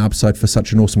viable and upside for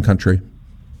such an awesome country?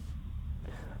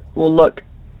 Well, look,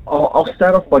 I'll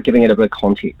start off by giving it a bit of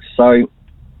context. So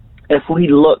if we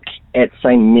look at,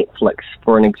 say, Netflix,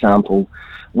 for an example,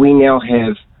 we now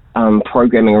have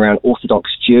programming around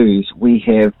Orthodox Jews. We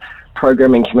have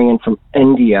programming coming in from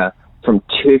India, from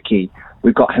Turkey.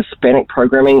 We've got Hispanic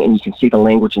programming, and you can see the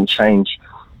language and change.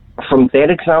 From that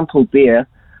example there,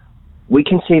 we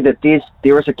can see that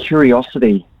there is a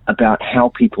curiosity about how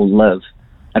people live,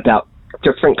 about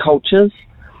different cultures,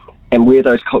 and where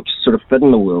those cultures sort of fit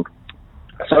in the world.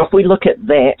 So if we look at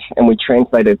that and we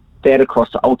translated that across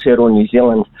to Aotearoa, New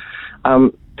Zealand,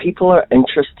 people are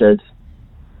interested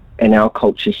in our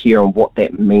culture here and what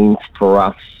that means for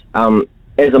us. As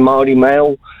a Māori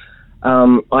male,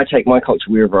 I take my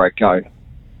culture wherever I go.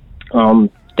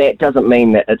 That doesn't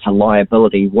mean that it's a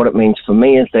liability. What it means for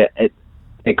me is that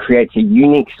it creates a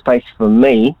unique space for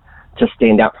me to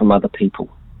stand out from other people.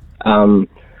 When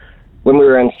we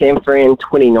were in San Fran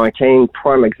 2019,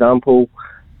 prime example,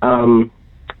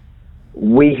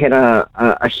 we had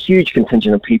a huge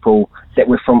contingent of people that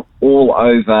were from all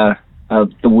over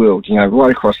the world,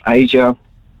 right across Asia,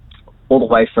 all the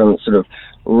way from sort of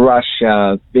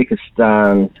Russia,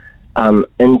 Uzbekistan,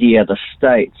 India, the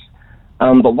States.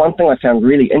 But one thing I found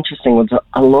really interesting was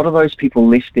a lot of those people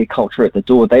left their culture at the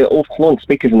door. They were all fluent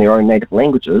speakers in their own native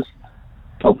languages,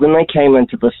 but when they came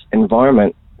into this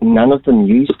environment, none of them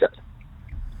used it.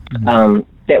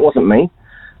 That wasn't me.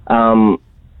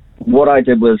 What I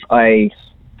did was I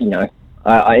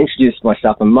introduced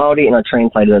myself in Māori and I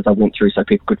translated as I went through so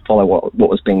people could follow what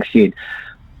was being said.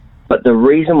 But the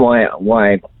reason why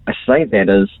I say that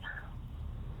is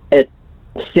it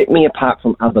set me apart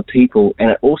from other people,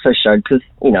 and it also showed, because,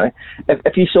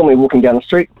 if you saw me walking down the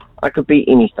street, I could be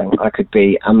anything. I could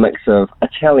be a mix of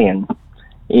Italian,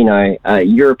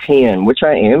 European, which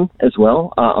I am as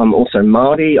well. I'm also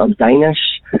Māori, I'm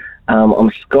Danish,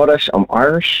 I'm Scottish, I'm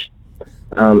Irish,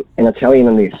 and Italian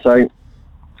in there. So,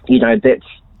 that's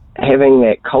having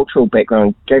that cultural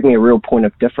background gave me a real point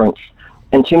of difference.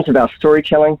 In terms of our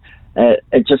storytelling,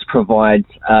 it just provides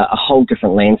a whole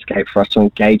different landscape for us to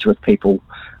engage with people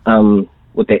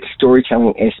with that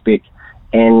storytelling aspect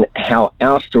and how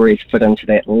our stories fit into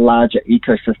that larger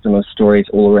ecosystem of stories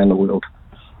all around the world.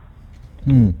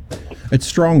 It's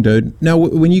strong, dude. Now,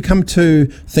 when you come to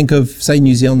think of, say,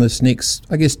 New Zealand this next,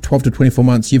 12 to 24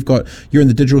 months, you're in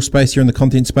the digital space, you're in the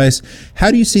content space.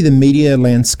 How do you see the media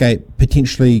landscape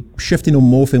potentially shifting or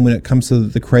morphing when it comes to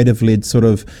the creative-led sort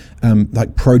of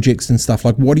like projects and stuff?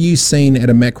 Like, what are you seeing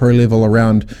at a macro level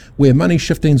around where money's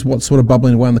shifting? What's sort of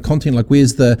bubbling away on the content? Like,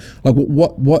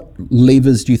 what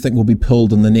levers do you think will be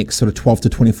pulled in the next sort of 12 to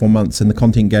 24 months in the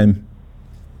content game?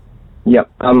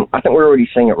 Yep, I think we're already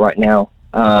seeing it right now.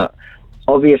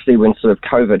 Obviously, when sort of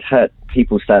COVID hit,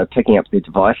 people started picking up their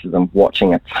devices and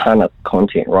watching a ton of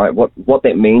content, right? What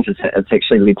that means is that it's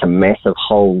actually led to massive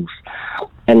holes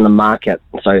in the market.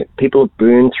 So people have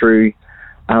burned through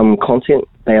content.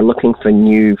 They are looking for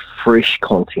new, fresh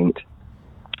content.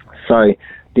 So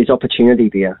there's opportunity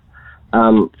there.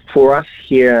 For us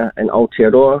here in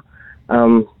Aotearoa,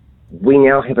 we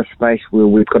now have a space where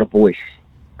we've got a voice.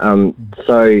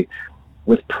 So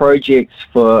with projects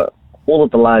for all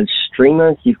of the large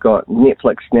streamers, you've got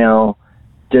Netflix now,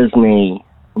 Disney,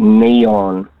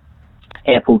 Neon,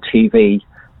 Apple TV,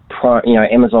 Prime,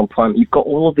 Amazon Prime. You've got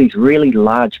all of these really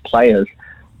large players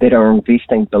that are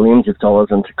investing billions of dollars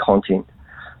into content.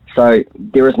 So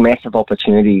there is massive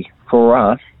opportunity for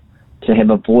us to have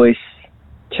a voice,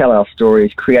 tell our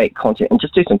stories, create content, and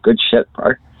just do some good shit,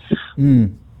 bro.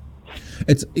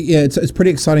 It's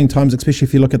pretty exciting times, especially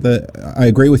if you look at I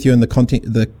agree with you in the content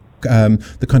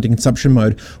consumption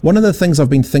mode. One of the things I've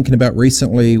been thinking about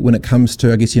recently when it comes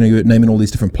to, you're naming all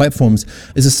these different platforms,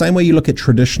 is the same way you look at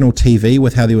traditional TV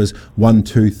with how there was 1,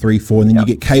 2, 3, 4, and then you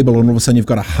get cable and all of a sudden you've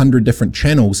got 100 different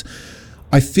channels.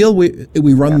 I feel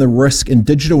we run the risk in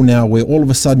digital now where all of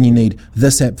a sudden you need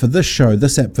this app for this show,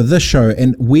 this app for this show.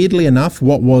 And weirdly enough,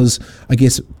 what was,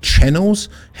 channels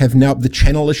have now the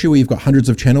channel issue where you've got hundreds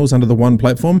of channels under the one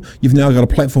platform. You've now got a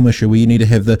platform issue where you need to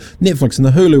have the Netflix and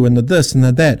the Hulu and the this and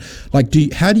the that.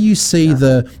 How do you see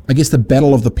the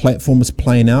battle of the platforms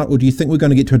playing out? Or do you think we're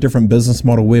going to get to a different business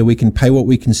model where we can pay what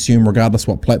we consume regardless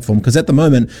what platform? Because at the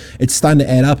moment, it's starting to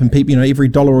add up and people, every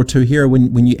 $1 or $2 here,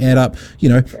 when you add up,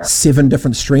 7 different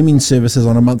streaming services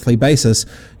on a monthly basis,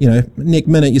 next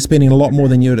minute you're spending a lot more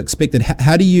than you had expected.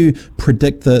 How do you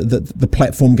predict the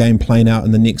platform game playing out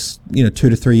in the next 2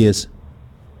 to 3 years?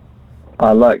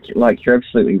 You're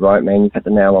absolutely right, man. You've hit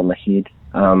the nail on the head.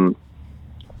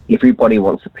 Everybody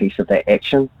wants a piece of that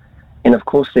action, and of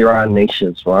course there are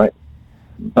niches, right?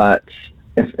 But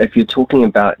if you're talking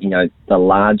about the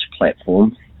large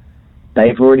platforms,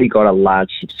 they've already got a large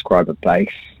subscriber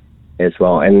base as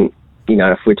well. And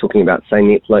if we're talking about, say,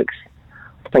 Netflix,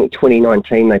 I think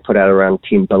 2019 they put out around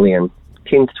 10 to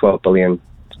 12 billion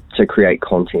to create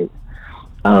content.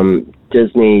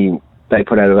 Disney, they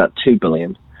put out about 2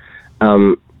 billion.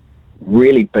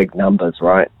 Really big numbers,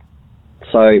 right?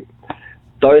 So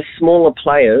those smaller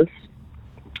players,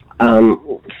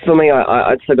 for me,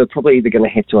 I'd say they're probably either going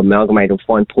to have to amalgamate or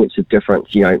find points of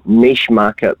difference, niche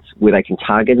markets where they can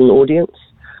target an audience,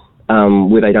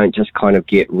 where they don't just kind of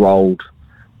get rolled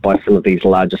by some of these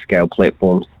larger scale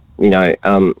platforms.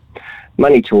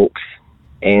 Money talks,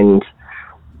 and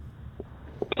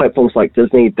platforms like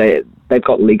Disney, they've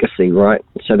got legacy, right?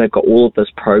 So they've got all of this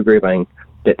programming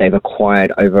that they've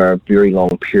acquired over a very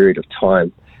long period of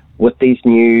time. With these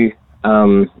new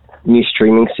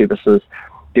streaming services,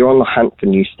 they're on the hunt for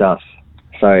new stuff.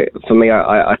 So for me,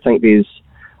 I think there's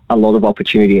a lot of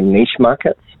opportunity in niche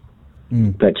markets.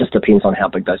 But it just depends on how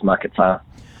big those markets are.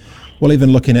 Well,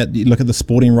 even look at the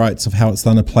sporting rights of how it's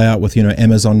starting to play out with,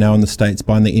 Amazon now in the States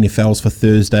buying the NFLs for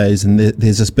Thursdays, and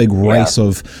there's this big race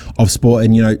of sport,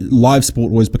 and, live sport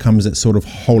always becomes that sort of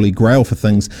holy grail for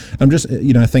things. I'm just,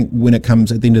 I think when it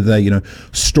comes at the end of the day,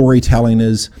 storytelling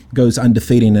goes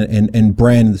undefeated, and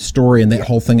brand the story and that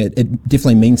whole thing, it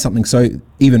definitely means something. So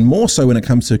even more so when it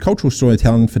comes to cultural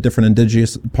storytelling for different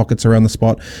indigenous pockets around the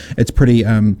spot, it's pretty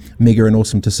mega and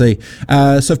awesome to see.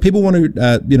 So if people want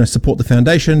to, support the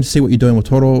foundation, see what you're doing with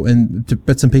Toro and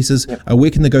bits and pieces,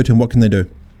 where can they go to and what can they do?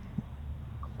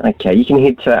 Okay, you can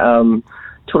head to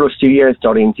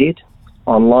torostudios.nz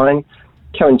online.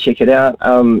 Come and check it out.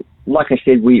 Like I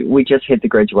said, we just had the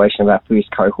graduation of our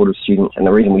first cohort of students, and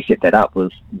the reason we set that up was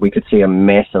we could see a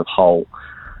massive hole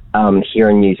here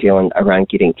in New Zealand around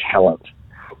getting talent.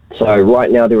 So right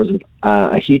now there is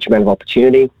a huge amount of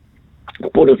opportunity.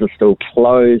 Borders are still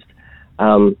closed,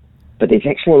 but there's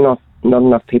actually not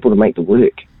enough people to make the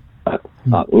work.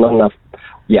 Not enough.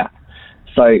 Yeah.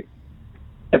 So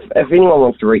if anyone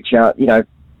wants to reach out,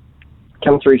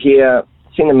 come through here,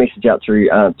 send a message out through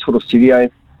Toro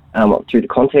Studios, through the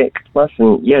contact us,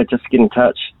 and just get in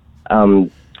touch.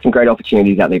 Some great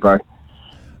opportunities out there, bro.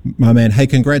 My man, hey,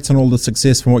 congrats on all the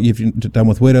success from what you've done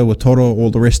with Wera, with Toro, all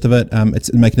the rest of it.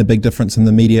 It's making a big difference in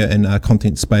the media and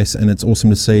content space, and it's awesome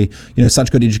to see,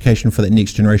 such good education for that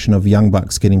next generation of young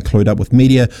bucks getting clued up with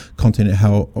media, content, and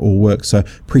how it all works. So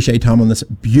appreciate your time on this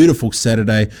beautiful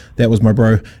Saturday. That was my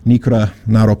bro, Nikura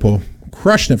Naropo,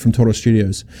 crushing it from Toro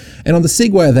Studios. And on the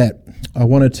segue of that, I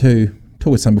wanted to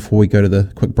talk with some before we go to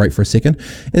the quick break for a second,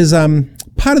 is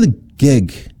part of the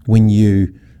gig when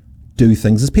you do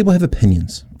things is people have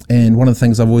opinions. And one of the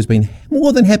things I've always been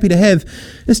more than happy to have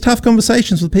is tough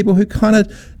conversations with people who kind of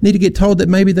need to get told that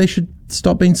maybe they should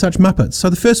stop being such muppets. So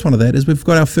the first one of that is we've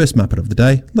got our first muppet of the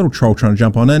day, little troll trying to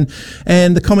jump on in.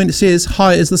 And the comment says,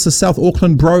 "Hi, is this a South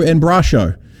Auckland bro and bra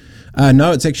show?"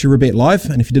 No, it's actually Rebet Live,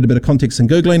 and if you did a bit of context and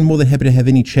Googling, more than happy to have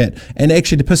any chat. And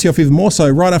actually, to piss you off even more so,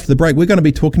 right after the break, we're going to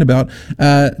be talking about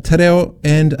te reo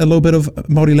and a little bit of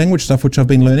Māori language stuff, which I've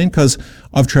been learning because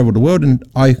I've travelled the world, and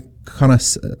I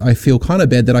feel kind of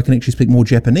bad that I can actually speak more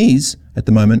Japanese at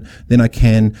the moment than I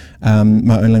can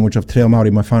my own language of te reo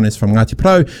Māori. My whānau is from Ngāti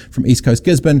Pro, from East Coast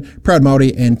Gisborne, proud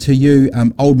Māori. And to you,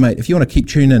 old mate, if you want to keep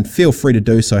tuning in, feel free to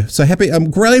do so. So happy,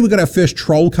 really, we got our first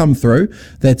troll come through.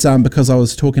 That's because I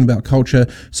was talking about culture.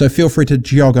 So feel free to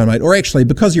jog on, mate. Or actually,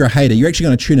 because you're a hater, you're actually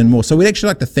going to tune in more. So we'd actually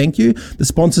like to thank you. The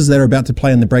sponsors that are about to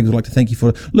play in the break would like to thank you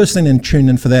for listening and tuning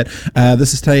in for that.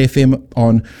 This is TodayFM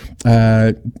on,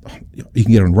 you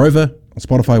can get it on Rover, on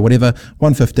Spotify, whatever,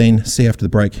 1:15. See you after the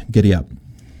break. Giddy up.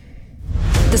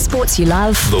 The sports you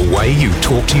love. The way you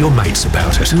talk to your mates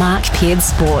about it. Mark Peard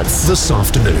Sports. This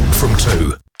afternoon from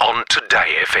 2 on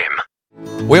Today FM.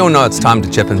 We all know it's time to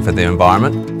chip in for the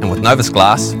environment, and with Novus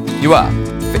Glass, you are.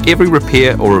 For every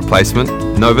repair or replacement,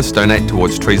 Novus donate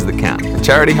towards Trees That Count, a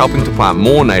charity helping to plant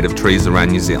more native trees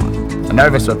around New Zealand. A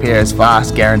Novus repair is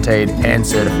fast, guaranteed and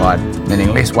certified,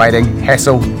 meaning less waiting,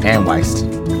 hassle and waste.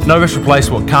 Novus replace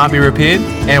what can't be repaired,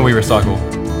 and we recycle.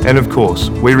 And of course,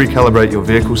 we recalibrate your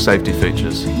vehicle safety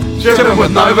features. Chip in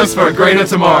with Novus for a greener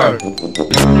tomorrow.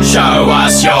 Show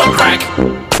us your crack.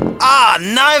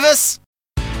 Novus!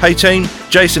 Hey team,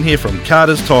 Jason here from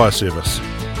Carter's Tyre Service.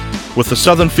 With the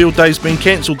Southern Field Days being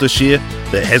cancelled this year,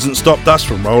 that hasn't stopped us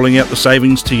from rolling out the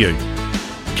savings to you.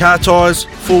 Car tyres,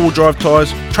 four-wheel drive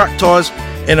tyres, truck tyres,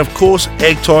 and of course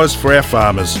ag tyres for our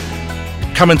farmers.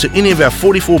 Come into any of our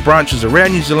 44 branches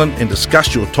around New Zealand and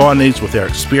discuss your tyre needs with our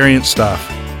experienced staff.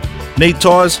 Need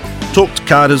tyres? Talk to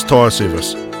Carter's Tyre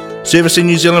Service. Servicing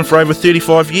New Zealand for over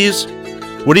 35 years?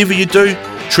 Whatever you do,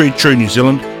 treat true New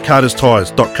Zealand.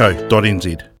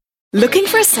 carterstyres.co.nz. Looking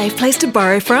for a safe place to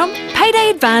borrow from?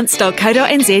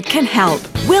 PaydayAdvance.co.nz can help.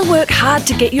 We'll work hard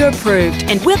to get you approved,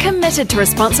 and we're committed to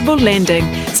responsible lending.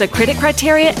 So credit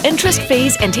criteria, interest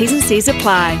fees and T's and C's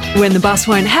apply. When the boss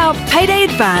won't help,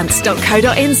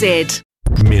 PaydayAdvance.co.nz.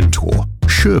 Mentor,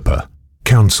 Sherpa,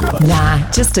 counsellor.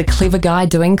 Nah, just a clever guy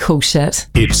doing cool shit.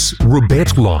 It's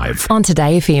Rebet Live on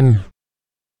Today FM.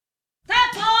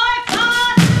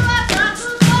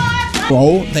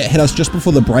 Roll that hit us just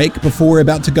before the break, before we're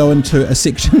about to go into a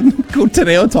section called Te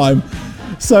Reo Time.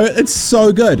 So it's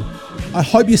so good. I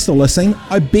hope you're still listening.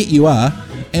 I bet you are.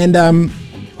 And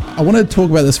I want to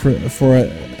talk about this for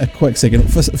a quick second.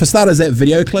 For starters, that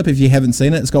video clip, if you haven't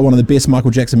seen it, it's got one of the best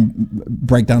Michael Jackson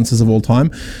breakdances of all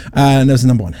time. And it was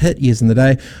the #1 hit years in the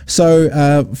day. So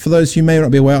for those who may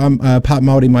not be aware, I'm part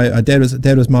Māori. My dad was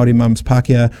Māori, mum's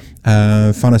Pākehā,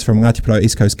 whānau's from Ngāti Porou,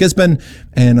 East Coast Gisborne.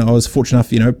 And I was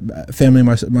fortunate enough, family,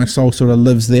 my soul sort of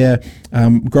lives there.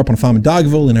 Grew up on a farm in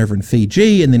Dargaville, then over in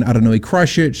Fiji, and then Aranui,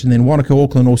 Christchurch, and then Wanaka,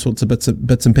 Auckland, all sorts of bits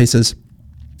and pieces.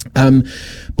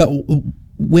 But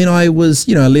when I was,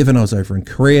 11, I was over in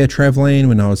Korea traveling.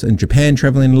 When I was in Japan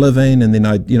traveling, living, and then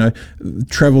I,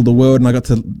 traveled the world. And I got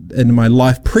to, in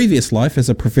my previous life as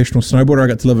a professional snowboarder, I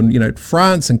got to live in,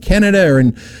 France and Canada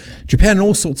and Japan and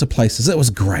all sorts of places. It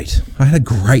was great. I had a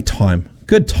great time,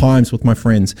 good times with my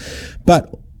friends.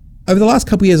 But over the last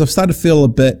couple of years, I've started to feel a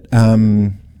bit,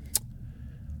 not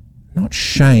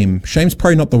shame. Shame's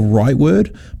probably not the right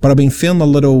word, but I've been feeling a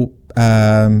little,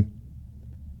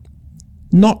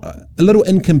 not a little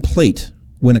incomplete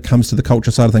when it comes to the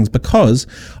culture side of things, because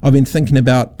I've been thinking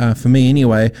about, for me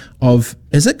anyway,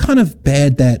 is it kind of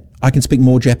bad that I can speak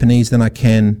more Japanese than I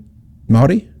can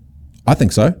Māori? I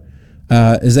think so.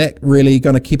 Is that really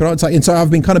going to keep it on? And so I've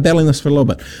been kind of battling this for a little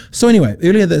bit. So anyway,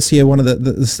 earlier this year, at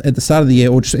the start of the year,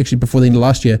 or just actually before the end of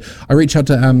last year, I reached out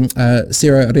to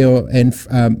Sarah Reo and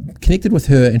connected with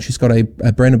her, and she's got a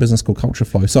brand new business called Culture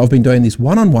Flow. So I've been doing these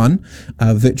one-on-one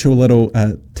virtual little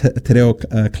te reo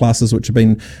classes, which have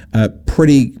been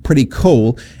pretty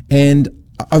cool. And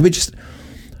I've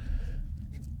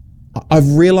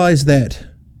realized that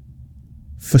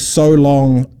for so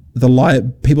long,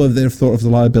 people that have thought of the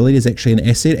liability as actually an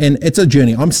asset, and it's a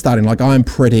journey. I'm starting, I'm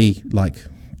pretty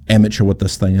amateur with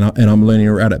this thing, and I'm learning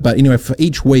around it. But anyway, for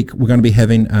each week, we're going to be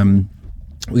having a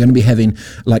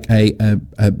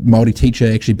Māori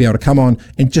teacher actually be able to come on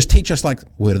and just teach us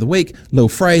word of the week, little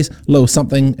phrase, little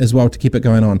something as well to keep it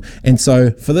going on. And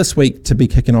so for this week to be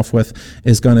kicking off with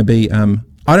is going to be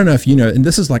I don't know if you know, and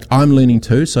this is I'm learning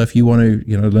too, so if you want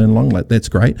to, learn along, that's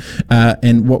great.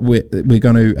 And what we're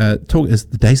going to talk is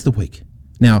the days of the week.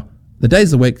 Now, the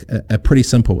days of the week are pretty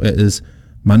simple. It is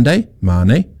Monday,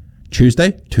 mane,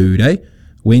 Tuesday, tude,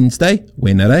 Wednesday,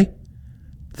 wenere,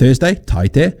 Thursday,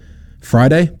 taite,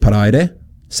 Friday, paraire,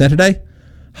 Saturday,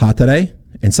 hatere,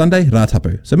 and Sunday,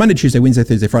 ratapu. So Monday, Tuesday, Wednesday,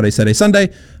 Thursday, Friday, Saturday,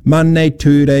 Sunday, mane,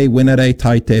 tude, wenere,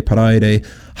 taite, paraire,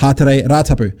 hatere,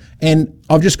 ratapu. And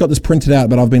I've just got this printed out,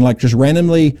 but I've been just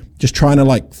randomly just trying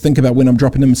to think about when I'm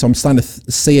dropping them. So I'm starting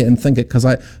to see it and think it, because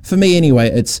for me anyway,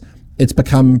 it's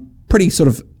become pretty sort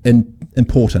of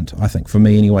important, I think, for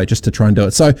me anyway, just to try and do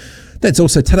it. So that's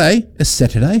also, today is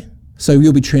Saturday. So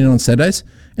you'll be training on Saturdays,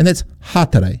 and that's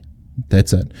hatere.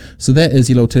 That's it. So that is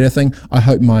your little today thing. I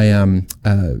hope my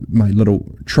my little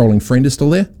trolling friend is still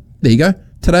there. There you go.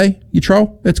 Today, you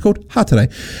troll. It's called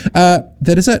hatere.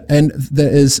 That is it. And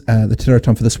that is the te reo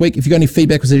time for this week. If you've got any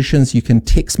feedback or suggestions, you can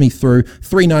text me through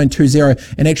 3920.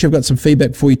 And actually, I've got some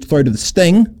feedback before you throw to the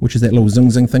sting, which is that little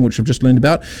zing thing, which I've just learned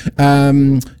about.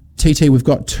 TT, we've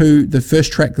got the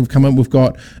first track that have come in, we've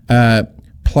got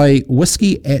Play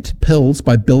Whiskey at Pills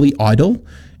by Billy Idol.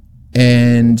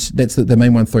 And that's the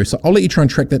main one through. So I'll let you try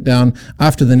and track that down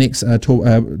after the next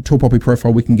Tall Poppy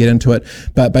profile. We can get into it.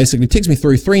 But basically, text me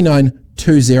through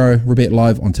 3920, Rebet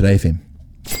Live on TodayFM.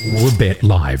 Rebet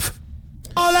Live.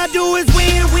 All I do is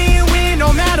win,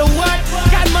 no matter what.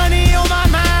 Got money on my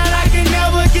mind, I can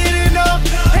never get enough.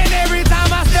 And every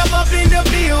time I step up in the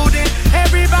building,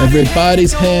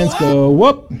 everybody's hands go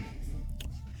whoop.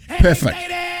 Perfect.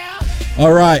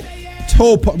 All right.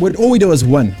 All we do is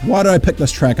win. Why did I pick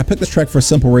this track? I picked this track for a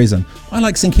simple reason. I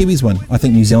like seeing Kiwis win. I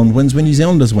think New Zealand wins when New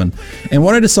Zealanders win. And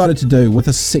what I decided to do with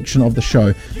this section of the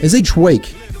show is each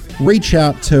week reach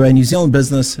out to a New Zealand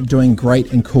business doing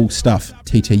great and cool stuff.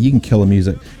 TT, you can kill the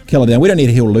music. Kill it down. We don't need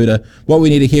to hear Luda. What we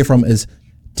need to hear from is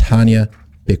Tanya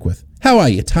Beckwith. How are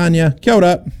you, Tanya? Kia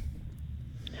ora.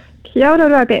 Kia ora,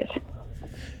 Robert.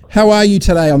 How are you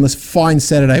today on this fine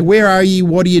Saturday? Where are you?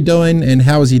 What are you doing? And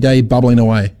how is your day bubbling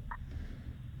away?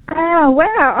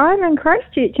 Wow, I'm in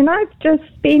Christchurch, and I've just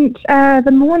spent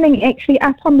the morning actually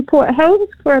up on the Port Hills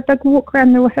for a big walk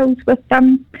around the hills with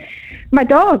my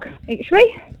dog,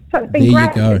 actually. So it's been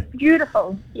great. It's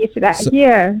beautiful yesterday.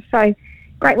 So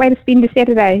great way to spend a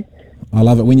Saturday. I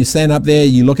love it. When you stand up there,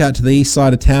 you look out to the east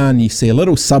side of town, you see a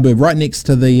little suburb right next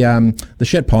to the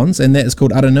shit ponds, and that is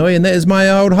called Aranui, and that is my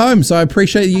old home. So I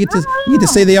appreciate you get to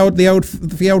see the old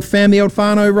fam, the old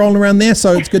whānau rolling around there.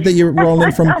 So it's good that you're rolling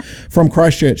in from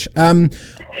Christchurch.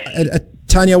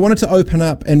 Tanya, I wanted to open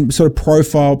up and sort of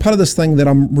profile part of this thing that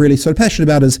I'm really sort of passionate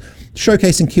about is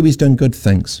showcasing Kiwis doing good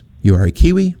things. You are a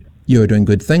Kiwi. You are doing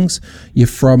good things. You're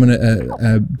from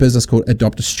a business called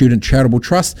Adopt a Student Charitable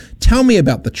Trust. Tell me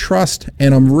about the trust,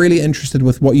 and I'm really interested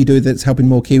with what you do that's helping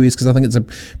more Kiwis, because I think it's a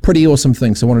pretty awesome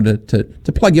thing. So I wanted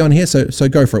to plug you on here, so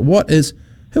go for it.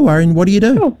 Who are and what do you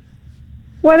do? Cool.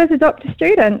 What is Adopt a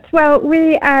Student? Well,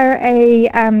 we are a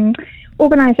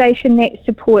organisation that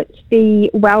supports the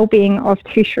well-being of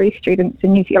tertiary students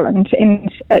in New Zealand,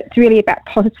 and it's really about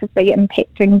positively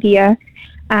impacting their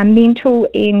mental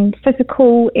and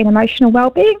physical and emotional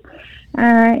well-being,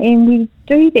 and we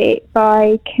do that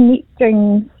by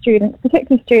connecting students,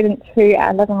 particularly students who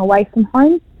are living away from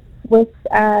home, with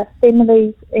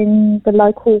families in the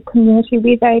local community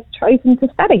where they've chosen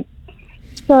to study.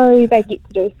 So they get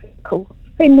to do cool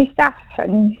friendly stuff,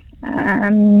 and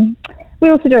we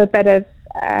also do a bit of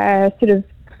sort of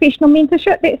professional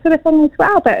mentorship, that sort of thing as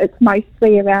well, but it's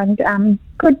mostly around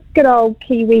good old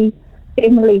Kiwi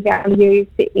family values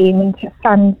and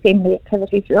fun family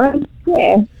activities, really.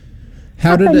 Yeah.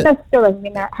 How did it? That's still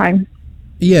in at home.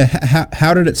 Yeah.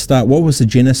 How did it start? What was the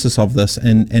genesis of this,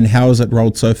 and how has it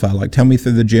rolled so far? Like, tell me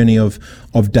through the journey of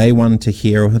day one to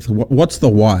here. What's the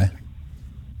why?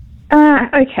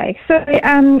 Okay. So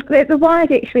the why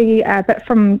is actually a bit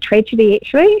from tragedy,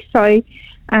 actually. So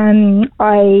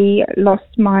I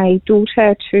lost my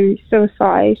daughter to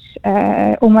suicide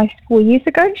almost 4 years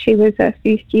ago. She was a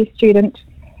first-year student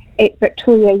at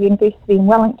Victoria University in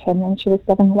Wellington, and she was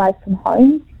living away from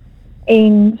home.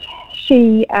 And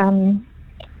she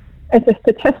is a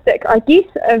statistic, I guess,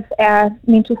 of our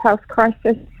mental health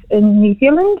crisis in New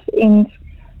Zealand, and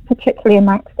particularly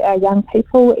amongst our young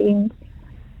people. And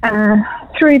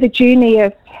through the journey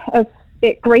of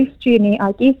that grief journey,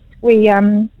 I guess, we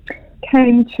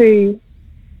came to,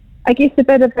 I guess, a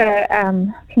bit of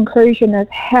a conclusion of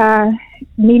how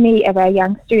many of our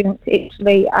young students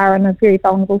actually are in a very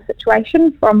vulnerable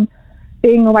situation from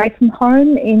being away from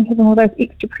home and having all those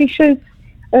extra pressures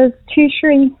of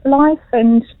tertiary life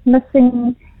and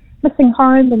missing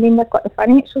home, and then they've got the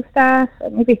financial stuff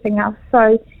and everything else.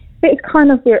 So that's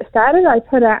kind of where it started. I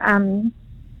put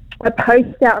a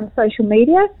post out on social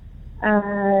media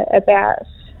about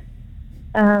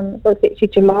it was actually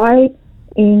July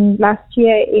in last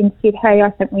year, and said, hey, I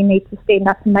think we need to stand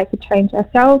up and make a change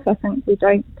ourselves. I think if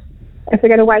we're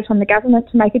going to wait on the government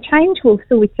to make a change, we'll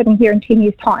still be sitting here in 10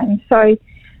 years' time. So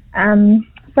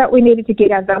felt we needed to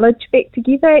get our village back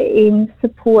together and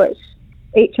support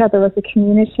each other as a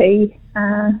community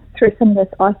through some of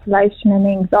this isolation and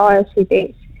anxiety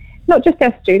that not just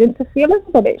our students are feeling,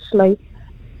 but actually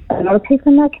a lot of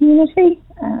people in our community.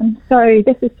 So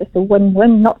this is just a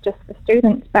win-win, not just for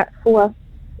students, but for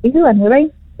everyone,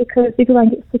 really, because everyone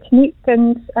gets to connect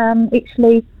and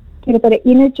actually get a bit of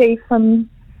energy from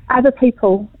other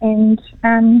people and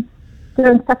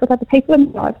doing stuff with other people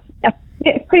in their lives.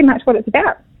 That's pretty much what it's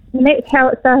about, and that's how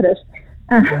it started.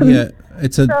 Yeah,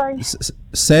 it's a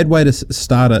sad way to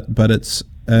start it, but it's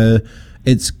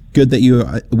good that you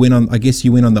went on. I guess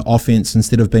you went on the offense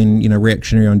instead of being,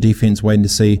 reactionary on defense, waiting to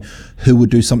see who would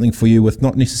do something for you, with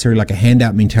not necessarily like a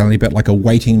handout mentality, but like a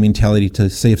waiting mentality to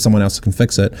see if someone else can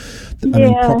fix it. Yeah. I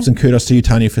mean, props and kudos to you,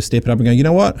 Tanya, for stepping up and going, you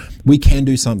know what, we can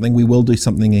do something, we will do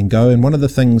something and go. And one of the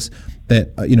things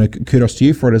that, kudos to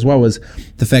you for it as well, is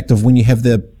the fact of when you have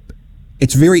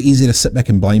it's very easy to sit back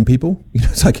and blame people.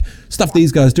 It's like, stuff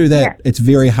these guys do that. Yeah. It's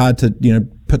very hard to,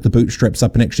 put the bootstraps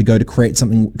up and actually go to create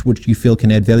something which you feel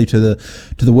can add value to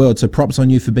the world. So props on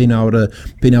you for being able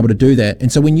to do that.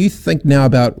 And so when you think now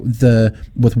about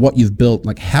with what you've built,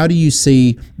 like, how do you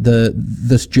see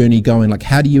this journey going? Like,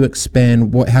 how do you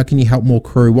expand? How can you help more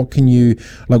crew? What can you,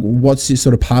 like, what's your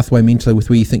sort of pathway mentally with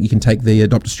where you think you can take the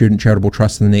Adopt a Student Charitable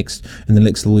Trust in the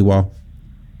next little while?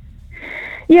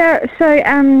 Yeah, so,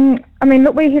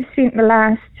 look, we have spent the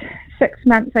last 6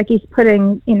 months, I guess,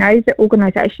 putting, the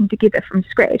organisation together from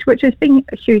scratch, which has been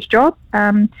a huge job,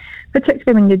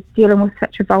 particularly when you're dealing with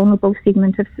such a vulnerable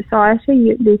segment of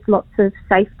society. There's lots of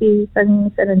safety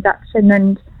things and induction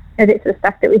and that sort of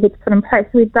stuff that we had to put in place.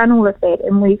 So we've done all of that,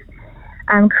 and we've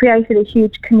created a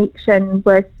huge connection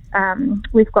with,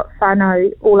 we've got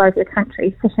whānau all over the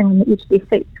country sitting on the edge of their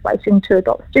seats waiting to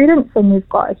adopt students, and we've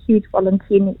got a huge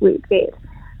volunteer network that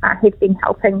have been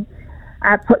helping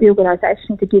put the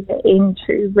organisation together and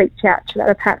to reach out to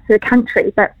other parts of the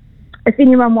country. But if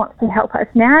anyone wants to help us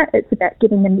now, it's about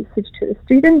getting the message to the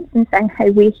students and saying,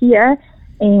 hey, we're here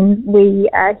and we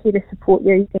are here to support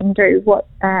you and do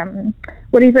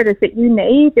whatever it is that you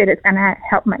need that is going to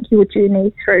help make your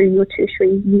journey through your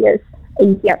tertiary years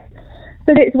easier.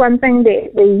 So that's one thing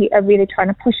that we are really trying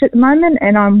to push at the moment,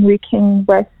 and I'm working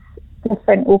with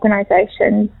different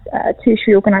organisations,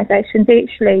 tertiary organisations,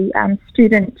 actually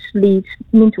student-led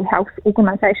mental health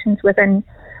organisations within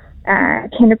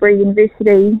Canterbury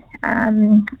University,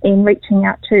 and reaching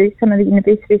out to some of the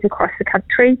universities across the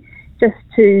country just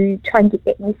to try and get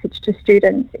that message to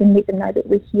students and let them know that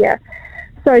we're here.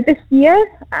 So this year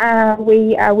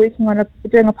we are working on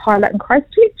doing a pilot in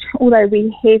Christchurch, although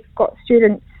we have got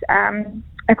students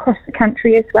across the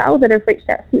country as well that have reached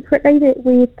out separately that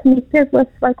we've connected with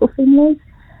local families.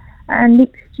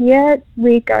 Next year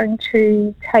we're going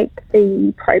to take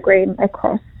the program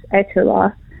across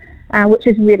Aotearoa, which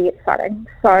is really exciting.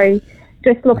 So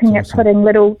just looking at putting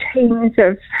little teams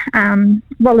of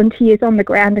volunteers on the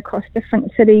ground across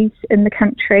different cities in the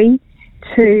country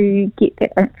to get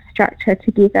that infrastructure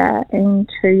together and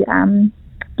to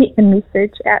get the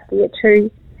message out there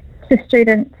to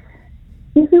students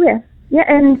everywhere. Yeah,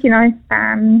 and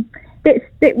that's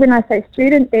when I say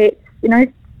student, that's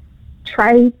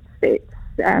trades.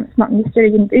 It's not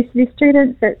necessarily university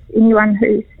students. It's anyone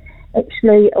who's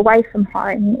actually away from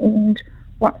home and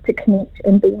wants to connect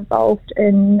and be involved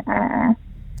in a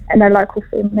local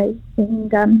family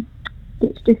and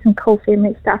get to do some cool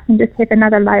family stuff and just have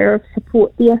another layer of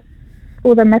support there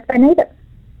for them if they need it.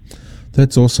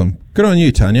 That's awesome. Good on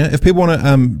you, Tanya. If people want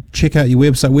to check out your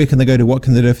website, where can they go to? What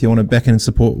can they do if you want to back in and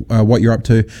support what you're up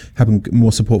to, having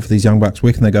more support for these young bucks?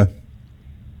 Where can they go?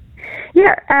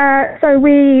 Yeah, so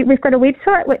we've got a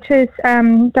website which is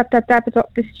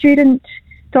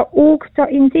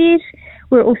www.thestudent.org.nz.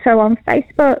 We're also on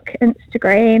Facebook,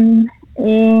 Instagram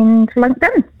and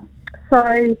LinkedIn.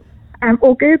 So,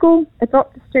 or Google,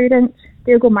 Adopt a Student,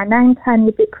 Google my name,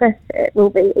 Tanya Beckwith, it will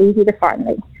be easy to find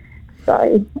me.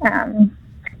 So,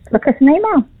 look us an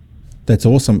email. That's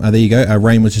awesome. There you go.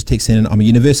 Rain was just texting in, I'm a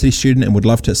university student and would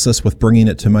love to assist with bringing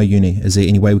it to my uni. Is there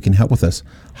any way we can help with this?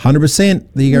 100%.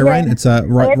 There you go, Rain. It's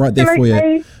right there for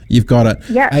you. You've got it.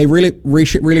 Yeah. I really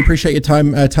appreciate your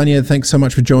time, Tanya. Thanks so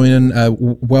much for joining.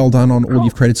 Well done on all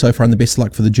you've created so far and the best of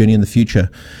luck for the journey in the future.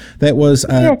 That was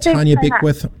Tanya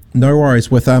Beckwith, no worries,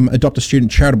 with Adopt a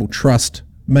Student Charitable Trust,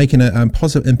 making a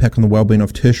positive impact on the wellbeing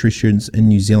of tertiary students in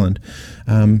New Zealand.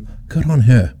 Good on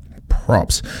her.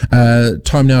 Props.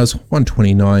 Time now is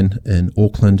 1:29 in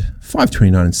Auckland,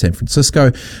 5:29 in San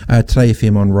Francisco. Today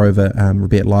FM on Rover,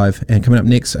 Rebet Live. And coming up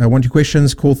next, want your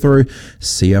questions, call through.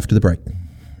 See you after the break.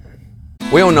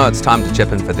 We all know it's time to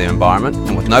chip in for the environment,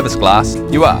 and with Novus Glass,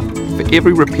 you are. For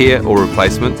every repair or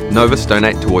replacement, Novus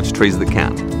donate towards trees that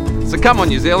count. So come on,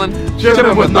 New Zealand. Chip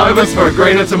in with Novus for a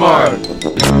greener tomorrow.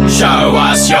 Show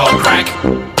us your crack.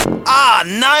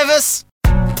 Novus!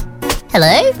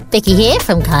 Hello, Becky here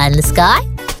from Kai in the Sky.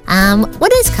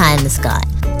 What is Kai in the Sky?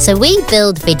 So we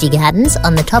build veggie gardens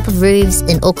on the top of roofs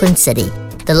in Auckland City.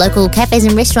 The local cafes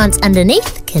and restaurants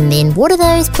underneath can then water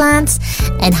those plants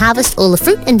and harvest all the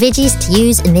fruit and veggies to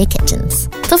use in their kitchens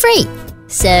for free.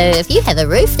 So if you have a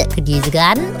roof that could use a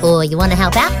garden or you want to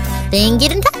help out, then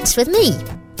get in touch with me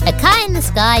at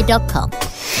kaiinthesky.com.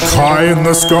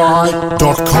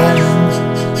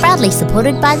 Kaiinthesky.com. Proudly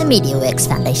supported by the MediaWorks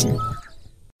Foundation.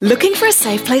 Looking for a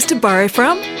safe place to borrow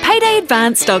from?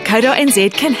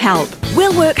 PaydayAdvance.co.nz can help.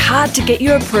 We'll work hard to get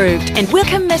you approved and we're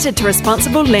committed to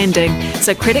responsible lending.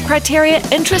 So credit criteria,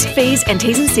 interest fees and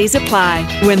T's and C's apply.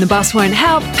 When the boss won't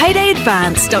help,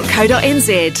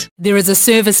 PaydayAdvance.co.nz. There is a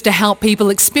service to help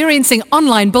people experiencing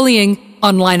online bullying,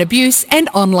 online abuse and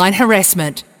online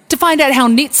harassment. To find out how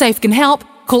NetSafe can help,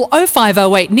 call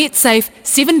 0508 NetSafe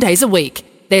 7 days a week.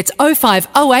 That's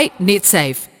 0508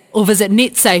 NetSafe. Or visit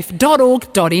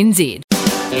netsafe.org.nz.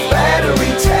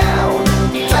 Battery Town,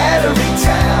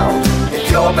 if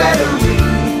your battery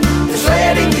is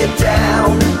letting you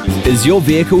down. Is your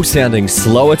vehicle sounding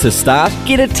slower to start?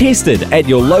 Get it tested at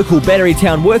your local Battery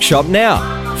Town workshop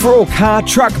now. For all car,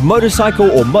 truck,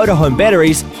 motorcycle or motorhome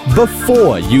batteries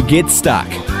before you get stuck.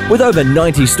 With over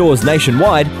 90 stores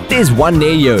nationwide, there's one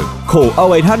near you. Call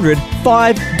 0800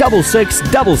 566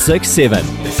 667.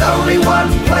 There's only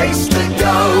one place to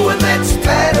go, and that's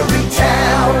Battery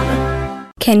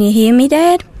Town. Can you hear me,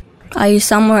 Dad? Are you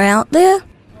somewhere out there?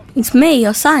 It's me,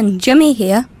 your son, Jimmy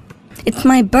here. It's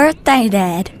my birthday,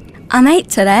 Dad. I'm 8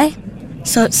 today,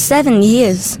 so it's 7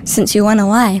 years since you went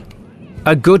away.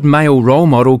 A good male role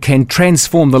model can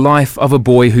transform the life of a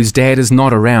boy whose dad is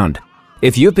not around.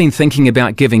 If you've been thinking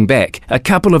about giving back, a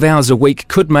couple of hours a week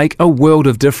could make a world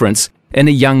of difference in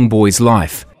a young boy's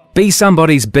life. Be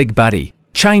somebody's big buddy.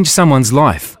 Change someone's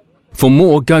life. For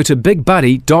more, go to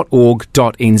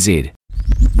bigbuddy.org.nz.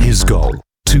 His goal,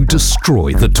 to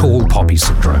destroy the tall poppy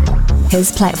syndrome.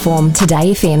 His platform,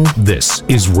 Today FM. This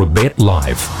is Rebet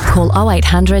Live. Call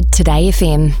 0800 Today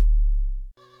FM.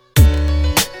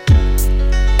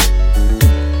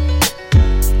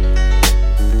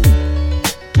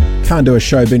 can't do a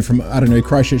show being from, I don't know,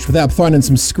 Christchurch without throwing in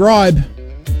some Scribe.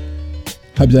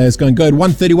 Hope today is going good.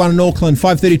 1:31 in Auckland,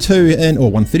 5:32 in, or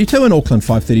 1:32 in Auckland,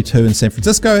 5:32 in San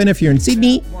Francisco. And if you're in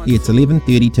Sydney, it's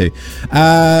 11:32.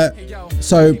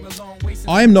 So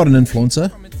I am not an influencer.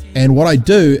 And what I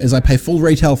do is I pay full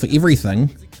retail for everything.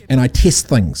 And I test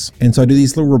things. And so I do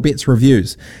these little Rebets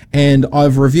reviews. And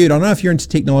I've reviewed, I don't know if you're into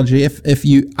technology. If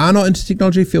you are not into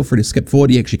technology, feel free to skip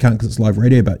forward. You actually can't because it's live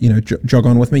radio, but, jog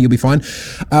on with me, you'll be fine.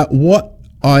 What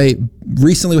I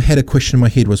recently had a question in my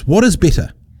head was, what is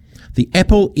better? The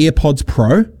Apple AirPods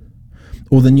Pro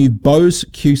or the new Bose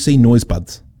QC noise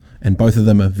buds? And both of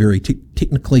them are very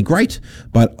technically great,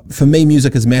 but for me,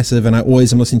 music is massive, and I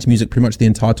always am listening to music pretty much the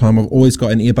entire time. I've always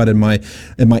got an earbud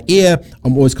in my ear.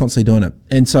 I'm always constantly doing it,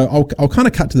 and so I'll kind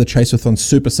of cut to the chase with one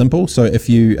super simple. So if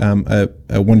you are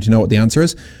wanting to know what the answer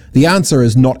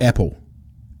is not Apple.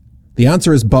 The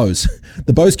answer is Bose.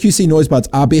 The Bose QC noise buds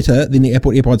are better than the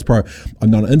Apple AirPods Pro.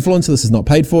 I'm not an influencer. This is not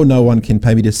paid for. No one can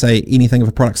pay me to say anything if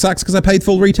a product sucks because I paid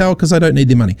full retail because I don't need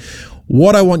their money.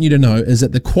 What I want you to know is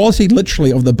that the quality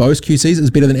literally of the Bose QCs is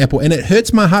better than Apple. And it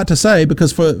hurts my heart to say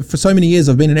because for so many years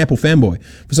I've been an Apple fanboy.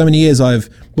 For so many years I've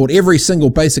bought every single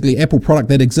basically Apple product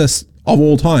that exists of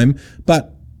all time.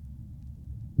 But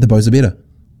the Bose are better.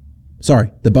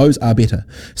 Sorry, the Bose are better.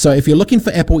 So if you're looking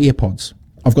for Apple AirPods,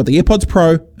 I've got the AirPods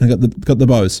Pro and I've got the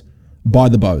Bose. Buy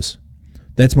the Bose.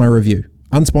 That's my review.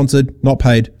 Unsponsored, not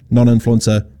paid,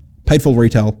 non-influencer, paid full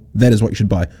retail. That is what you should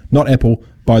buy. Not Apple,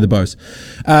 buy the Bose.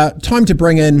 Time to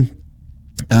bring in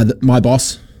my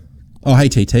boss. Oh, hey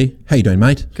TT. How you doing,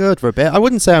 mate? Good, Robert. I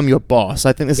wouldn't say I'm your boss.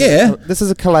 I think this is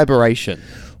a collaboration.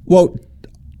 Well,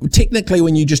 technically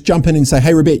when you just jump in and say,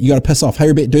 hey Robert, you got to piss off. Hey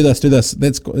Robert, do this.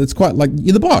 It's quite like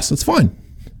you're the boss. It's fine.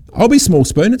 I'll be small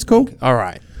spoon. It's cool. All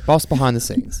right. Boss behind the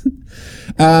scenes.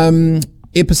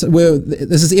 This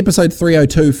is episode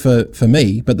 302 for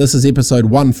me, but this is episode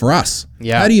 1 for us.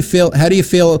 Yeah. How do you feel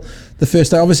the first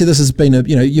day? Obviously this has been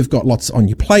you've got lots on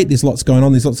your plate. There's lots going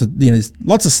on. There's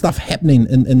lots of stuff happening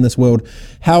in this world.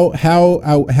 How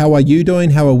are you doing?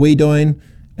 How are we doing?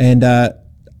 And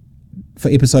for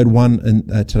episode 1 in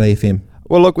Today FM.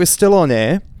 Well, look, we're still on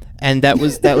air. And that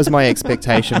was my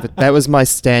expectation. But that was my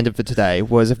standard for today.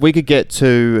 Was if we could get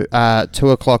to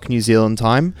 2:00 New Zealand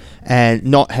time and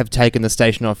not have taken the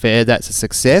station off air, that's a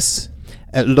success.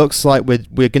 It looks like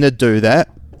we're going to do that.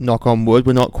 Knock on wood.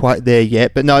 We're not quite there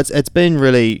yet, but no, it's been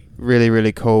really, really,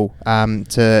 really cool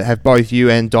to have both you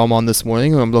and Dom on this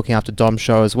morning. I'm looking after Dom's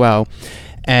show as well,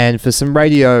 and for some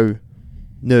radio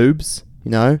noobs,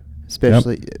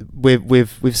 especially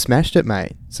we've smashed it,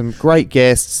 mate. Some great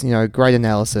guests, great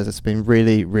analysis. It's been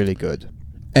really, really good.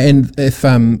 And if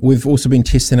we've also been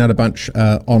testing out a bunch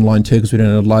online too, because we're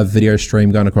doing a live video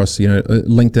stream going across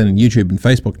LinkedIn and YouTube and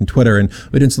Facebook and Twitter, and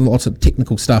we're doing lots of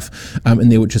technical stuff in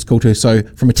there, which is cool too. So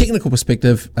from a technical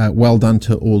perspective, well done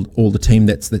to all the team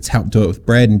that's helped do it, with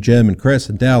Brad and Jim and Chris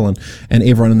and Dal and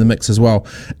everyone in the mix as well.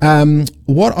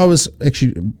 What I was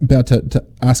actually about to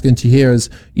ask into here is,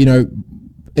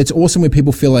 it's awesome when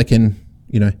people feel they can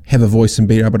have a voice and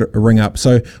be able to ring up.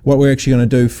 So what we're actually going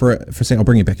to do for a second, I'll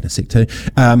bring you back in a sec too,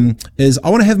 is I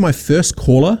want to have my first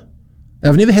caller.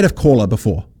 I've never had a caller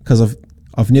before because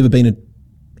I've never been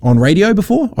on radio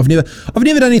before. I've never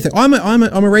done anything. I'm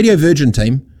a radio virgin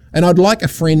team, and I'd like a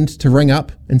friend to ring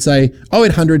up and say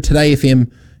 0800 Today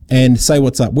FM and say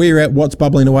what's up, where you're at, what's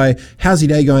bubbling away, how's your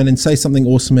day going, and say something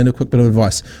awesome and a quick bit of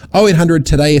advice. 0800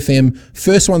 Today FM,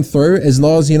 first one through, as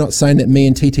long as you're not saying that me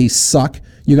and TT suck,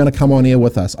 you're going to come on air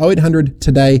with us. 0800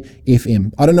 Today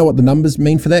FM. I don't know what the numbers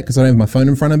mean for that because I don't have my phone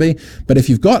in front of me, but if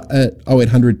you've got a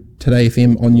 0800 Today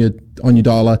FM on your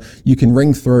dialer, you can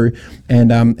ring through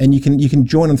and you can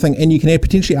join on the thing, and you can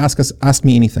potentially ask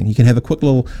me anything. You can have a quick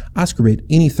little ask Robert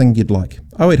anything you'd like.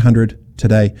 0800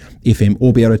 Today FM,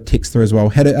 or be able to text through as well.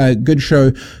 Had a good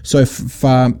show so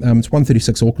far. It's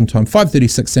 1:36 Auckland time,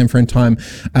 5:36 San Fran time.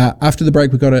 After the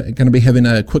break, we're going to be having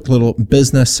a quick little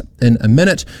business in a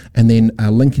minute, and then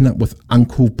linking up with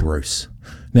Uncle Bruce.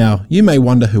 Now, you may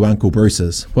wonder who Uncle Bruce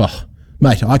is. Well,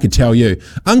 mate, I could tell you.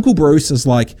 Uncle Bruce is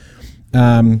like,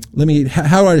 how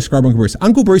do I describe Uncle Bruce?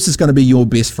 Uncle Bruce is going to be your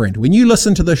best friend. When you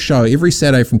listen to this show every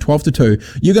Saturday from 12 to 2,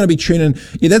 you're going to be tuning.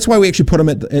 Yeah, that's why we actually put him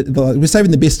we're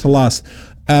saving the best to last.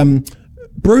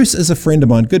 Bruce is a friend of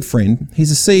mine, good friend.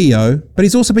 He's a CEO, but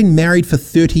he's also been married for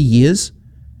 30 years.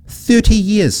 30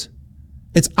 years.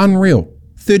 It's unreal.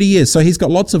 30 years, so he's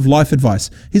got lots of life advice.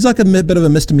 He's like a bit of a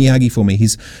Mr. Miyagi for me.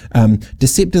 He's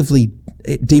deceptively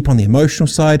deep on the emotional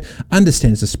side,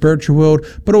 understands the spiritual world,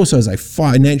 but also is a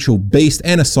financial beast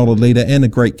and a solid leader and a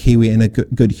great Kiwi and a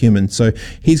good human. So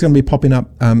he's going to be popping up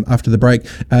after the break.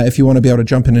 If you want to be able to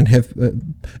jump in and have,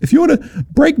 if you want to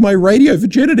break my radio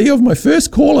virginity of my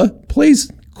first caller, please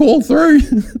call through.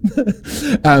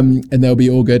 And they'll be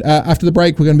all good. After the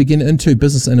break, we're going to be getting into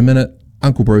business in a minute.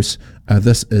 Uncle Bruce,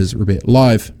 this is Rebet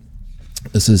Live.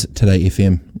 This is Today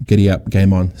FM. Giddy up,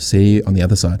 game on. See you on the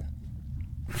other side.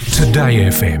 Today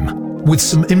FM, with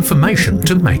some information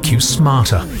to make you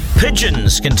smarter.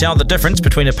 Pigeons can tell the difference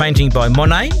between a painting by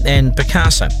Monet and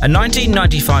Picasso. A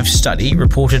 1995 study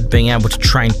reported being able to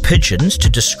train pigeons to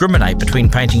discriminate between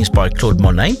paintings by Claude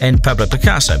Monet and Pablo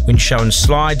Picasso when shown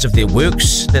slides of their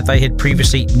works that they had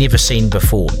previously never seen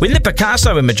before. When the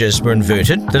Picasso images were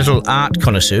inverted, the little art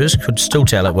connoisseurs could still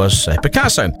tell it was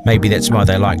Picasso. Maybe that's why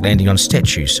they like landing on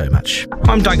statues so much.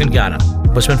 I'm Duncan Garner,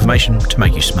 with some information to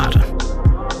make you smarter.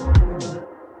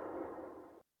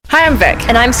 Hi, I'm Vic.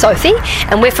 And I'm Sophie,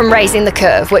 and we're from Raising the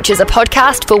Curve, which is a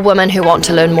podcast for women who want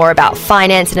to learn more about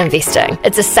finance and investing.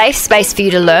 It's a safe space for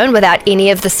you to learn without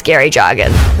any of the scary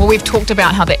jargon. Well, we've talked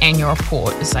about how the annual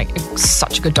report is like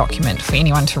such a good document for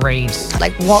anyone to read.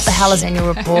 Like, what the hell is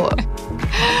annual report?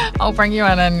 I'll bring you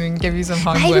in and give you some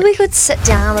homework. Maybe we could sit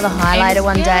down with a highlighter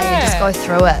one day and just go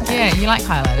through it. Yeah, you like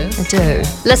highlighters. I do.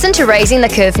 Listen to Raising the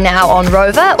Curve now on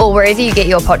Rover or wherever you get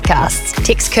your podcasts.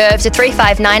 Text CURVE to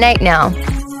 3598 now.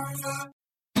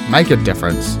 Make a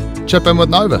difference. Chip in with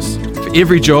Novus. For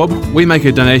every job, we make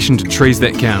a donation to trees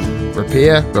that count.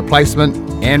 Repair, replacement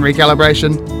and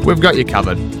recalibration, we've got you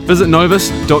covered. Visit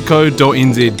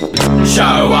novus.co.nz.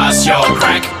 Show us your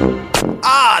crack.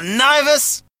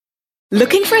 Novus!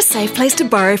 Looking for a safe place to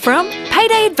borrow from?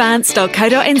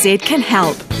 PaydayAdvance.co.nz can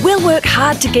help. We'll work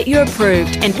hard to get you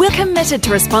approved, and we're committed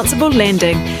to responsible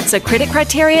lending. So credit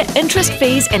criteria, interest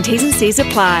fees and T's and C's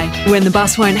apply. When the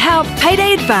boss won't help,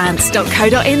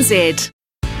 PaydayAdvance.co.nz.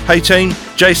 Hey team,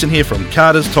 Jason here from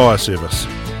Carter's Tyre Service.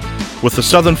 With the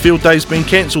Southern Field Days being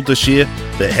cancelled this year,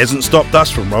 that hasn't stopped us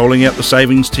from rolling out the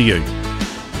savings to you.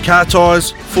 Car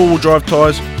tyres, four-wheel drive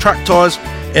tyres, truck tyres,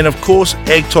 and of course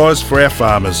ag tyres for our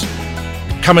farmers.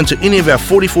 Come into any of our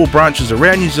 44 branches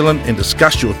around New Zealand and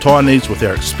discuss your tyre needs with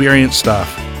our experienced staff.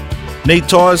 Need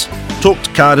tyres? Talk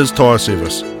to Carter's Tyre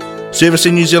Service.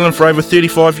 Servicing New Zealand for over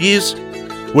 35 years?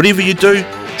 Whatever you do,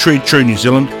 treat true New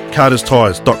Zealand.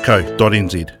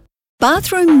 carterstyres.co.nz.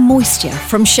 Bathroom moisture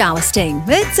from shower steam.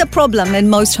 It's a problem in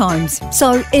most homes.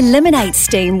 So eliminate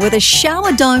steam with a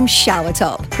Shower Dome shower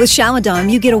top. With Shower Dome,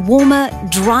 you get a warmer,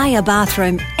 drier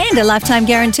bathroom and a lifetime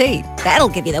guarantee. That'll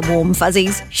give you the warm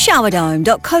fuzzies.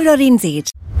 Showerdome.co.nz.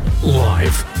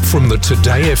 Live from the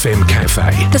Today FM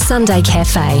Cafe. The Sunday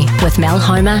Cafe with Mel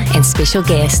Homer and special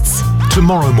guests.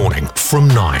 Tomorrow morning from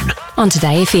 9. On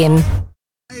Today FM.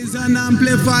 And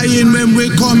amplifying when we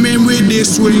come in with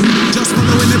this swing. Just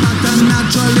following the pattern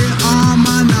naturally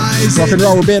harmonizing. Rock and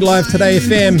roll Rebet Live Today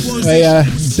FM. We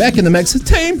back in the mix.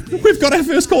 Team, we've got our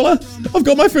first caller. I've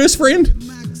got my first friend.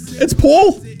 It's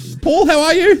Paul. Paul, how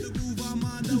are you?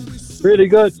 Really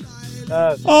good.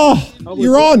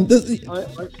 You're on.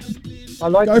 I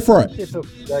like Go for the concept of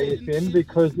Today FM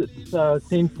because it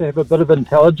seems to have a bit of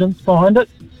intelligence behind it.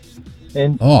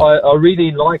 And I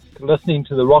really like listening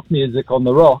to the rock music on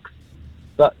the rocks,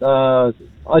 but I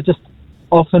just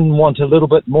often want a little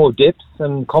bit more depth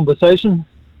and conversation.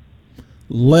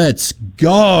 Let's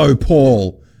go,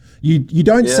 Paul. You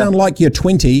don't sound like you're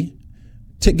 20.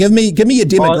 Give me your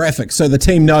demographic so the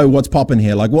team know what's popping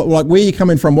here. Like where are you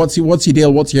coming from? What's your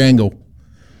deal? What's your angle?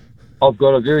 I've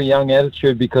got a very young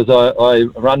attitude because I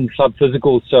run club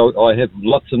physicals, so I have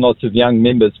lots and lots of young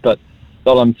members. But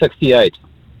I'm 68.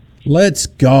 Let's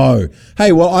go.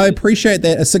 Hey, well, I appreciate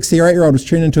that a 60 or 8-year-old has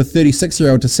turned into a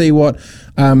 36-year-old to see what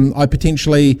I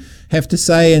potentially have to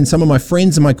say, and some of my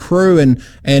friends and my crew and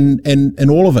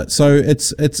all of it. So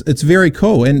it's very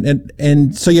cool.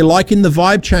 And so you're liking the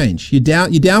vibe change. You're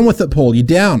down with it, Paul. You're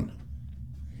down.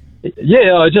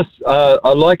 Yeah,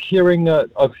 I like hearing.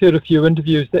 I've heard a few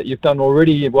interviews that you've done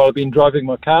already while I've been driving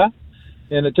my car,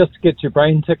 and it just gets your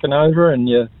brain ticking over, and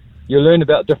you learn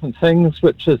about different things,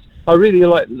 which is. I really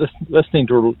like listening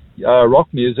to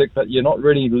rock music, but you're not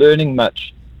really learning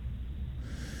much.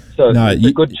 So it's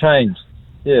a good change.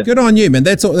 Yeah. Good on you, man.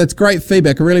 That's great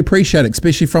feedback. I really appreciate it,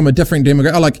 especially from a different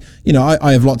demographic.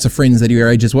 I have lots of friends that are your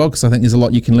age as well, because I think there's a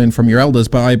lot you can learn from your elders.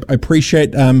 But I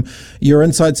appreciate your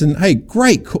insights. And hey,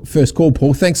 great first call,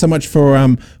 Paul. Thanks so much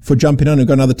for jumping on. We've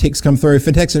got another text come through.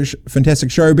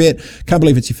 Fantastic show, Bet. Can't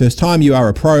believe it's your first time. You are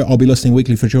a pro. I'll be listening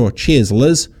weekly for sure. Cheers,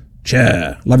 Liz.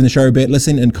 Cheer. Loving the show a bit.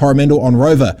 Listen in Coromandel on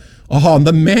Rover. Oh, on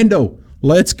the Mandel.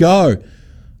 Let's go.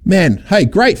 Man, hey,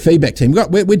 great feedback, team.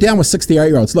 We're down with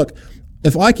 68-year-olds. Look,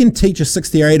 if I can teach a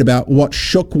 68 about what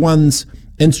Shook One's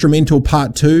instrumental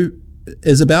part 2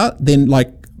 is about, then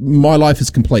like my life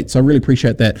is complete. So I really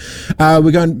appreciate that.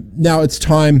 We're going now. It's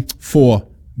time for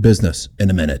business in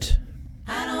a minute.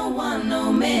 I don't want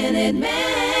no minute man.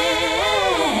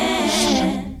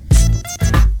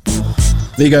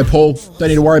 There you go, Paul. Don't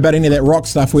need to worry about any of that rock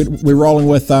stuff. We're rolling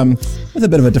with a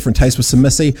bit of a different taste with some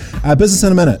Missy. Business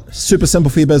in a minute. Super simple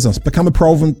for your business. Become a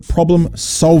problem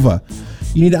solver.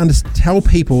 You need to tell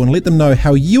people and let them know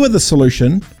how you are the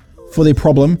solution for their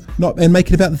problem, and make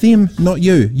it about them, not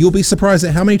you. You'll be surprised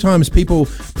at how many times people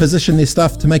position their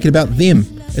stuff to make it about them.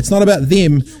 It's not about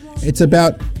them. It's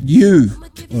about you.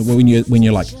 Well, when you're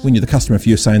the customer, if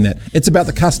you're saying that, it's about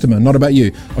the customer, not about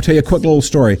you. I'll tell you a quick little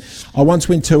story. I once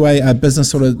went to a business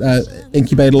sort of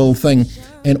incubator little thing,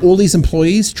 and all these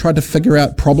employees tried to figure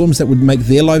out problems that would make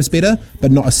their lives better,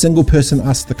 but not a single person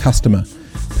asked the customer.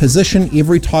 Position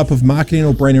every type of marketing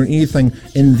or branding or anything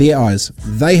in their eyes.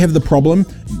 They have the problem,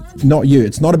 not you.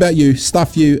 It's not about you,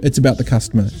 stuff you, it's about the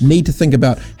customer. Need to think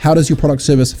about how does your product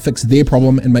service fix their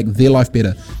problem and make their life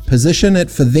better. Position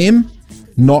it for them,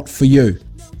 not for you.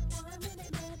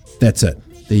 That's it.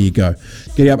 There you go.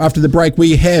 Getting up after the break,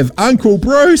 we have Uncle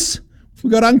Bruce.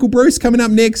 We got Uncle Bruce coming up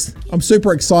next. I'm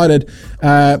super excited.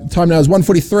 Time now is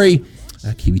 1:43.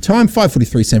 Kiwi time,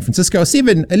 5:43 San Francisco,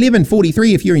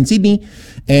 11:43 if you're in Sydney,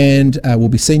 and we'll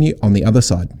be seeing you on the other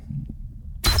side.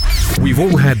 We've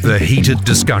all had the heated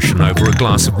discussion over a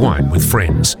glass of wine with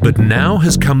friends, but now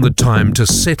has come the time to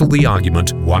settle the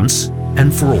argument once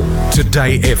and for all.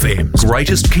 Today FM's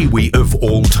greatest Kiwi of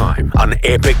all time, an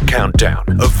epic countdown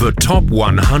of the top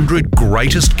 100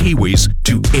 greatest Kiwis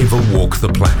to ever walk the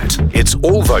planet. It's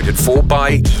all voted for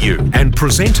by you and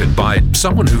presented by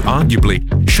someone who arguably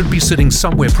should be sitting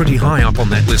somewhere pretty high up on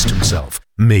that list himself,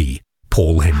 me,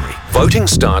 Paul Henry. Voting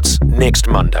starts next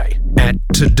Monday at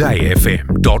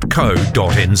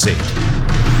todayfm.co.nz.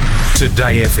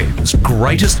 Today FM's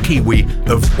greatest Kiwi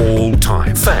of all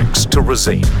time. Thanks to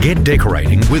Resine. Get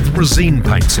decorating with Resine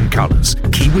paints and colours.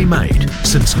 Kiwi made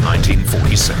since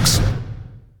 1946.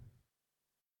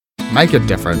 Make a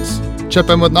difference. Chip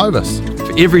in with Novus.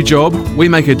 For every job, we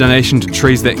make a donation to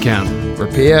trees that count.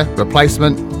 Repair,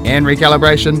 replacement, and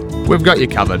recalibration, we've got you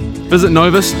covered. Visit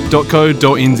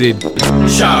novus.co.nz.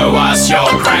 Show us your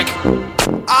crack.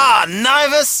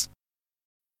 Novus.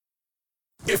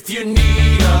 If you need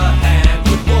a hand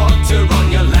with water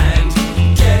on your land,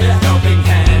 get a helping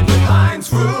hand with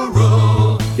Heinz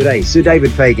Rural. G'day, Sir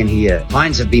David Fagan here.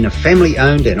 Heinz have been a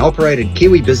family-owned and operated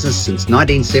Kiwi business since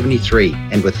 1973,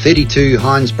 and with 32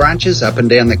 Heinz branches up and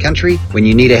down the country, when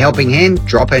you need a helping hand,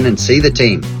 drop in and see the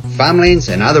team. Farmlands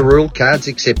and other rural cards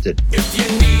accepted. If you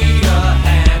need a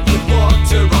hand with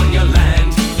water on your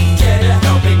land, get a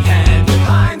helping hand with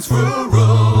Heinz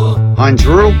Rural.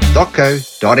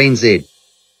 HeinzRural.co.nz.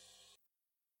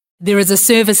 There is a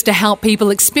service to help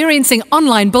people experiencing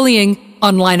online bullying,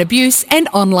 online abuse and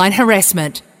online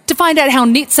harassment. To find out how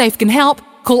NetSafe can help,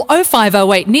 call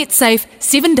 0508 NetSafe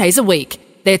 7 days a week.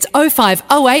 That's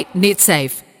 0508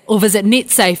 NetSafe. Or visit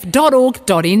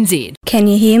netsafe.org.nz. Can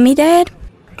you hear me, Dad?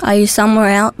 Are you somewhere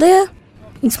out there?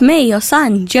 It's me, your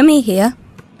son, Jimmy here.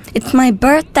 It's my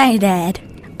birthday, Dad.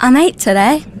 I'm 8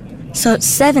 today, so it's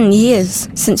 7 years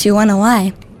since you went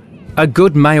away. A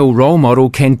good male role model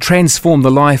can transform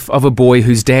the life of a boy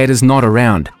whose dad is not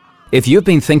around. If you've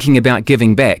been thinking about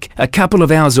giving back, a couple of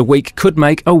hours a week could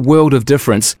make a world of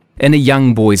difference in a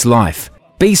young boy's life.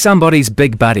 Be somebody's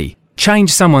big buddy.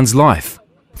 Change someone's life.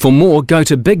 For more, go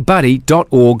to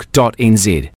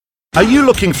bigBuddy.org.nz. Are you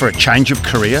looking for a change of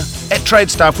career? At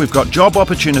TradeStaff, we've got job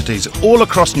opportunities all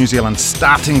across New Zealand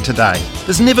starting today.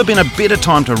 There's never been a better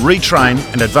time to retrain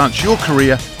and advance your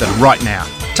career than right now.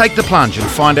 Take the plunge and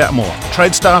find out more.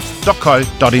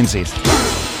 tradestaff.co.nz.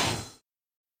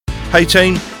 Hey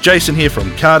team, Jason here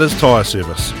from Carter's Tyre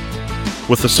Service.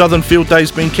 With the Southern Field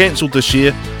Days being cancelled this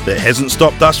year, that hasn't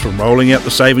stopped us from rolling out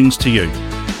the savings to you.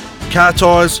 Car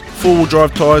tyres, four-wheel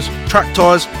drive tyres, truck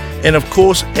tyres, and of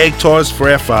course ag tyres for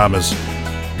our farmers.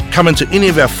 Come into any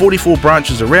of our 44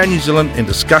 branches around New Zealand and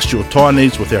discuss your tyre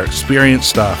needs with our experienced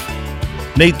staff.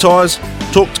 Need tyres?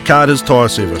 Talk to Carter's Tyre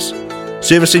Service.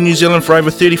 Servicing New Zealand for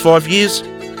over 35 years?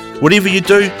 Whatever you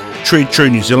do, tread true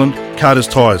New Zealand,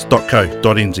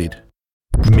 carterstyres.co.nz.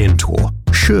 Mentor,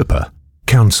 Sherpa,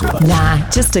 counsellor. Nah,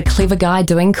 just a clever guy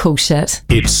doing cool shit.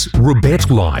 It's Rebet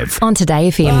Live on Today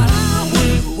FM.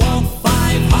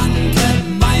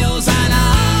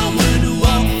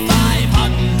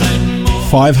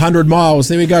 500 miles.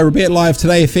 There we go. Rebet Live,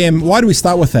 Today FM. Why do we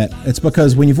start with that? It's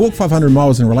because when you've walked 500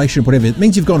 miles in a relationship, whatever, it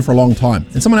means you've gone for a long time.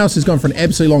 And someone else who's gone for an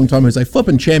absolutely long time, who's a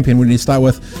flippin' champion, we need to start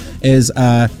with, is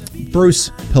Bruce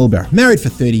Pilber. Married for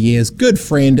 30 years, good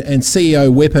friend, and CEO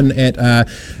Weapon at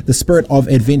the Spirit of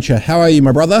Adventure. How are you,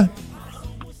 my brother?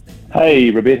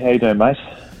 Hey, Rebet. How you doing, mate?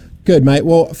 Good, mate.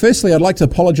 Well, firstly, I'd like to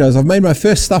apologise. I've made my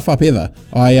first stuff up ever.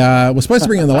 I was supposed to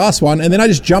bring in the last one, and then I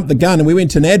just jumped the gun, and we went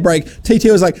to an ad break.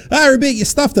 TT was like, Rebet, you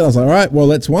stuffed it. I was like, all right, well,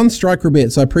 that's one strike,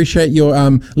 Rebet. So I appreciate your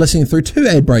listening through 2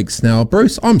 ad breaks now.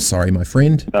 Bruce, I'm sorry, my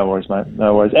friend. No worries, mate.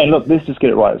 No worries. And look, let's just get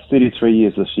it right. It's 33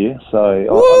 years this year, so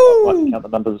I like to count the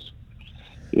numbers.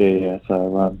 Yeah.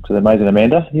 So to the amazing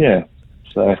Amanda, yeah.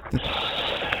 So,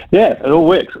 yeah, it all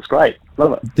works. It's great.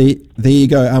 Love it. There you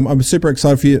go. I'm super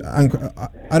excited for you.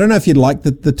 I don't know if you'd like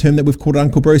the term that we've called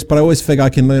Uncle Bruce, but I always figure I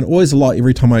can learn always a lot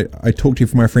every time I talk to you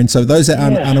from my friends. So those that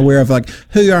aren't unaware of like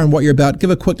who you are and what you're about,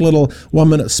 give a quick little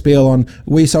 1-minute spiel on.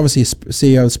 We're obviously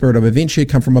CEO of Spirit of Adventure,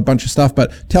 come from a bunch of stuff,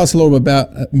 but tell us a little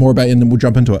bit more about it, and then we'll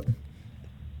jump into it.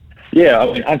 Yeah,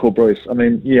 I mean, Uncle Bruce. I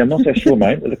mean, yeah, I'm not so sure,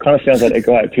 mate. It kind of sounds like a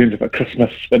guy at terms of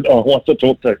Christmas and wants to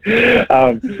talk to.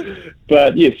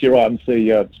 But yes, you're right. I'm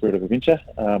CEO of Spirit of Adventure.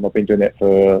 I've been doing that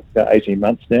for about 18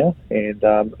 months now, and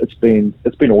it's been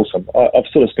awesome. I've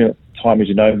sort of spent time, as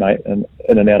you know, mate, in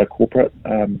and out of corporate.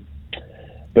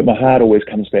 But my heart always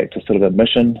comes back to sort of a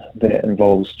mission that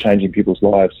involves changing people's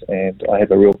lives, and I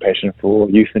have a real passion for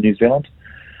youth in New Zealand.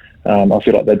 I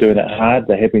feel like they're doing it hard.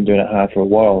 They have been doing it hard for a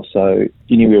while. So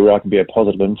anywhere where I can be a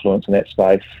positive influence in that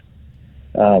space,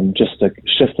 just to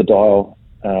shift the dial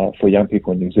for young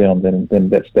people in New Zealand, then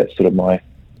that's sort of my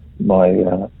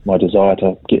desire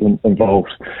to get involved.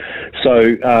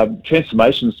 So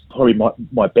transformation is probably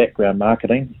my background,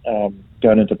 marketing,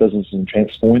 going into business and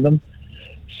transforming them.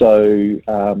 So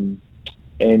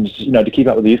and you know, to keep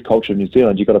up with the youth culture in New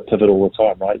Zealand, you've got to pivot all the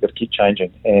time, right? You've got to keep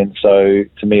changing. And so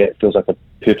to me, it feels like a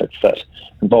perfect fit.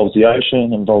 Involves the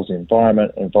ocean, involves the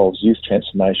environment, involves youth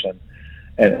transformation,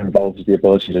 and involves the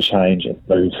ability to change and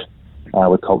move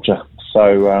with culture.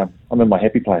 So I'm in my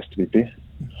happy place, to be fair.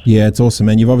 Yeah, it's awesome,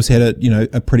 man. You've obviously had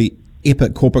a pretty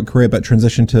epic corporate career, but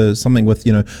transition to something with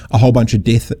a whole bunch of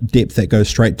depth that goes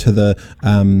straight to the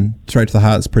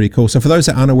heart. It's pretty cool. So for those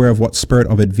that aren't aware of what Spirit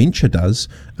of Adventure does,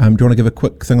 do you want to give a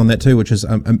quick thing on that too, which is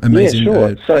amazing?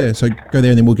 Yeah, sure. So go there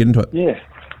and then we'll get into it. Yeah,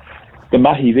 the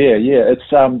mahi there. Yeah,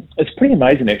 it's pretty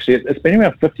amazing actually. It's been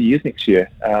around 50 years next year,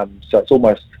 so it's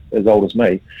almost as old as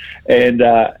me, and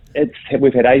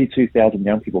we've had 82,000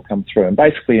 young people come through, and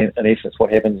basically in essence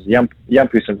what happens is a young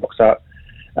person rocks up.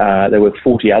 They're with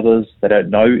 40 others. They don't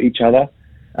know each other.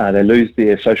 They lose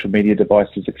their social media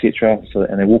devices, etc.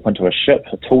 And they walk onto a ship,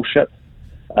 a tall ship,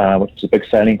 which is a big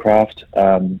sailing craft.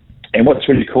 And what's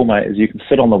really cool, mate, is you can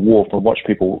sit on the wharf and watch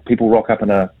people rock up in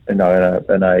a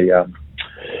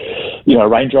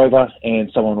Range Rover, and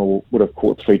someone would have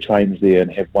caught 3 trains there and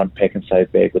have one pack and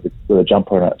save bag with a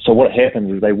jumper on it. So what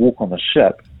happens is they walk on the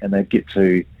ship and they get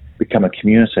to become a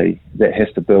community that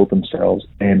has to build themselves,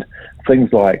 and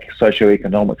things like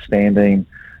socioeconomic standing,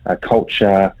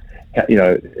 culture,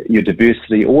 your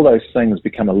diversity, all those things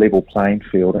become a level playing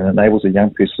field and enables a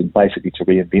young person basically to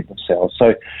reinvent themselves.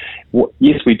 So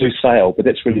yes, we do sail, but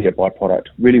that's really a byproduct.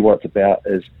 Really what it's about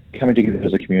is coming together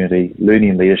as a community,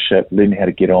 learning leadership, learning how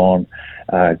to get on,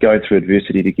 going through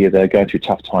adversity together, going through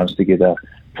tough times together,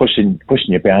 pushing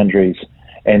your boundaries.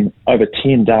 And over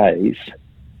 10 days,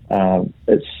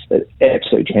 it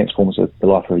absolutely transforms the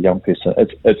life of a young person.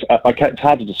 It's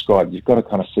hard to describe. You've got to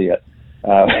kind of see it.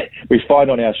 We find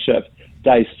on our ship,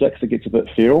 day 6 it gets a bit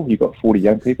feral. You've got 40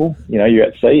 young people. You're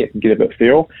at sea, it can get a bit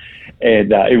feral,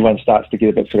 and everyone starts to get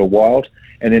a bit sort of wild.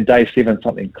 And then day 7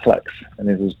 something clicks, and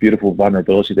there's this beautiful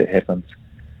vulnerability that happens.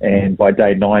 And by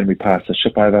day 9 we pass the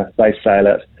ship over. They sail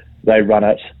it, they run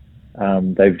it,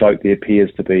 they vote their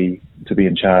peers to be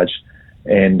in charge.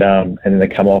 And then they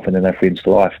come off, and then they're friends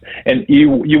for life. And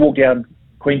you walk down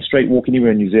Queen Street, walk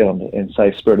anywhere in New Zealand, and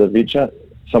say Spirit of Adventure,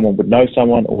 someone would know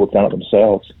someone or have done it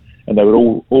themselves, and they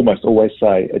would almost always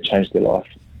say it changed their life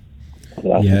for the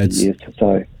last 50 years.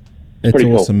 So it's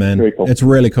pretty awesome, cool. Man. Very cool. It's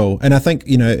really cool, and I think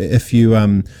if you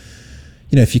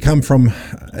come from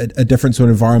a different sort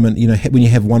of environment, when you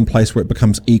have one place where it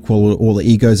becomes equal, all the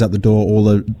egos out the door, all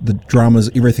the dramas,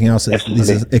 everything else, there's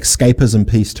an escapism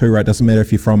piece too, right? Doesn't matter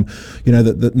if you're from,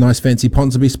 the nice fancy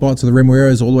Ponsonby spots or the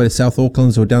Remueras all the way to South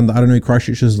Auckland's or down the,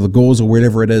 Christchurches or the Gores or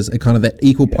wherever it is, it kind of that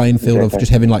equal playing field of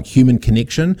just having like human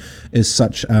connection is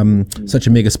such a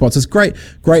mega spot. So it's great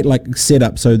like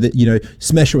setup so that,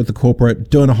 smash it with the corporate,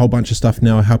 doing a whole bunch of stuff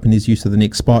now, helping these youth to the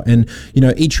next spot. And,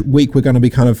 each week we're going to be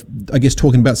kind of, I guess,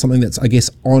 talking about something that's, I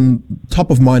guess, on top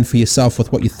of mind for yourself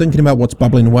with what you're thinking about, what's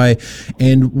bubbling away.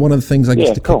 And one of the things I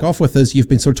guess kick off with is you've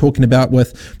been sort of talking about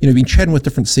with, you've been chatting with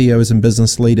different CEOs and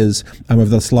business leaders over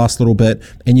this last little bit,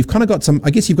 and you've kind of got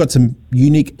some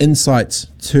unique insights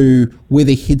to where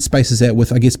their headspace is at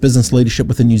with, I guess, business leadership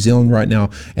within New Zealand right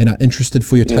now, and are interested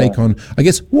for your take on, I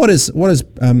guess, what has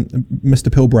Mr.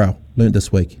 Pilbrow learned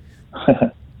this week?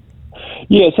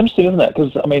 Yeah, it's interesting, isn't it?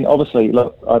 Because, I mean, obviously,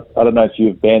 look, I don't know if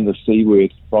you've banned the C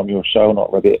word from your show or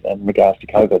not, Robert, in regards to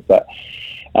COVID, but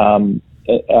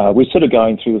we're sort of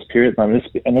going through this period at the moment,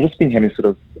 and I've just been having sort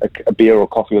of a beer or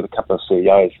coffee with a couple of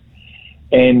CEOs.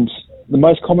 And the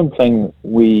most common thing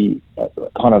we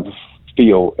kind of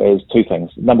feel is two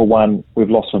things. Number one, we've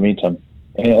lost momentum.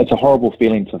 And it's a horrible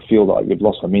feeling to feel like you've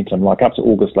lost momentum. Like up to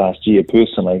August last year,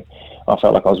 personally, I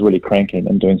felt like I was really cranking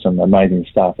and doing some amazing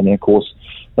stuff. And then, of course,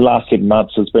 the last 7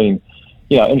 months has been,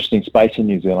 interesting space in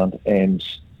New Zealand. And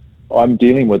I'm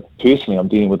dealing with this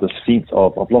sense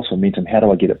of, I've lost momentum. How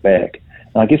do I get it back?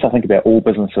 And I guess I think about all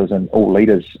businesses and all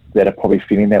leaders that are probably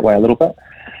feeling that way a little bit.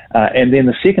 And then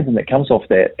the second thing that comes off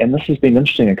that, and this has been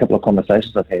interesting in a couple of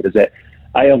conversations I've had, is that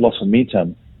A, I've lost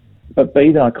momentum, but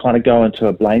B, then I kind of go into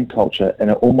a blame culture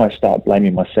and I almost start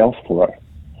blaming myself for it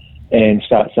and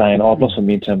start saying, I've lost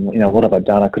momentum, what have I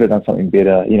done? I could have done something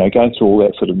better, going through all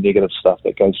that sort of negative stuff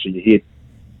that goes through your head.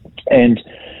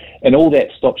 And all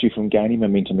that stops you from gaining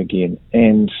momentum again.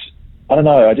 And I don't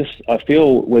know, I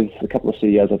feel with a couple of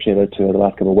CEOs I've chatted to the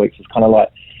last couple of weeks, it's kind of like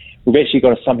we've actually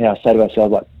got to somehow say to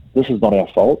ourselves, like, this is not our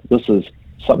fault. This is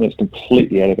something that's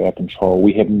completely out of our control.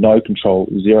 We have no control,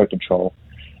 zero control.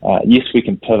 Yes, we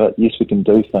can pivot. Yes, we can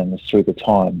do things through the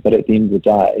time. But at the end of the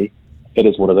day, it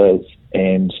is what it is.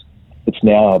 And it's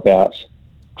now about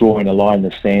drawing a line in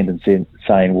the sand and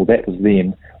saying, well, that was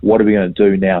then. What are we going to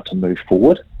do now to move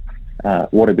forward?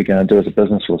 What are we going to do as a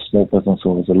business or a small business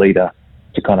or as a leader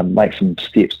to kind of make some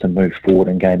steps to move forward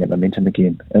and gain that momentum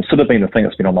again? And it's sort of been the thing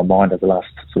that's been on my mind over the last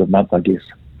sort of month, I guess.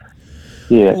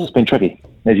 Yeah, it's been tricky,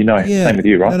 as you know. Yeah, same with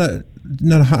you, right?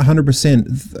 No,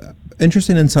 100%.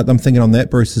 Interesting insight that I'm thinking on that,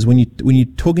 Bruce, is when you're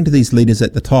talking to these leaders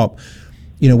at the top,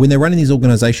 when they're running these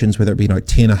organizations, whether it be like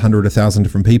 10, 100, 1,000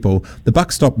 different people, the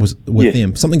buck stop was with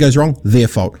them. Something goes wrong, their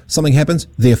fault. Something happens,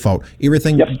 their fault.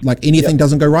 Everything, anything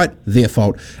doesn't go right, their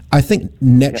fault. I think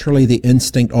naturally the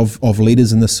instinct of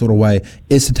leaders in this sort of way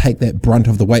is to take that brunt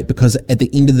of the weight, because at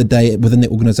the end of the day, within the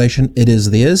organization, it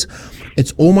is theirs.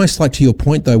 It's almost like, to your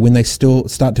point though, when they still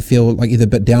start to feel like either a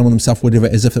bit down on themselves, whatever,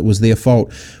 as if it was their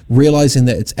fault, realizing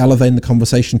that it's elevating the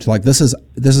conversation to like, this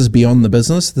is beyond the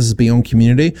business, this is beyond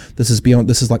community, this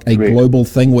is like a global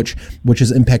thing which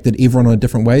has impacted everyone in a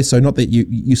different way. So not that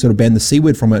you sort of ban the C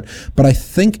word from it, but I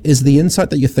think is the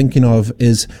insight that you're thinking of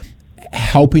is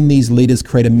helping these leaders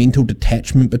create a mental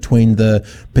detachment between the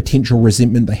potential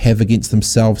resentment they have against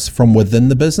themselves from within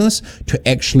the business to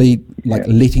actually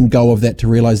letting go of that, to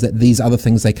realize that these other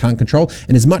things they can't control,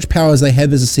 and as much power as they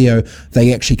have as a CEO,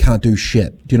 they actually can't do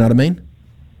shit. Do you know what I mean?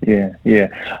 Yeah.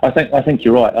 I think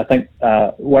you're right. I think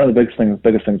one of the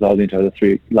biggest things I've learned over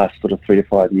the last sort of 3 to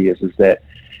 5 years is that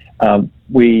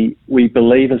we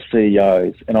believe as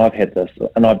CEOs, and I've had this,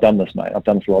 and I've done this, mate. I've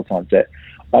done this a lot of times, that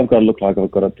I've got to look like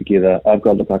I've got it together. I've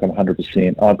got to look like I'm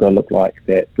 100%. I've got to look like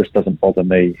that this doesn't bother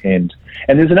me. And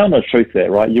there's an element of truth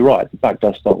there, right? You're right. The buck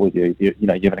does stop with you. You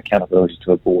have an accountability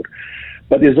to a board.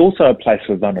 But there's also a place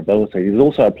for vulnerability. There's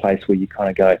also a place where you kind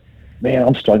of go, man,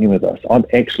 I'm struggling with this. I'm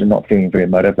actually not feeling very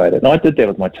motivated. And I did that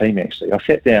with my team, actually. I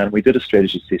sat down, we did a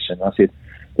strategy session. I said,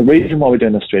 the reason why we're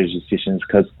doing the strategy session is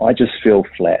because I just feel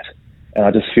flat. And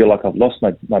I just feel like I've lost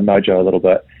my mojo a little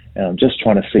bit. And I'm just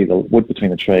trying to see the wood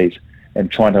between the trees and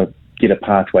trying to get a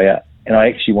pathway out. And I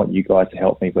actually want you guys to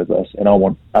help me with this. And I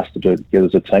want us to do it together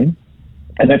as a team.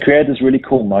 And it created this really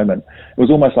cool moment. It was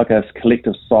almost like a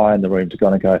collective sigh in the room to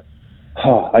kind of go,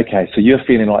 oh, okay, so you're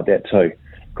feeling like that too.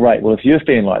 Great. Well, if you're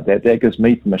feeling like that, that gives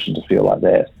me permission to feel like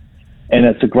that. And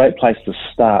it's a great place to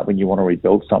start when you want to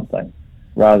rebuild something,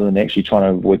 rather than actually trying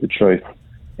to avoid the truth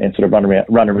and sort of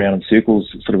run around in circles,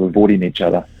 sort of avoiding each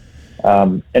other.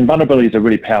 And vulnerability is a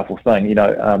really powerful thing.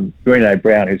 Brené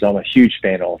Brown, who's I'm a huge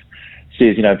fan of,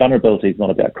 says, vulnerability is not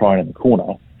about crying in the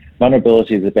corner.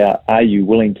 Vulnerability is about, are you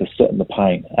willing to sit in the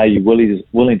pain? Are you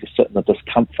willing to sit in the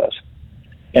discomfort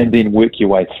and then work your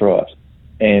way through it?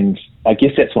 And I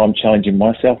guess that's what I'm challenging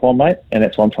myself on, mate, and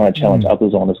that's what I'm trying to challenge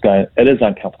others on, is going, it is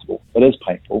uncomfortable, it is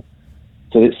painful,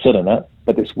 so let's sit in it,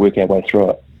 but let's work our way through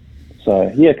it.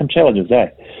 So, yeah, come challenges, eh?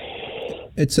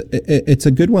 It's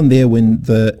a good one there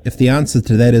if the answer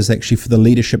to that is actually for the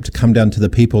leadership to come down to the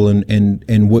people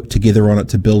and work together on it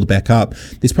to build back up.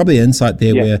 There's probably an insight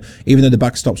there where even though the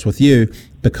buck stops with you,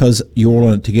 because you're all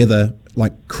in it together,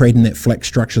 like creating that flat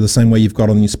structure the same way you've got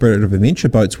on your Spirit of Adventure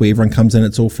boats where everyone comes in,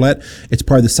 it's all flat. It's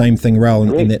probably the same thing,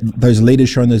 Raoul, and that those leaders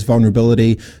showing those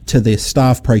vulnerability to their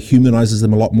staff probably humanises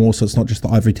them a lot more, so it's not just the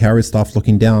ivory tower staff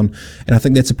looking down. And I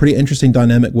think that's a pretty interesting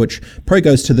dynamic, which probably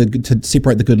goes to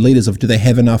separate the good leaders of, do they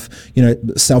have enough,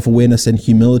 self-awareness and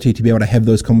humility to be able to have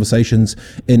those conversations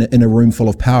in a room full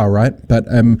of power, right? But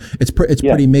it's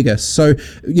pretty mega. So,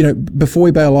 before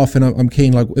we bail off, and I'm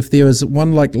keen, like, if there was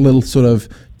one like little sort of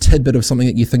tidbit of something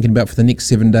that you're thinking about for the next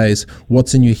 7 days,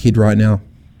 what's in your head right now?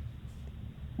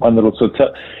 One little sort of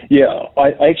tip. Yeah,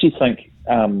 I actually think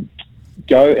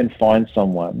go and find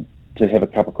someone to have a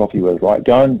cup of coffee with, right?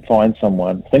 Go and find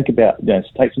someone. Think about,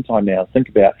 take some time now. Think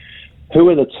about who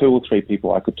are the 2 or 3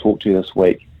 people I could talk to this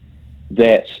week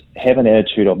that have an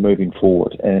attitude of moving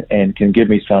forward and can give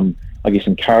me some, I guess,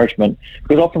 encouragement.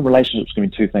 Because often relationships can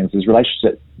be 2 things. There's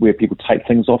relationships where people take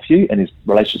things off you, and there's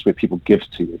relationships where people give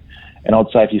to you. And I'd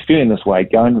say if you're feeling this way,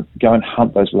 go and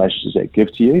hunt those relationships that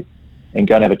give to you, and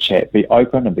go and have a chat. Be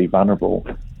open and be vulnerable,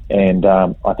 and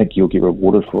I think you'll get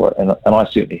rewarded for it. And I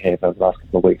certainly have over the last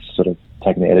couple of weeks, sort of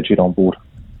taken the attitude on board.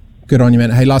 Good on you, man.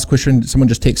 Hey, last question. Someone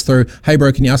just texted through. Hey,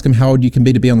 bro, can you ask him how old you can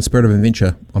be to be on the Spirit of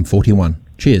Adventure? I'm 41.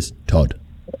 Cheers, Todd.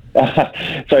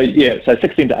 So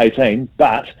 16 to 18,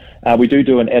 but we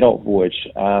do an adult voyage.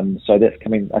 So that's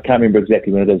coming. I can't remember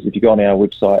exactly when it is. If you go on our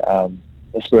website,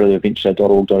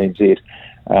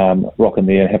 spiritofadventure.org.nz, rock in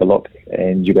there and have a look,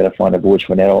 and you better find a voyage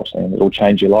for an adult, and it'll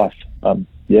change your life.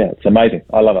 It's amazing.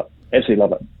 I love it. Absolutely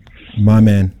love it. My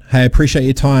man. Hey, I appreciate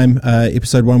your time.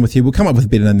 Episode 1 with you. We'll come up with a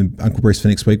better name than Uncle Bruce for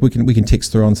next week. We can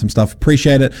text through on some stuff.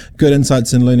 Appreciate it. Good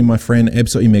insights in learning, my friend.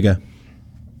 Absolutely mega.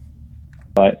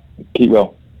 All right. Keep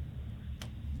well.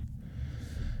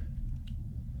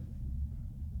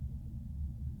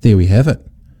 There we have it.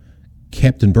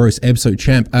 Captain Bruce, absolute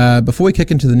champ. Before we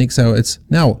kick into the next hour, it's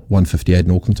now 1:58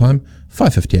 in Auckland time,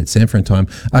 5:58 San Fran time.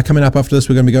 Coming up after this,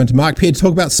 we're going to be going to Mark Pear to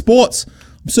talk about sports.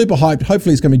 I'm super hyped.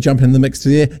 Hopefully he's going to be jumping in the mix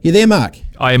there. You there, Mark?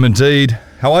 I am indeed.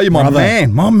 How are you, my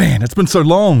man? My man, it's been so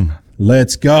long.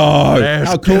 Let's go.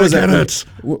 How cool is it?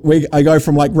 I go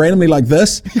from like randomly like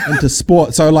this into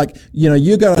sport. So like,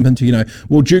 you go into,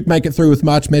 will Duke make it through with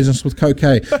March Madness with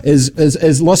Coquet?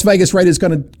 Is Las Vegas Raiders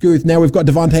going to go with, now we've got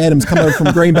Devontae Adams coming over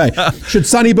from Green Bay. Should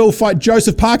Sonny Bill fight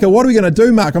Joseph Parker? What are we going to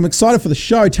do, Mark? I'm excited for the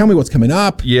show. Tell me what's coming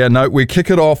up. Yeah, no, we kick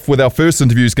it off with our first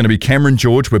interview is going to be Cameron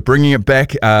George. We're bringing it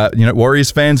back. Warriors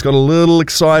fans got a little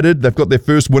excited. They've got their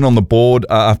first win on the board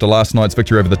after last night's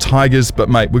victory over the Tigers. But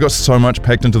mate, we got so much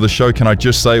packed into the show. Can I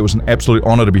just say it was an absolute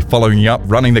honour to be following you up,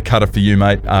 running the cutter for you,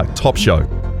 mate. Top show.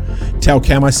 Tell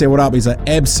Cam I said what up. He's an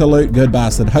absolute good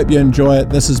bastard. Hope you enjoy it.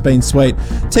 This has been sweet.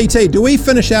 TT, do we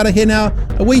finish out of here now?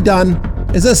 Are we done?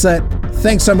 Is this it?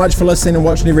 Thanks so much for listening and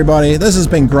watching, everybody. This has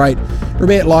been great.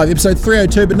 Rebate Live, episode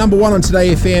 302, but number 1 on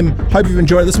Today FM. Hope you've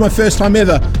enjoyed it. This is my first time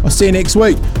ever. I'll see you next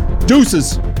week.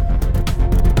 Deuces.